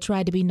wife would have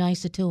tried to be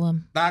nicer to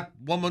him. That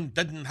woman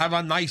didn't have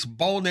a nice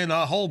bone in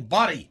her whole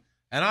body.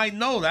 And I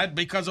know that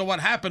because of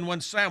what happened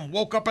when Sam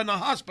woke up in the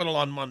hospital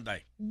on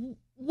Monday.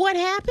 What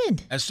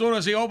happened? As soon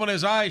as he opened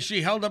his eyes,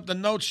 she held up the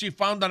notes she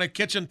found on a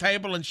kitchen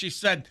table and she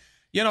said,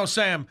 "You know,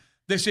 Sam,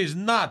 this is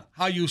not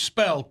how you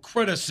spell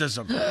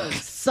criticism."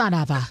 Son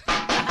of a...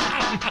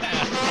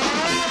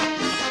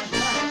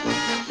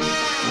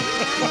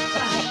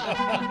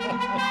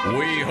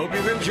 We hope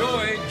you've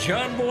enjoyed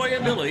John Boy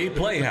and Billy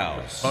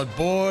Playhouse. But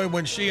boy,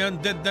 when she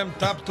undid them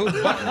top two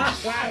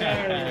buttons.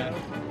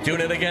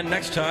 Tune in again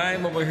next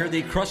time when we hear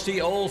the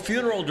crusty old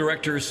funeral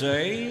director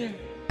say,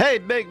 "Hey,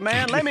 big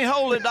man, let me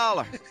hold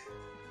 $1."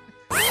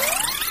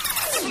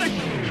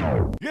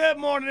 Good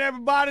morning,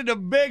 everybody. The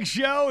Big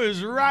Show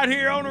is right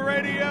here on the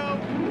radio.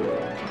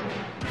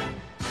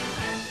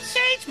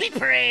 Saints be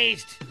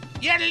praised.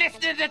 You're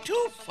listening to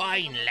two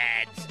fine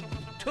lads.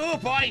 Two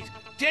boys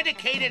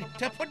dedicated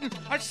to putting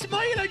a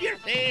smile on your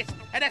face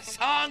and a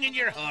song in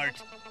your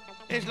heart.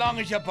 As long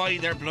as you buy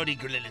their bloody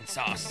grilling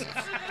sauce.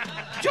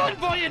 John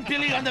Boy and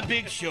Billy on the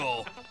Big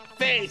Show.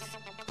 Faith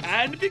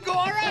and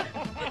Bigora.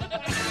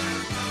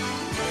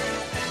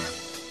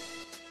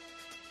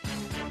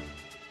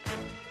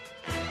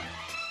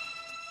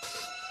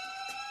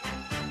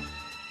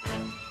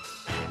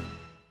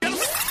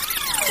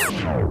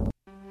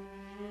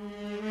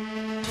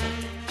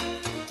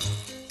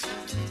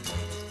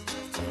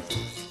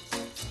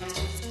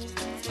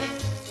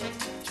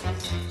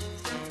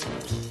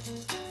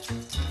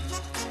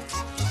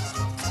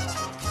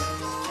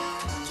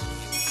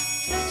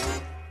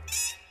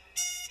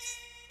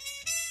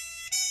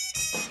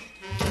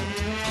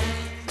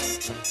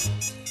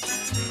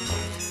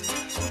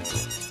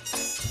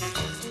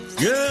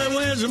 Good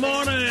Wednesday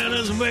morning.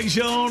 It's a Big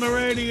Show on the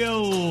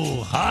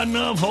radio. Hot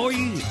enough for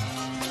you.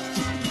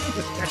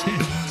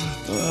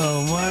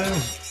 Oh,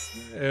 man.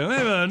 We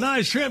have a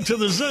nice trip to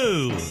the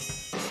zoo.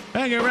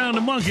 Hang around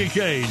the monkey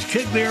cage.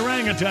 Kick the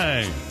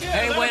orangutan.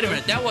 Hey, wait a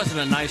minute. That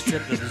wasn't a nice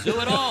trip to the zoo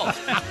at all.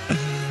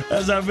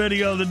 That's our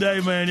video of the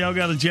day, man. Y'all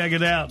got to check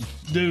it out.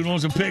 Dude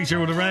wants a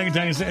picture with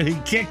orangutan and said he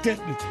kicked it.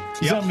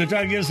 Something to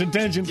try to get his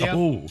attention. Yep.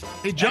 Oh.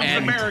 He jumped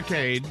the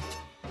barricade,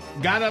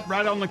 got up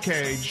right on the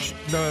cage.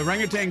 The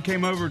orangutan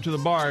came over to the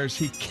bars.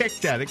 He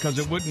kicked at it because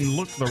it wouldn't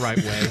look the right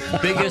way.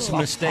 Biggest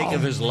mistake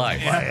of his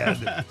life.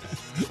 The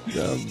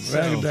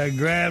orangutan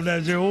grabbed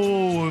that.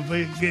 Oh,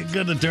 if it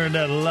could have turned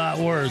out a lot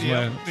worse,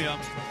 man. Yep.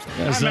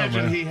 That's I imagine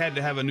something. he had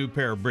to have a new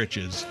pair of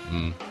breeches.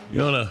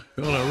 You wanna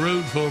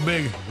root for a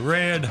big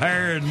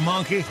red-haired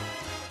monkey?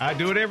 I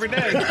do it every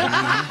day.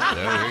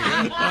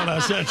 Thought I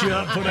set you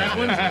up for that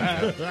one.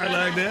 I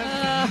like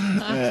that.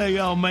 Yeah,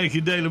 y'all make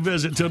your daily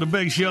visit to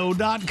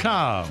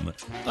thebigshow.com.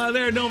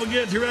 There, don't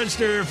forget to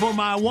register for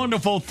my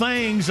wonderful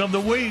things of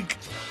the week.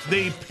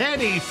 The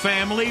Petty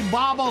Family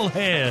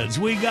bobbleheads.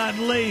 We got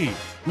Lee,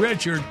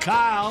 Richard,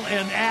 Kyle,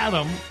 and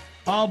Adam.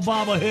 All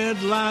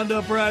bobbleheads lined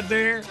up right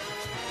there.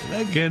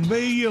 That can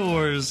be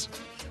yours.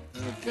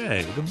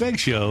 Okay,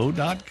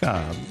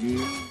 thebigshow.com.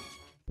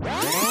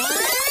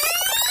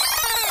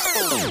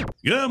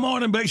 Good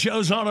morning, Big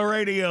Show's on the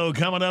radio.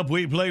 Coming up,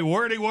 we play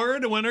Wordy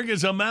Word. The winner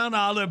gets a Mount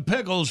Olive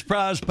Pickles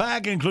prize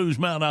pack. Includes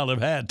Mount Olive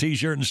hat,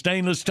 T-shirt, and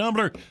stainless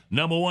tumbler.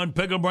 #1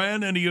 pickle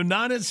brand in the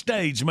United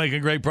States,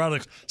 making great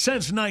products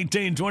since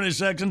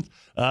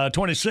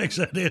 1926,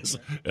 that is,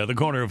 at the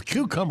corner of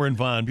Cucumber and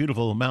Vine,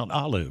 beautiful Mount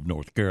Olive,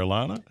 North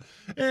Carolina.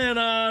 And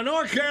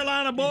North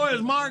Carolina boy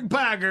is Mark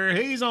Packer.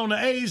 He's on the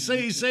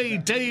ACC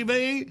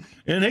TV,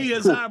 and he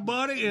is our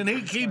buddy, and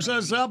he keeps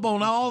us up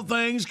on all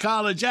things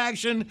college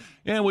action.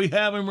 And we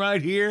have him right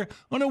here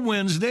on a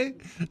Wednesday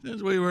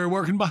since we were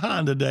working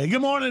behind today. Good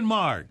morning,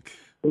 Mark.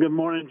 Good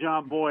morning,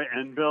 John Boy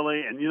and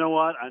Billy. And you know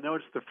what? I know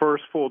it's the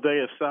first full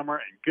day of summer,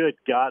 and good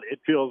God, it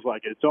feels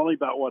like it's only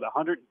about,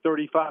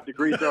 135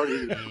 degrees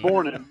already this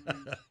morning,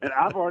 and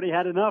I've already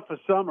had enough of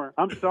summer.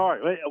 I'm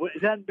sorry.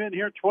 It hasn't been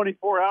here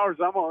 24 hours.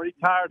 I'm already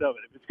tired of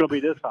it if it's going to be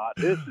this hot.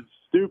 This is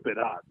stupid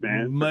hot,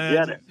 man.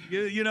 Forget it.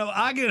 You know,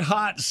 I get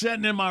hot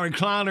sitting in my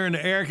recliner in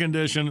the air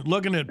condition,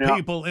 looking at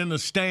people in the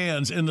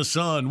stands in the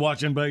sun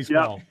watching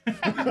baseball.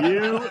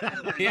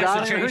 He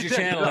has to change the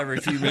channel every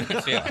few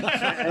minutes.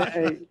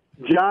 Hey,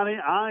 Johnny,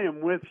 I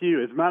am with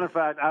you. As a matter of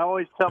fact, I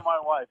always tell my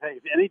wife,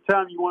 hey,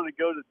 anytime you want to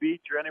go to the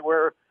beach or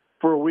anywhere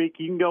for a week,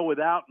 you can go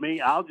without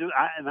me. I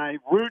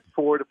root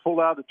for her to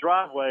pull out of the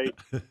driveway,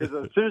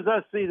 because as soon as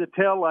I see the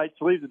taillights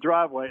leave the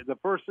driveway, the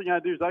first thing I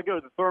do is I go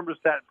to the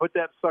thermostat and put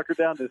that sucker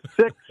down to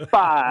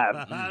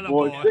 65.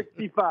 Boy,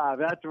 65.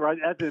 That's right.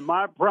 That's in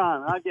my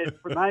prime. I get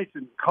nice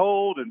and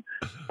cold, and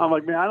I'm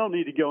like, man, I don't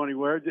need to go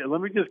anywhere. Let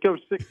me just go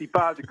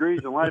 65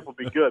 degrees and life will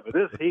be good. But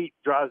this heat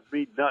drives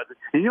me nuts.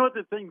 And you know what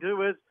the thing,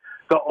 too, is?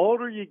 the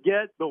older you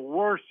get, the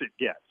worse it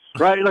gets.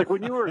 Right? Like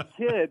when you were a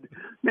kid,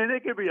 man,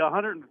 it could be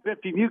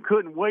 150. You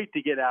couldn't wait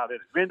to get out of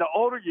it. Man, the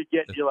older you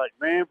get, you're like,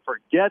 man,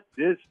 forget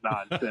this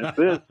nonsense.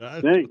 This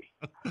stinks.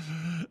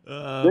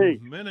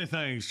 Many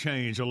things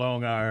change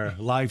along our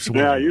life's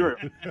way. Yeah,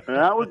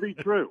 that would be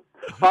true.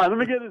 All right, let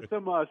me get into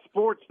some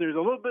sports news. A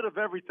little bit of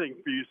everything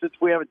for you since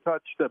we haven't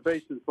touched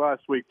base since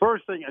last week.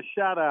 First thing, a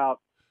shout-out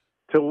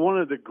to one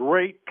of the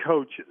great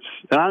coaches.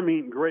 And I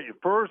mean great,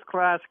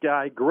 first-class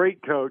guy,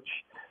 great coach.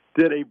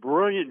 Did a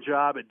brilliant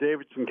job at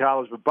Davidson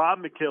College, but Bob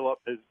McKillop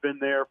has been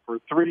there for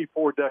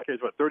 3-4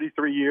 decades,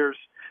 33 years.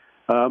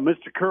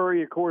 Mr.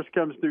 Curry, of course,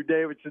 comes through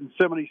Davidson.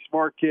 So many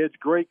smart kids,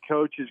 great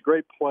coaches,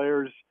 great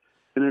players,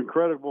 an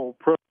incredible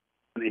program.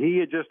 He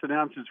had just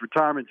announced his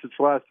retirement since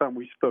the last time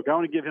we spoke. I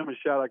want to give him a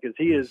shout-out because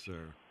he has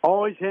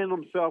always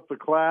handled himself with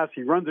class.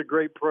 He runs a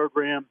great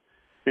program.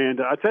 And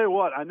I tell you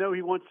what, I know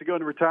he wants to go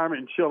into retirement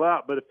and chill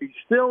out, but if he's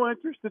still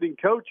interested in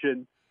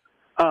coaching,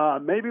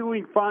 maybe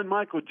we can find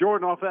Michael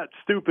Jordan off that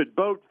stupid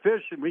boat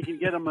fishing. We can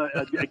get him a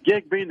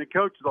gig being the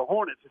coach of the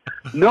Hornets.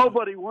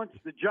 Nobody wants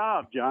the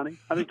job, Johnny.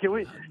 I mean, can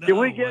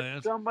we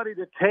get somebody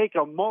to take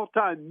a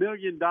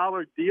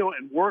multi-million-dollar deal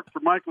and work for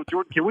Michael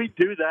Jordan? Can we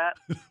do that?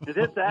 Is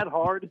it that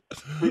hard?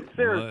 I mean,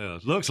 seriously. Well,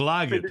 looks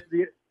like it.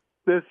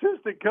 The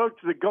assistant coach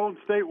of the Golden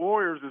State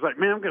Warriors is like,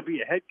 man, I'm going to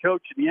be a head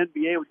coach in the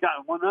NBA. We've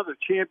got one other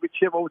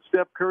championship. Old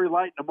Steph Curry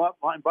lighting them up.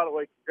 By the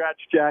way, congrats,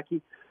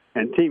 Jackie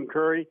and Team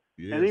Curry.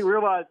 Yes. And he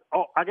realized,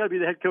 I got to be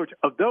the head coach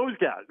of those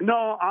guys.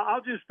 No,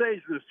 I'll just stay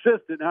as an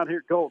assistant out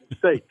here at Golden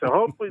State. So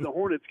hopefully the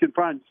Hornets can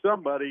find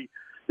somebody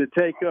to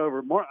take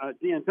over.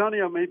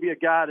 D'Antonio may be a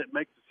guy that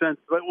makes sense,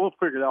 but we'll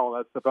figure all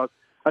that stuff out.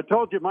 I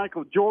told you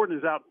Michael Jordan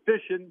is out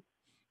fishing.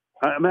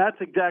 I mean, that's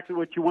exactly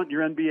what you want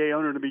your NBA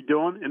owner to be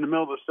doing in the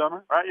middle of the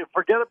summer, right?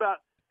 Forget about,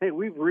 hey,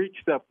 we've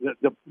reached the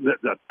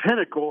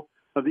pinnacle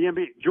of the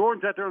NBA.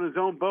 Jordan's out there on his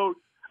own boat.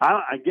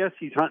 I guess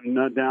he's hunting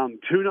down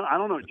tuna. I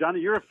don't know. Johnny,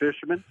 you're a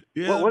fisherman.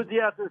 Yeah. What is he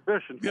out there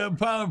fishing for? Yeah,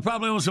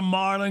 probably on some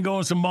marlin,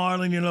 going some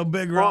marlin,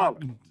 big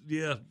rock.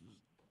 Yeah.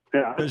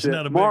 Yeah. It's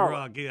not a big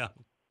rock, yeah.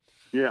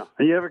 Yeah.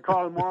 You ever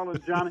caught a marlin,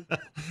 Johnny?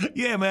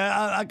 Yeah, man.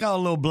 I caught a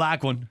little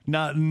black one.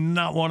 Not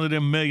one of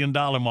them $1 million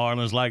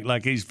marlins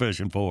like he's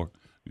fishing for.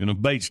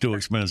 Bait's too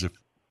expensive.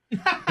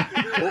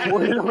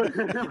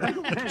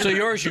 So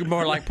yours, you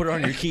more like put it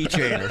on your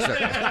keychain or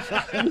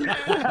something.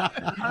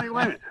 I mean,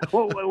 wait a minute.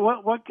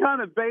 What kind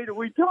of bait are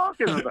we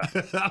talking about?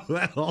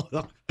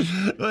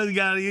 Well, you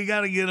got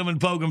to get them and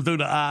poke them through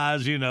the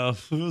eyes.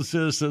 It's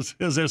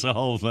just a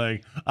whole thing.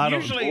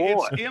 Usually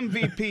it's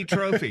MVP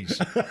trophies.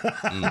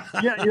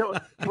 Yeah,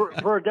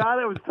 for a guy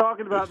that was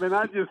talking about, man,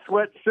 I just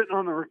sweat sitting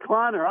on the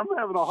recliner. I'm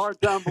having a hard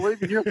time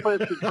believing you're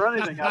fishing for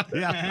anything out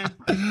there. Yeah.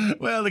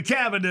 Well, the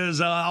cabin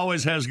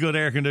always has good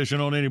air conditioning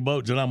on any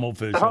boats that I'm gonna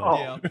fish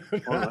on.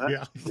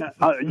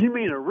 You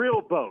mean a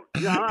real boat?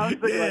 Yeah, I was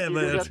thinking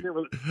man.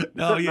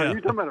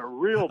 You're talking about a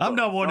real boat. I'm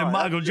not one of them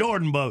Michael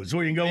Jordan boats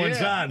where you can go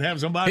inside and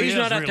have somebody He's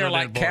else not out there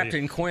like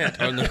Captain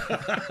Quint on the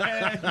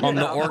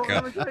Orca.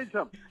 Well, let me tell you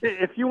something.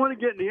 If you want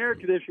to get in the air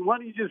conditioning, why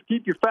don't you just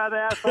keep your fat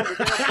ass on the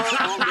damn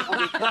boat on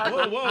the side?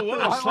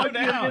 Whoa, slow down. What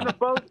are you in the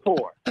boat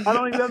for? I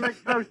don't think that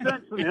makes no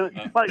sense to me.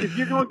 Like, if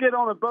you're going to get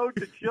on a boat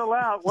to chill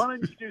out, why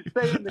don't you just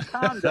stay in the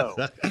condo?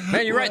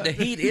 Man, you're right. The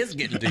heat is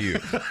getting to you.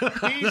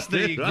 He's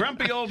the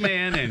grumpy old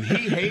man, and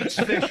he hates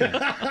fishing.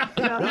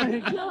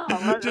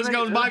 Just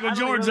because Michael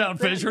Jordan's out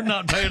fishing,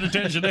 not paying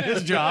attention to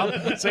his job.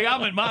 See,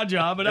 I'm at my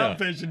job, and I'm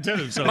fishing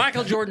too. So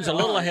Michael Jordan's a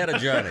little ahead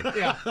of Johnny.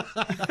 Yeah,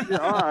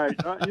 all right.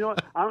 You know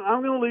what?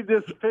 I'm going to leave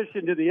this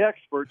fishing to the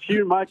experts. You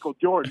and Michael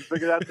Jordan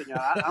figure that thing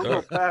out. I'm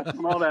going to pass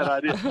on all that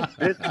idea.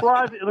 It's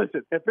fly.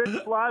 Listen, if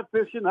it's fly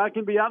fishing, I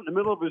can be out in the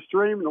middle of a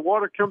stream, and the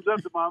water comes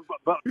up to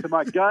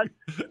my gut.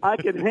 I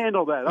can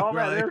handle that. All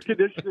that air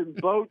conditioning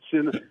boats,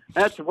 and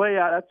that's way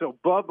out. That's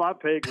above my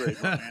pay grade.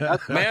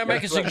 May I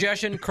make a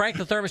suggestion? Crank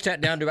the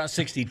thermostat down to about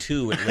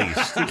 62 at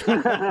least.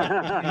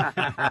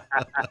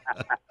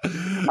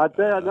 I'll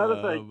tell you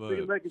another thing.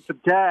 Speaking of making some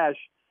cash,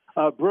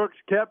 Brooks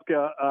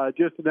Koepka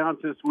just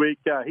announced this week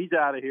he's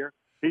out of here.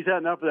 He's had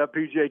enough of that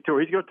PGA Tour.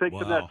 He's going to take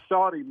some of that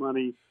Saudi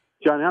money.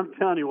 Johnny, I'm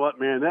telling you what,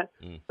 man,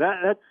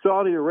 that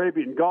Saudi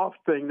Arabian golf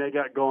thing they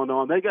got going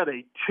on, they got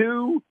a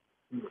 $2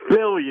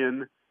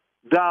 billion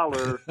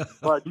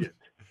budget.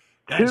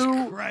 That's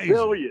 $2 crazy.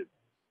 billion.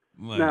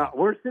 Man. Now,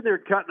 we're sitting there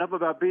cutting up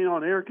about being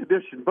on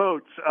air-conditioned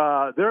boats.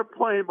 They're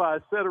playing by a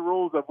set of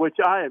rules of which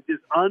I am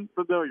just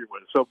unfamiliar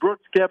with. So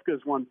Brooks Koepka has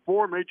won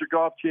 4 major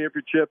golf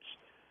championships,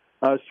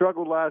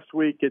 struggled last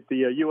week at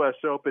the U.S.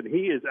 Open.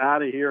 He is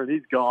out of here, and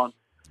he's gone.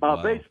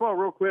 Baseball,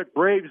 real quick,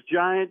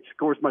 Braves-Giants. Of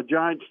course, my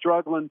Giants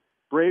struggling.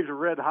 Braves are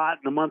red hot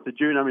in the month of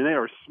June. I mean, they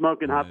are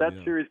smoking hot. That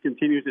series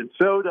continues, and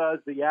so does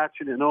the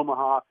action in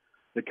Omaha,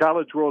 the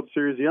College World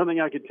Series. The only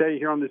thing I can tell you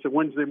here on this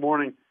Wednesday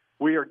morning,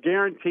 we are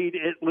guaranteed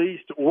at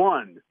least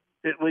one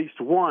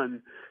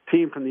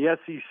team from the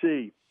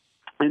SEC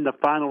in the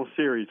final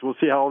series. We'll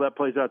see how all that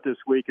plays out this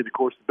week. And, of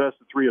course, the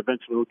best of 3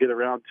 eventually will get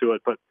around to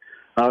it. But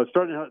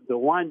starting to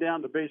wind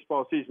down the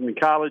baseball season in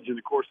college and,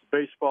 of course, the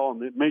baseball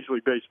and the Major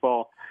League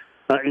Baseball.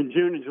 in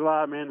June and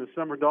July, man, the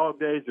summer dog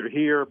days are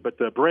here, but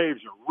the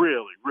Braves are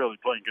really, really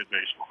playing good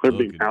baseball. They're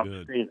being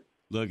outstanding.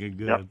 Looking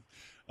good. Yep.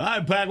 All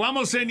right, Pac. Well, I'm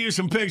going to send you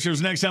some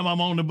pictures next time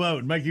I'm on the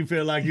boat. Make you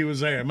feel like you was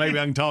there. Maybe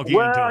I can talk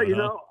you into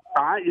it.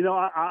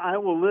 I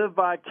will live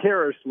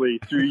vicariously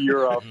through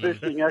your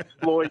fishing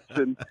exploits,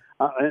 and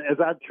as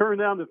I turn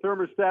down the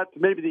thermostat to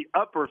maybe the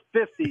upper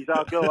 50s,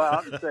 I'll go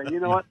out and say, you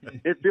know what,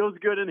 it feels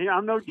good in here.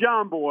 I'm no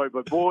John Boy,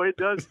 but boy, it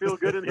does feel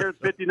good in here. It's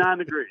 59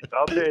 degrees.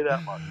 I'll tell you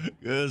that much.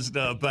 Good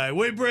stuff, Pac.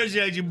 We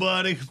appreciate you,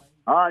 buddy.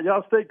 All right,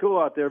 y'all stay cool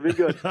out there. Be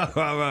good. All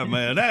right,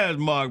 man. There's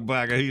Mark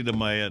Packer. He's the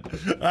man.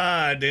 All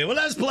right, dude. Well,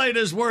 let's play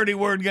this wordy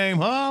word game,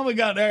 huh? We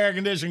got the air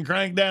conditioning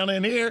crank down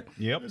in here.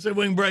 Yep. Let's see if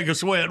we can break a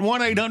sweat.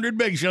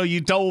 1-800-BIG-SHOW,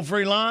 you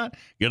toll-free line.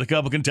 Get a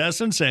couple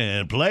contestants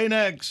and play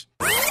next.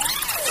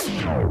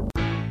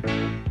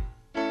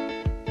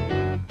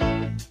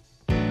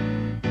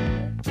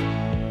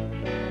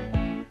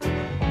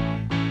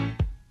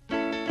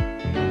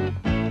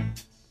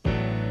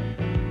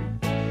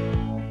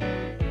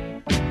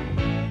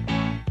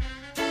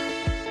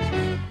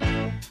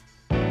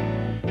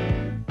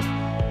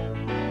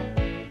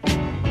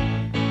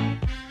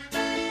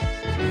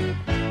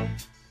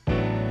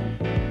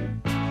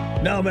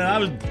 No,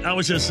 man, I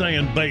was just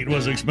saying bait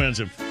was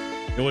expensive.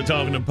 And we're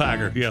talking to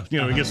Packer. Yeah,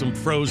 get some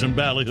frozen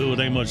ballyhoo. It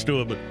ain't much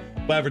to it, but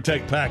if I ever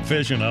take Pac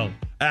fishing, I'll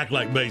act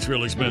like bait's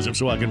real expensive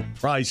so I can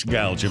price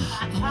gouge him.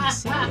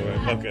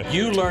 Okay.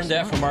 You learned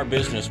that from our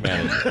business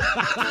manager.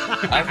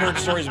 I've heard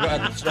stories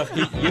about the stuff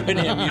you and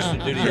him used to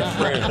do to your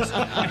friends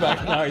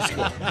back in high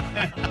school.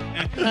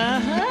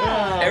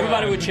 Uh-huh.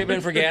 Everybody would chip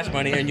in for gas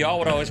money, and y'all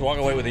would always walk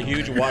away with a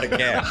huge wad of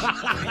cash.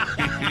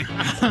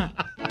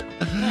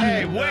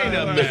 Hey, wait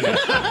a minute.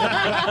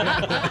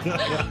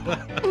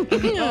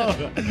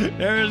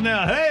 There is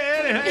now. Hey,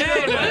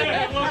 Eddie.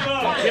 Hey, what's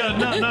up? Yeah,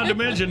 not to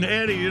mention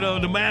Eddie,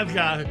 the math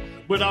guy.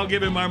 We'd all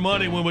give him our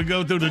money when we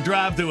go through the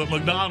drive-thru at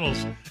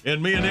McDonald's.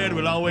 And me and Ed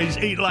would always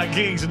eat like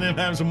kings and then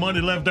have some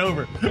money left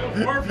over.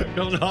 Perfect.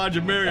 Because Hodge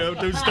and Mario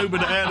too stupid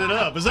to add it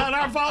up. Is that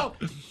our fault?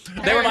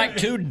 They were like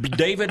two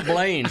David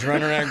Blaines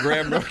running around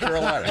Graham, North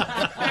Carolina.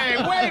 Hey,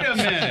 wait a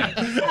minute.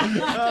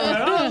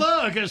 Oh,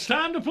 look, it's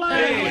time to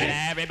play.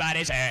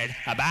 Everybody's heard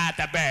about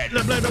the bird.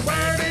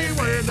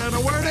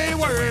 The wordy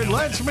word.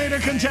 Let's meet our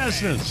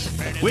contestants.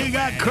 We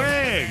got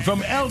Craig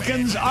from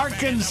Elkins,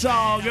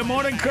 Arkansas. Good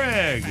morning,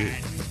 Craig.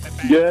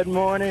 Good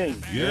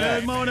morning.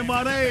 Good morning,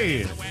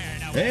 buddy.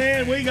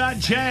 And we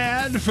got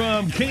Chad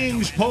from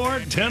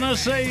Kingsport,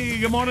 Tennessee.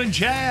 Good morning,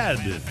 Chad.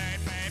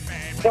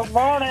 Good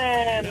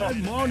morning.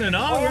 Good morning.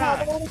 All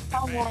right.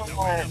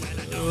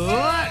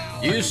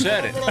 What? You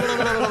said it.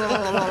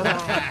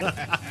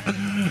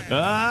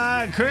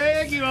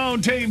 Craig, you're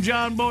on Team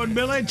John Boy and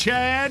Billy.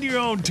 Chad, you're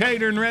on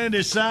Tater and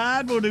Randy's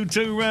side. We'll do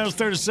 2 rounds,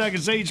 30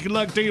 seconds each. Good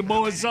luck to you,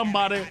 boys.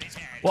 Somebody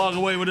walk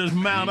away with this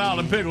Mount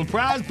Olive Pickle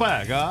prize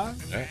pack, all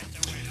right?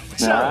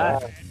 So,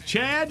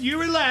 Chad, you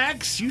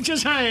relax. You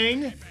just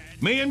hang.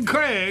 Me and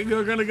Craig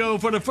are going to go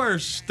for the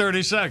first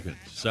 30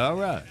 seconds. All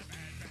right.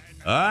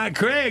 All right,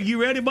 Craig, you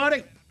ready,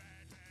 buddy?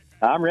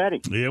 I'm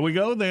ready. Here we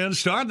go then.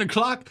 Start the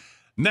clock.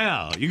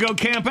 Now, you go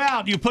camp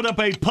out. You put up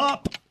a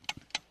pup.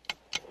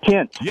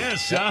 Tent.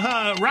 Yes,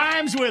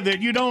 rhymes with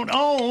it. You don't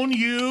own,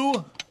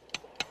 you...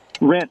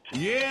 Rent.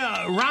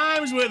 Yeah,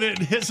 rhymes with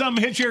it.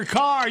 Something hits your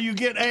car, you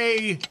get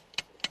a...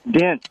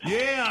 Dent.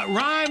 Yeah,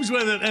 rhymes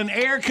with it. An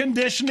air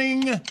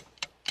conditioning...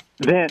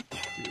 Vent.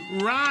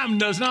 Rhyme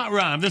does not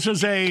rhyme. This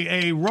is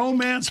a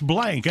romance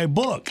blank, a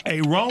book, a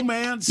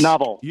romance...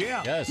 Novel.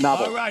 Yeah. Yes.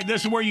 Novel. All right,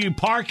 this is where you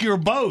park your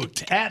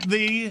boat at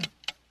the...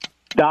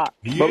 Dock.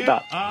 Yeah. Boat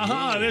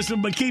dock. This is,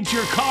 keeps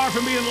your car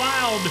from being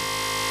loud.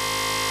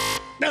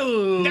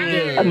 No.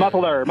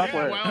 Muffler.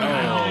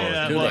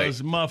 Yeah, it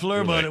was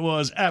muffler, but it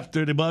was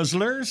after the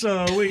buzzler,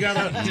 so we got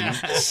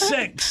a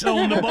 6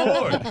 on the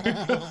board.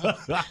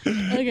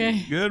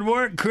 Okay. Good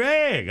work,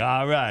 Craig.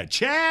 All right.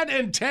 Chad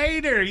and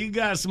Tater, you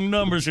got some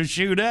numbers to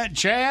shoot at.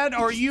 Chad,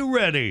 are you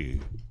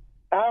ready?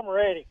 I'm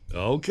ready.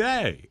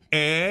 Okay.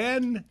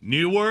 And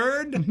new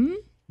word,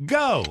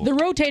 go. The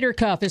rotator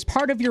cuff is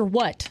part of your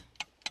what?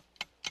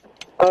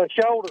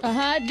 Shoulder.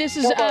 This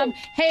is,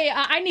 hey,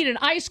 I need an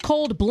ice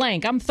cold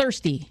blank. I'm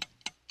thirsty.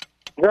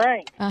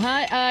 Drink.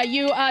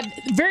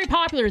 Very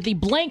popular, the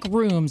blank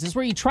rooms is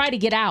where you try to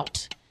get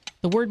out.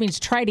 The word means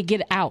try to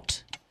get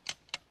out.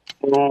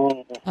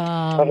 From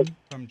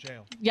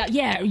jail. A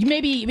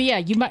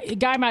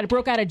guy might have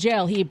broke out of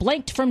jail. He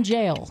blanked from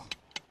jail.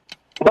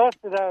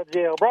 Busted out of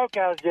jail. Broke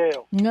out of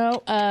jail.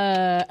 No,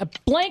 a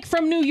blank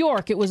from New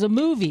York. It was a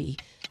movie.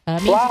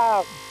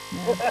 Live.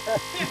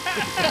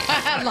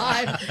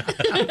 Live.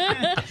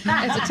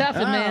 That's a tough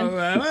one, man. All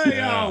right. Well,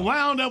 y'all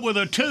wound up with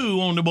a 2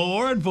 on the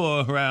board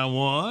for round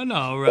 1.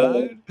 All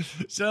right.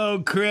 So,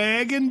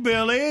 Craig and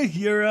Billy,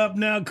 you're up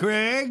now,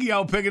 Craig.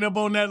 Y'all picking up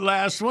on that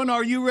last one.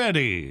 Are you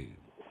ready?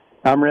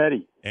 I'm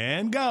ready.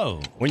 And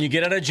go. When you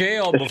get out of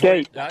jail,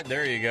 Escape.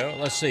 There you go.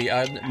 Let's see.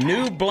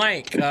 New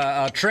blank.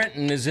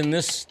 Trenton is in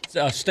this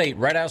state,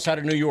 right outside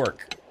of New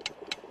York.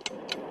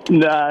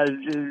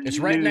 It's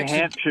right New next to-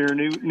 Hampshire,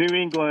 New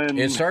England.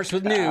 It starts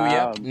with new.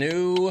 Yep,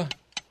 new.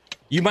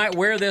 You might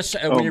wear this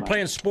when you're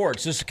playing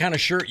sports. This is the kind of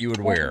shirt you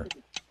would wear.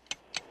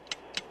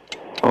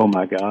 Oh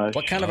my gosh!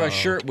 What kind of a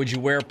shirt would you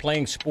wear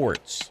playing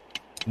sports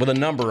with a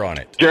number on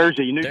it?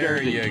 Jersey, New there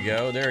Jersey. There you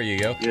go. There you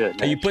go. Yeah,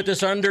 Now you put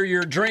this under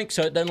your drink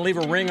so it doesn't leave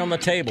a ring on the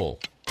table.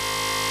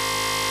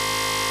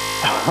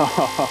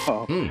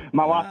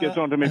 My wife gets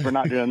on to me for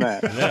not doing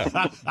that.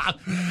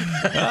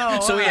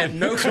 So we had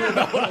no clue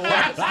about what it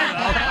was.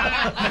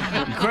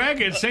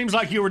 Craig, it seems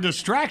like you were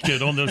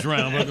distracted on this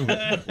round.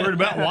 Worried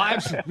about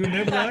wives and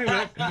everything.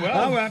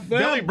 Well, all right.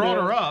 Billy brought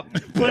her up.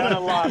 Kind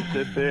of lost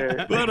it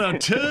there. Put a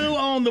 2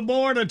 on the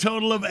board, a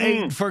total of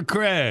 8 for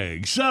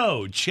Craig.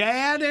 So,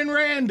 Chad and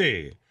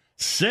Randy,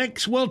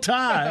 6 will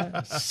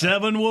tie,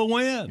 7 will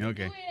win.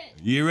 Okay.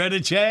 You ready,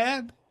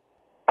 Chad?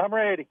 I'm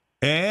ready.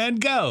 And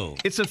go.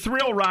 It's a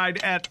thrill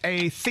ride at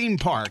a theme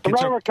park. A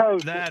It's roller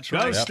coaster. That's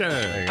right.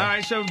 Coaster. All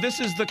right, so this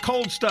is the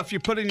cold stuff you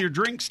put in your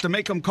drinks to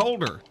make them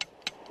colder.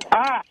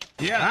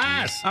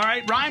 Yeah. Ice. All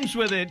right, rhymes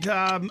with it.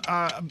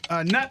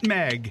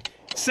 Nutmeg,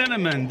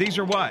 cinnamon. These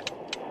are what?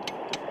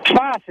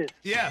 Spices.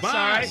 Yes. Spice. All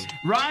right.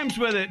 Rhymes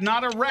with it.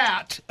 Not a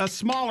rat. A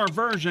smaller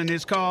version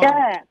is called.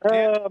 Cat.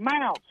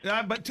 Mouse.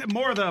 But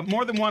more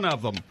than one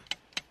of them.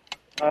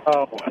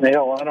 Oh,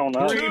 hell, I don't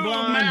know. Two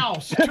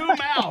mouse. Two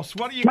mouse.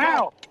 What do you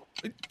call?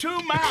 Two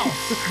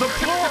mouse. The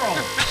plural.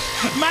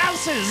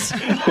 Mouses.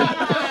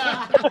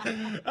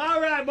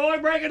 All right, boy,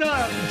 break it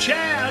up.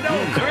 Chad,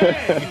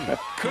 Craig.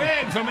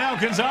 Craig from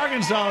Elkins,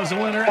 Arkansas is the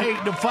winner,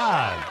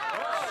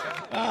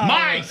 8-5.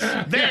 Mice.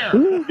 There.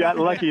 Ooh, got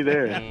lucky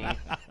there.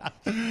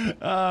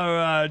 All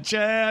right,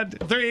 Chad.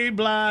 3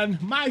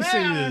 blind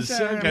mices.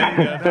 Okay,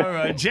 good. All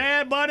right,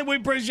 Chad, buddy, we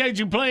appreciate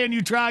you playing.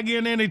 You try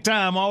again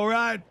anytime, all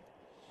right?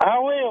 I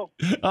will.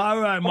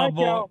 All right, my Thank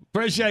boy. y'all.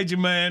 Appreciate you,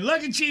 man.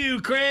 Look at you,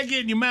 Craig,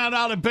 getting your Mount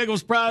Olive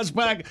Pickles prize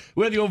pack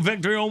with your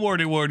victory on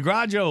Wordy Word.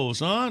 Grajo,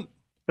 son.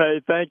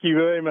 Hey, thank you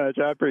very much.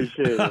 I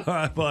appreciate it. All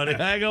right, buddy.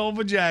 Hang on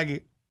for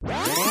Jackie.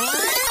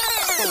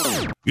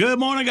 Good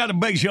morning. Got a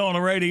big show on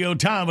the radio.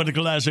 Time for the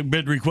classic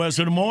bit request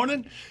of the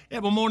morning.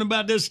 Every morning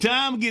about this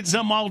time, get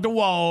something off the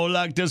wall.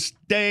 Like to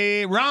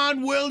stay.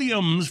 Ron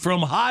Williams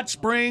from Hot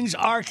Springs,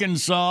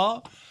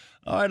 Arkansas.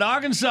 All right,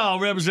 Arkansas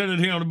represented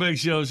here on the big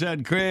show.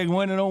 Said Craig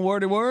winning on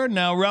Wordy Word.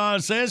 Now Ron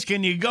says,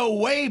 can you go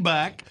way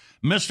back,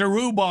 Mr.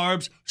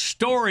 Rhubarb's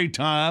story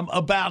time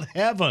about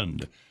heaven?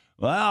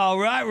 Well, all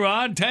right,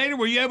 Ron. Tater,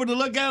 were you able to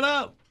look that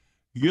up?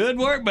 Good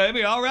work,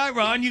 baby. All right,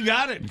 Ron, you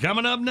got it.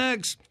 Coming up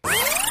next.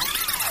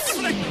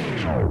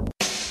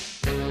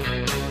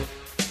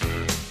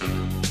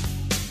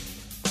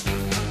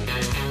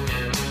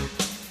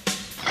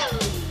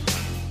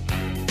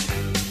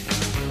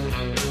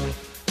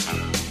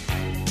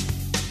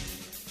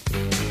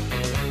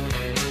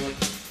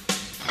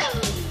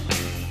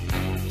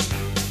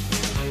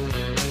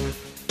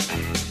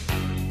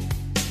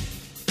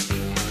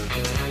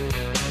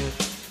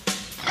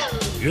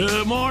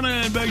 Good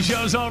morning. Big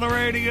Show's on the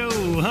radio.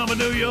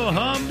 Hummadoo your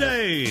hum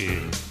day.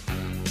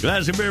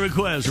 Classic beer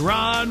request.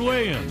 Ron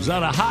Williams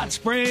out of Hot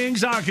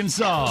Springs,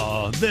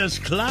 Arkansas. This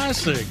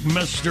classic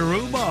Mr.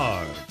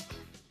 Rhubarb.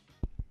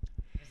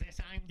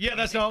 Yeah,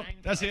 that's all.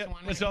 That's it.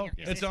 It's on.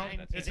 It's on.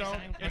 It's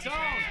on. It's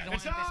on.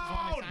 It's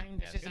on.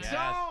 It's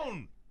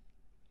on.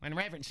 When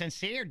Reverend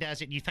Sincere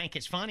does it, you think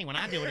it's funny. When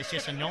I do it, it's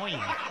just annoying.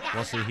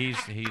 Well, see,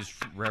 he's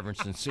Reverend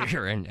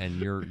Sincere, and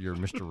you're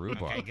Mr.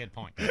 Rhubarb. Okay, good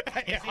point. Is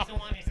this the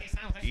one? Is this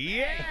something?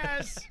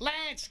 Yes.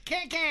 Let's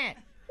kick it.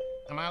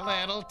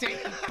 My little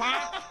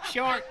teapot,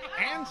 short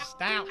and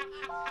stout.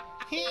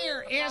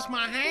 Here is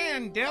my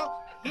handle.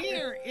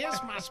 Here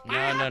is my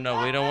spout.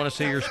 No, we don't want to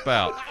see your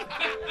spout.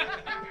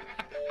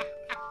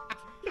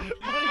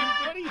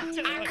 What are you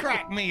doing?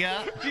 Crack me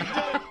up.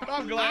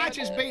 I'm glad. I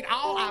just beat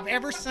all I've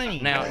ever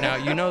seen. Now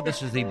you know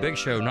this is the big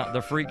show, not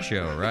the freak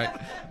show, right?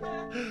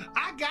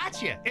 I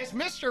got you. It's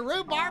Mr.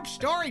 Rhubarb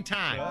story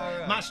time.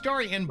 Right. My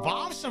story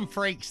involves some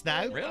freaks,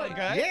 though. Really?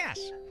 Okay. Yes.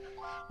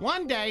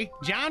 One day,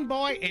 John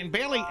Boy and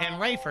Billy and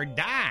Rayford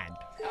died.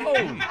 Oh,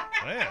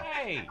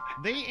 hey.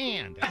 The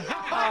end.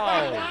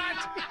 Oh.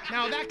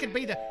 Now, that could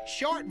be the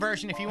short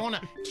version if you want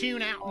to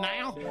tune out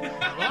now. Well,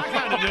 I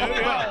kind of do.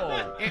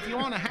 But if you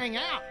want to hang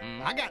out,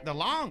 I got the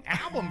long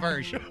album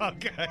version.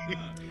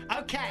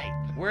 Okay.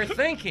 We're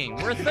thinking.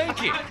 Too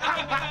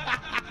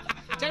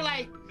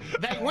late.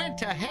 They went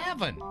to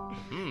heaven.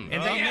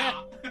 And they met...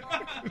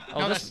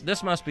 Oh,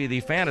 this must be the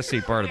fantasy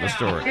part of the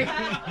story.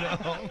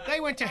 They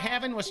went to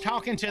heaven, was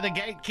talking to the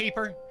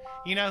gatekeeper.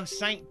 You know,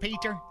 St.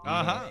 Peter?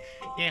 Uh-huh.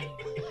 Yeah.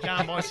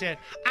 John Boy said,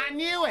 I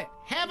knew it.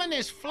 Heaven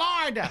is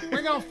Florida.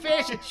 We're going to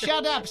fish it.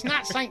 Shut up. It's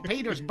not St.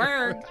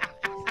 Petersburg.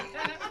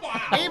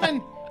 Even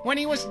when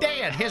he was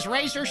dead, his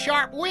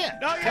razor-sharp wit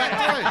cut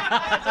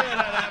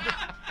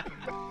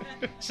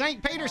through.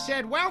 St. Peter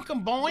said,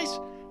 welcome, boys.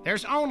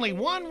 There's only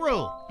one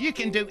rule. You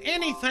can do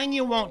anything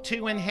you want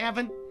to in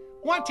heaven.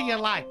 What do you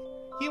like?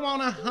 You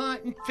want to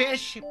hunt and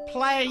fish,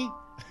 play,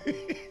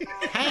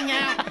 hang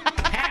out,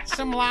 hat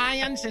some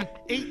lions and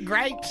eat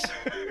grapes.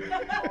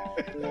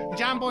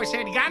 John Boy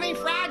said, "You got any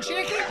fried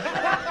chicken?"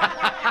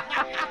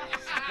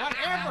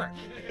 Whatever.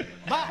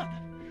 But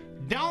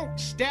don't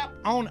step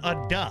on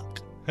a duck.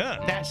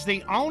 That's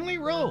the only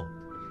rule.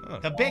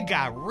 The big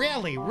guy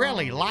really,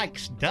 really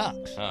likes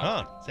ducks.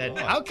 Said,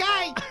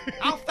 "Okay."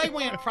 Off they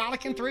went,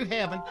 frolicking through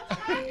heaven.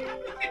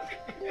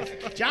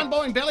 John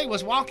Boy and Billy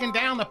was walking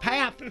down the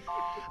path.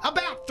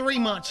 About 3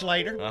 months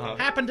later,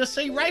 happened to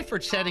see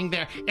Rayford sitting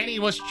there, and he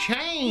was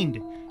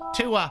chained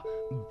to a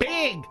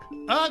big,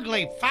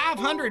 ugly,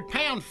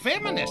 500-pound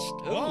feminist.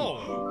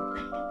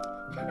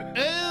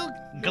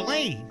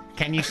 Ugly.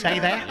 Can you say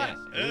that? Yes.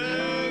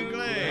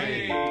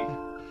 Ugly.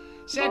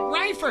 Said,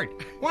 "Rayford,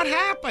 what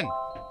happened?"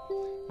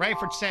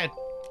 Rayford said,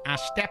 "I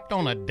stepped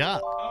on a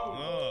duck.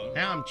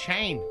 Now I'm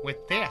chained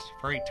with this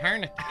for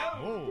eternity."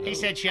 He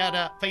said, "Shut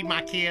up, feed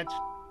my kids."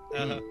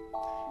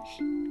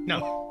 No.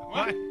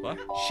 What?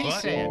 She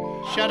said,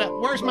 "Shut up,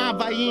 where's my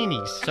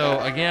Vayinis?" So,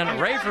 again,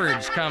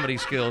 Rayford's comedy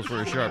skills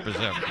were as sharp as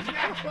ever.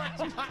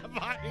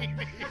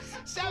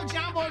 So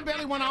John Boy and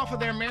Billy went off of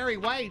their merry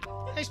way.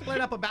 They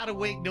split up about a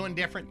week doing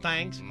different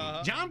things.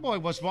 John Boy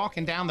was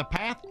walking down the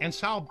path and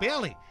saw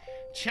Billy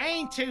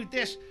chained to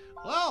this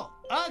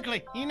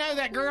ugly. You know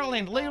that girl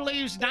in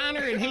Lulu's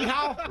Diner in Hee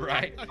Haw?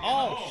 Right.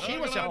 Oh, she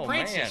was a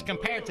princess man.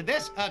 compared to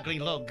this ugly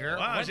little girl.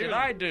 What did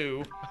I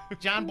do?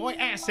 John Boy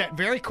asked that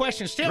very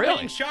question, still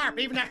being sharp,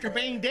 even after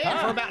being dead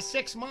for about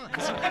 6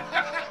 months.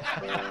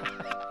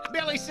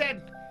 Billy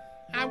said,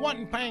 "I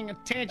wasn't paying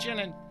attention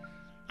and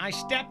I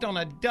stepped on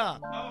a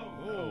duck."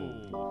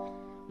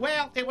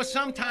 Well, it was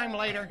some time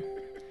later.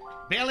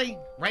 Billy,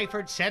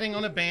 Rayford sitting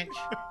on a bench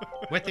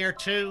with their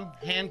two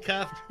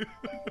handcuffed,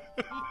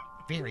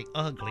 very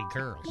ugly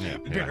girls.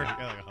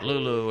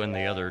 Lulu and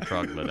the other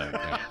troglodyte.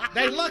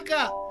 They look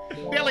up.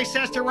 Billy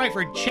says to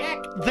Rayford, "Check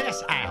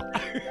this out.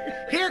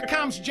 Here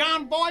comes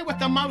John Boy with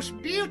the most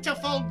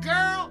beautiful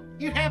girl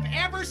you have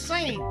ever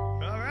seen." All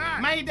right.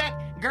 Made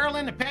that girl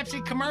in the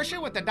Pepsi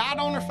commercial with the dot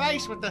on her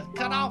face with the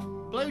cut off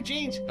blue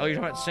jeans. Oh, you're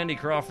talking about Cindy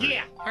Crawford?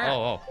 Yeah,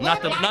 her.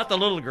 Not the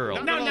little girl.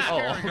 No.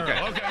 Okay.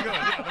 Okay,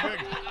 good.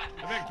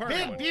 Yeah, the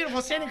Big,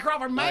 beautiful Cindy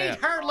Crawford made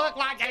her look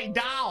like a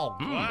dog.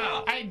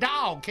 Wow. A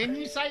dog. Can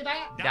you say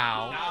that?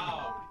 Dog.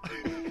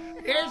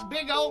 Here's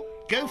big old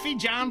goofy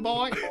John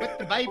Boy with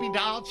the baby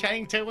doll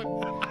chained to it.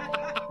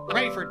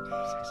 Rayford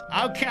says,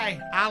 "Okay,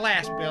 I'll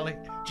ask Billy.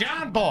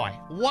 John Boy,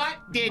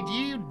 what did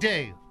you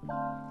do?"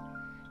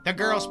 The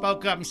girl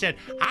spoke up and said,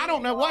 "I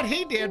don't know what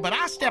he did, but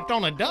I stepped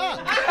on a duck."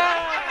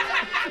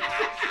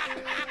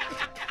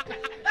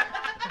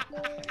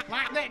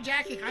 Like that,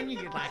 Jackie? I knew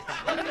you'd like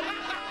that.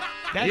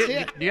 That's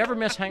it. Do you ever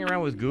miss hanging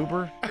around with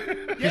Goober?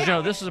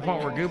 Because, this is the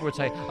point where Goober would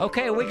say,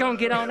 "Okay, we're going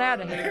to get on out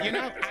of here."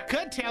 I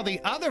could tell the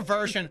other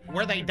version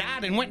where they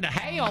died and went to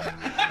hell.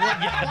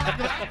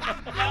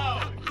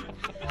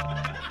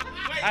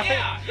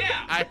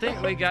 I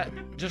think we got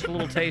just a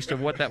little taste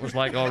of what that was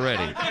like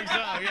already. I think so,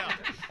 yeah.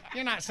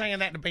 You're not saying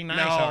that to be nice,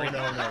 No. are you?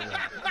 No.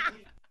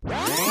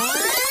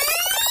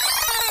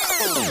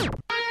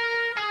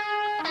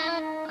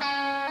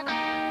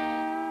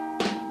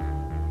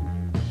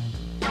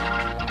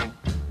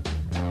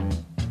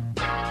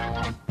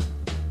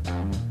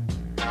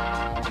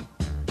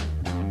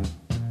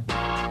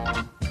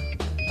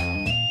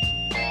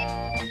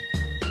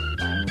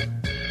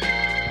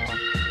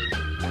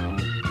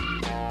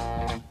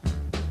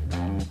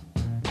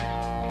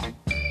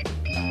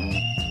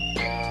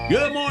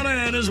 Good morning.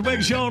 It's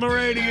Big Show on the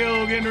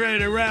radio. Getting ready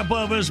to wrap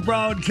up this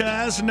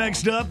broadcast.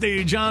 Next up,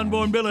 the John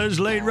Boy and Billy's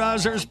Late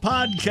Risers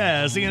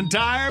podcast. The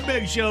entire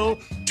Big Show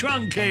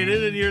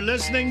truncated in your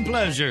listening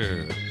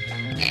pleasure.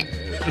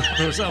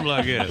 Or something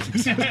like that.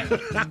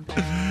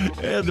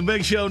 At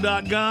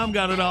thebigshow.com,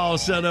 got it all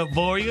set up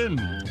for you. And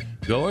of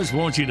course,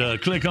 want you to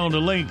click on the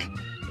link.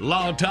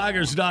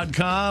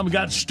 LawTigers.com.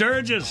 Got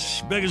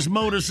Sturgis, biggest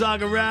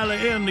motorcycle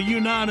rally in the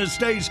United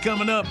States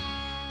coming up.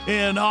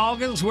 In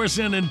August, we're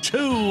sending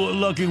 2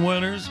 lucky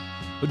winners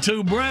with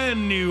 2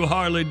 brand new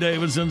Harley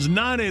Davidsons,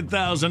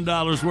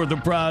 $90,000 worth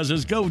of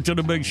prizes. Go to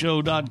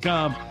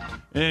thebigshow.com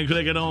and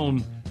click it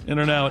on.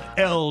 Enter now at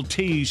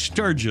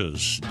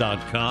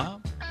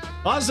ltsturgis.com.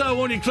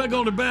 Also, when you click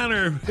on the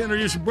banner,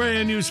 introduce a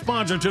brand new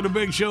sponsor to the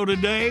Big Show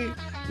today,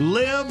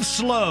 Live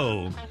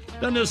Slow.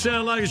 Doesn't this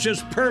sound like it's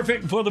just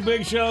perfect for the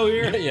Big Show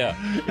here? Yeah.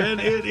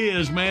 And it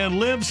is, man.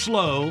 Live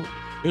Slow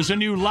is a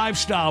new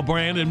lifestyle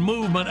brand and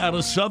movement out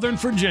of Southern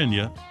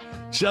Virginia,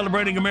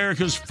 celebrating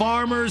America's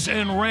farmers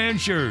and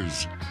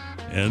ranchers.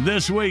 And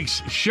this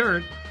week's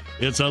shirt,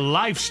 it's a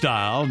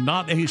lifestyle,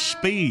 not a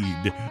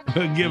speed.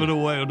 Give it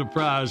away on the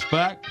prize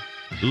pack.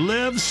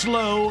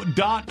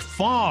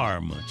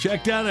 LiveSlow.farm.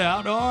 Check that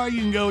out. Or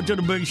you can go to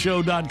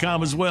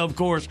thebigshow.com as well, of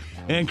course,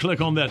 and click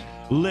on that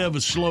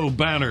Live Slow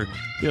banner.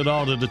 Get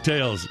all the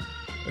details.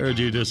 urge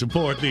you to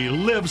support the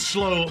Live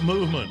Slow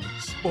movement.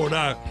 Support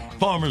our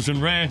farmers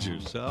and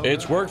ranchers.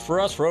 It's worked for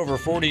us for over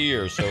 40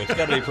 years, so it's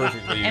got to be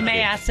perfect for you. And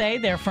may I say,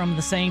 they're from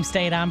the same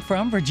state I'm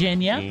from,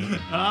 Virginia.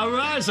 All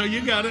right, so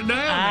you got it down.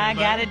 I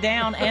got it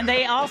down. And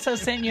they also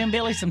sent you and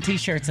Billy some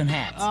T-shirts and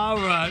hats. All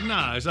right,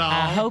 nice.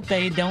 I hope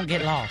they don't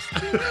get lost.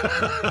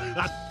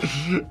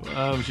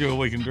 I'm sure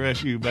we can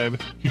dress you, baby.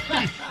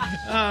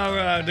 All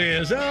right,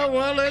 then. So,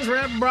 well, let's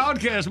wrap the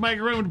broadcast. Make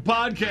room for the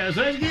podcast.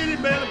 Let's get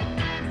it, Billy.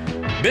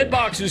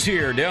 Bitbox is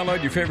here.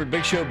 Download your favorite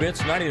Big Show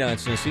bits, 99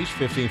 cents each,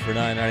 15 for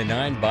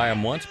 $9.99. Buy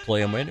them once,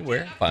 play them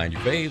anywhere. Find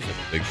your faves at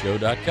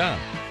thebigshow.com.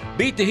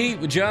 Beat the heat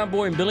with John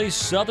Boy and Billy's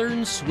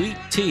Southern Sweet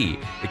Tea.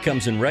 It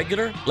comes in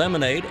regular,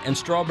 lemonade, and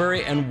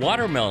strawberry and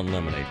watermelon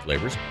lemonade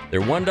flavors.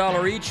 They're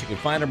 $1 each. You can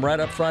find them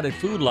right up front at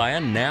Food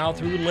Lion now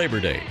through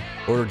Labor Day.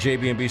 Order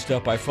JB&B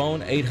Stuff by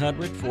phone,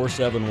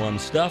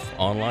 800-471-STUFF.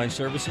 Online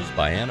services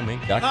by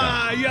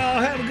anime.com.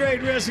 Y'all have a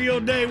great rest of your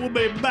day. We'll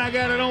be back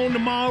at it on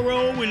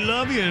tomorrow. We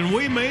love you, and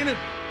we mean it.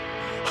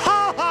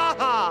 Ha ha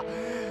ha!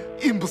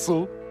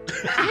 Imbecile.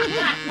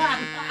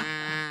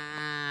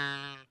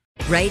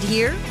 Right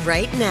here,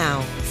 right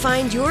now.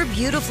 Find your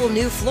beautiful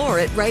new floor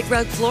at Right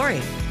Rug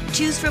Flooring.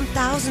 Choose from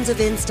thousands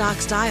of in-stock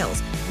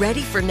styles,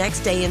 ready for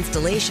next day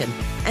installation,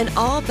 and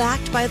all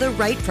backed by the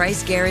right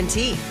price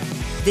guarantee.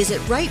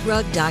 Visit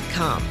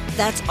rightrug.com.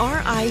 That's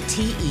RITERUG.com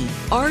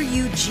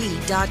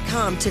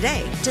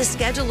today to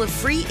schedule a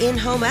free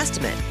in-home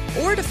estimate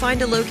or to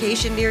find a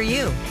location near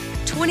you.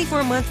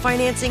 24-month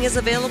financing is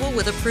available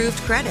with approved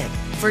credit.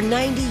 For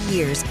 90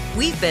 years,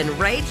 we've been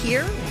right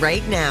here,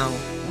 right now.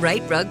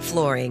 Right Rug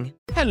Flooring.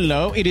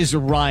 Hello, it is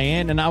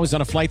Ryan, and I was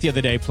on a flight the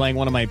other day playing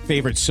one of my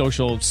favorite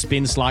social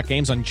spin slot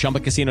games on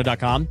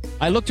ChumbaCasino.com.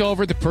 I looked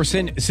over at the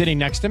person sitting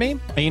next to me,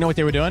 and you know what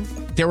they were doing?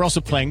 They were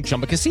also playing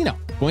Chumba Casino.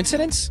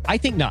 Coincidence? I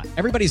think not.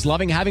 Everybody's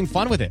loving having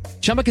fun with it.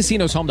 Chumba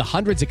Casino is home to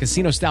hundreds of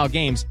casino-style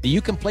games that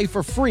you can play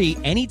for free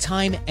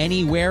anytime,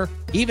 anywhere,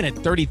 even at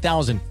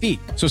 30,000 feet.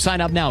 So sign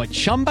up now at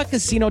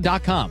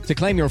ChumbaCasino.com to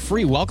claim your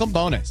free welcome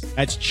bonus.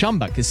 That's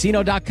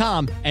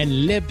ChumbaCasino.com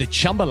and live the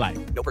Chumba life.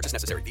 No purchase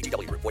necessary.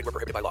 VGW. Void where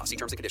prohibited by law. See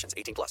terms and conditions.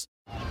 18+.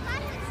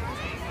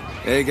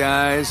 Hey,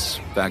 guys.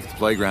 Back at the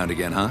playground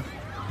again, huh?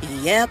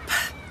 Yep.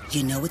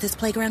 You know what this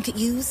playground could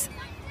use?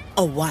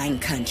 A wine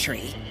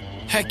country.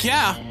 Heck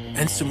yeah.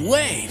 And some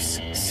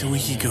waves so we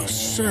could go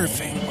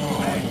surfing.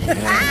 Oh,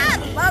 yeah.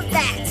 Love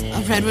that.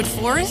 A redwood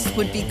forest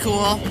would be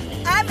cool.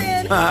 I'm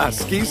in.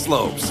 Ski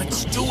slopes.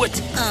 Let's do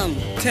it.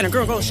 Can a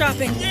girl go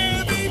shopping?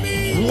 Yeah,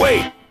 baby.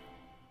 Wait.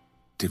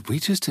 Did we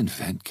just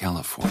invent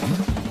California?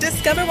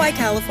 Discover why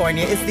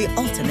California is the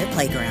ultimate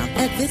playground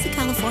at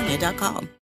visitcalifornia.com.